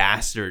had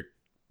bastard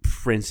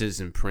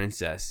princes and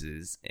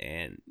princesses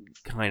and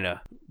kind of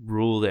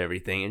ruled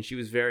everything, and she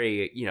was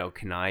very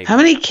conniving. How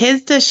many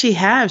kids does she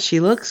have? She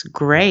looks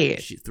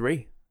great.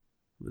 3.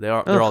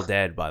 They're all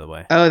dead, by the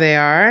way. Oh, they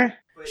are?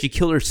 She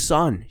killed her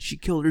son.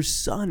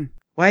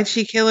 Why'd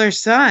she kill her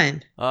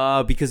son?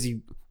 Because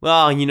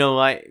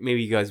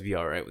maybe you guys would be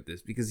all right with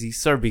this, because he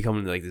started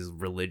becoming like this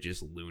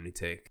religious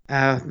lunatic.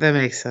 Oh, that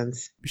makes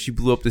sense. She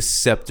blew up the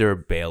scepter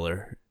of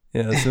Baelor.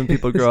 Some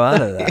people grow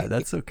out of that.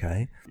 That's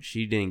okay.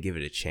 She didn't give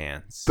it a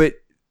chance. But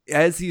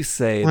as you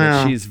say, Wow.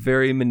 that she's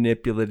very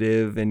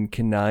manipulative and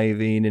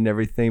conniving and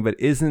everything, but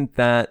isn't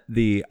that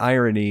the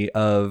irony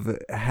of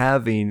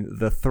having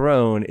the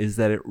throne, is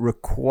that it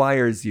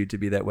requires you to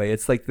be that way?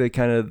 It's like the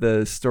kind of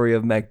the story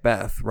of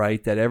Macbeth,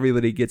 right? That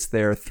everybody gets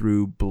there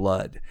through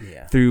blood,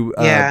 through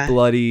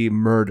bloody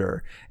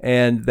murder.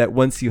 And that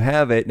once you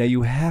have it, now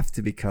you have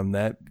to become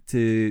that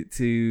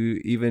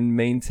to even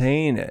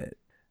maintain it.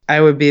 I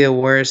would be the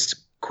worst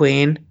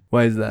queen.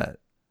 Why is that?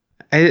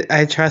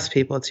 I trust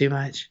people too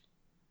much.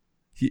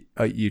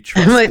 You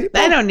trust I'm like,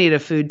 people? I don't need a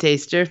food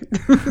taster.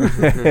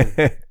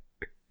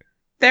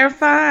 They're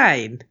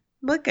fine.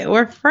 Look,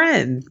 we're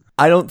friends.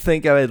 I don't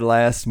think I would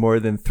last more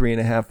than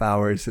 3.5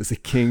 hours as a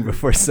king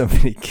before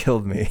somebody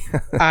killed me.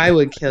 I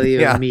would kill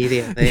you Yeah.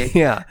 immediately.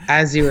 Yeah.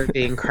 As you were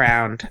being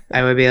crowned.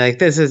 I would be like,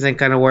 this isn't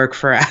going to work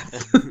for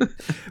us.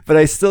 But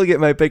I still get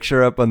my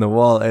picture up on the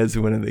wall as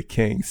one of the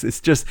kings. It's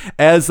just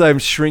as I'm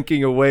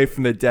shrinking away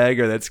from the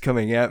dagger that's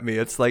coming at me.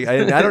 It's like,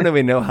 I don't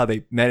even know how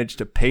they managed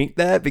to paint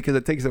that, because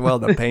it takes a while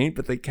to paint,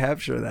 but they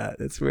capture that.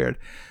 It's weird.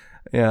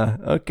 Yeah.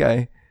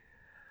 Okay.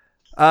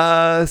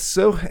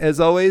 So as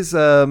always,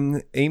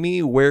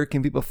 Amy, where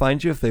can people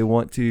find you if they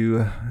want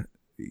to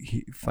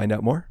find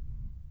out more?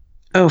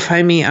 Oh,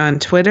 find me on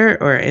Twitter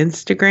or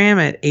Instagram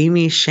at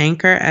Amy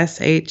Shanker,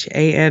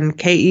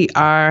 Shanker.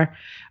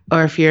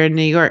 Or if you're in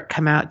New York,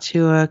 come out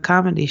to a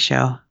comedy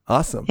show.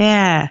 Awesome.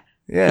 Yeah.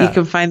 Yeah. You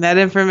can find that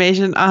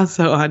information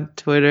also on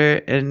Twitter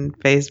and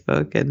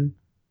Facebook and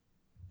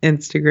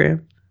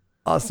Instagram.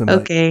 Awesome.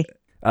 Okay.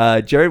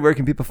 Jared, where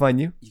can people find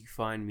you? You can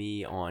find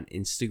me on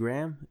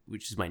Instagram,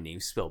 which is my name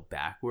spelled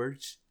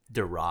backwards,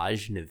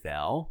 Daraj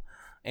Novell.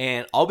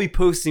 And I'll be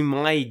posting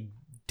my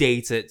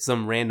dates at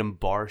some random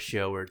bar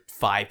show where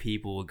 5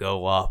 people will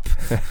go up.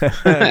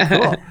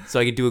 Cool. So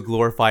I can do a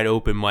glorified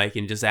open mic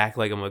and just act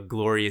like I'm a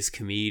glorious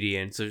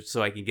comedian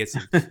so I can get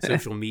some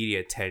social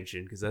media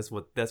attention, because that's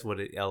what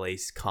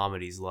LA's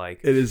comedy's like.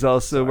 It is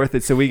also worth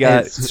it. So we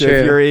got, It's so if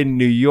true. you're in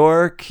New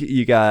York,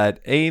 you got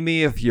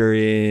Amy. If you're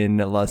in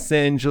Los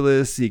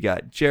Angeles, you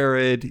got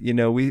Jared. You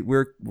know,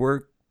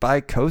 we're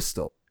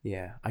bi-coastal.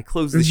 Yeah, I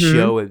closed the Mhm.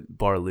 show at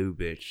Bar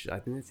Lubitsch. I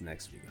think that's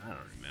next week. I don't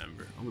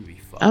remember. I'm gonna be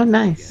fucked. Oh,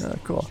 nice. Oh,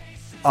 cool.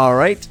 All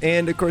right.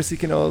 And of course, you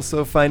can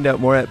also find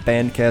out more at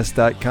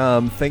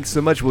bandcast.com. Thanks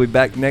so much. We'll be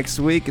back next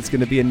week. It's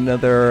going to be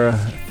another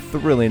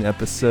thrilling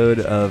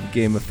episode of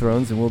Game of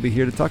Thrones, and we'll be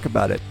here to talk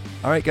about it.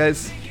 All right,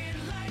 guys.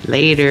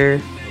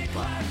 Later.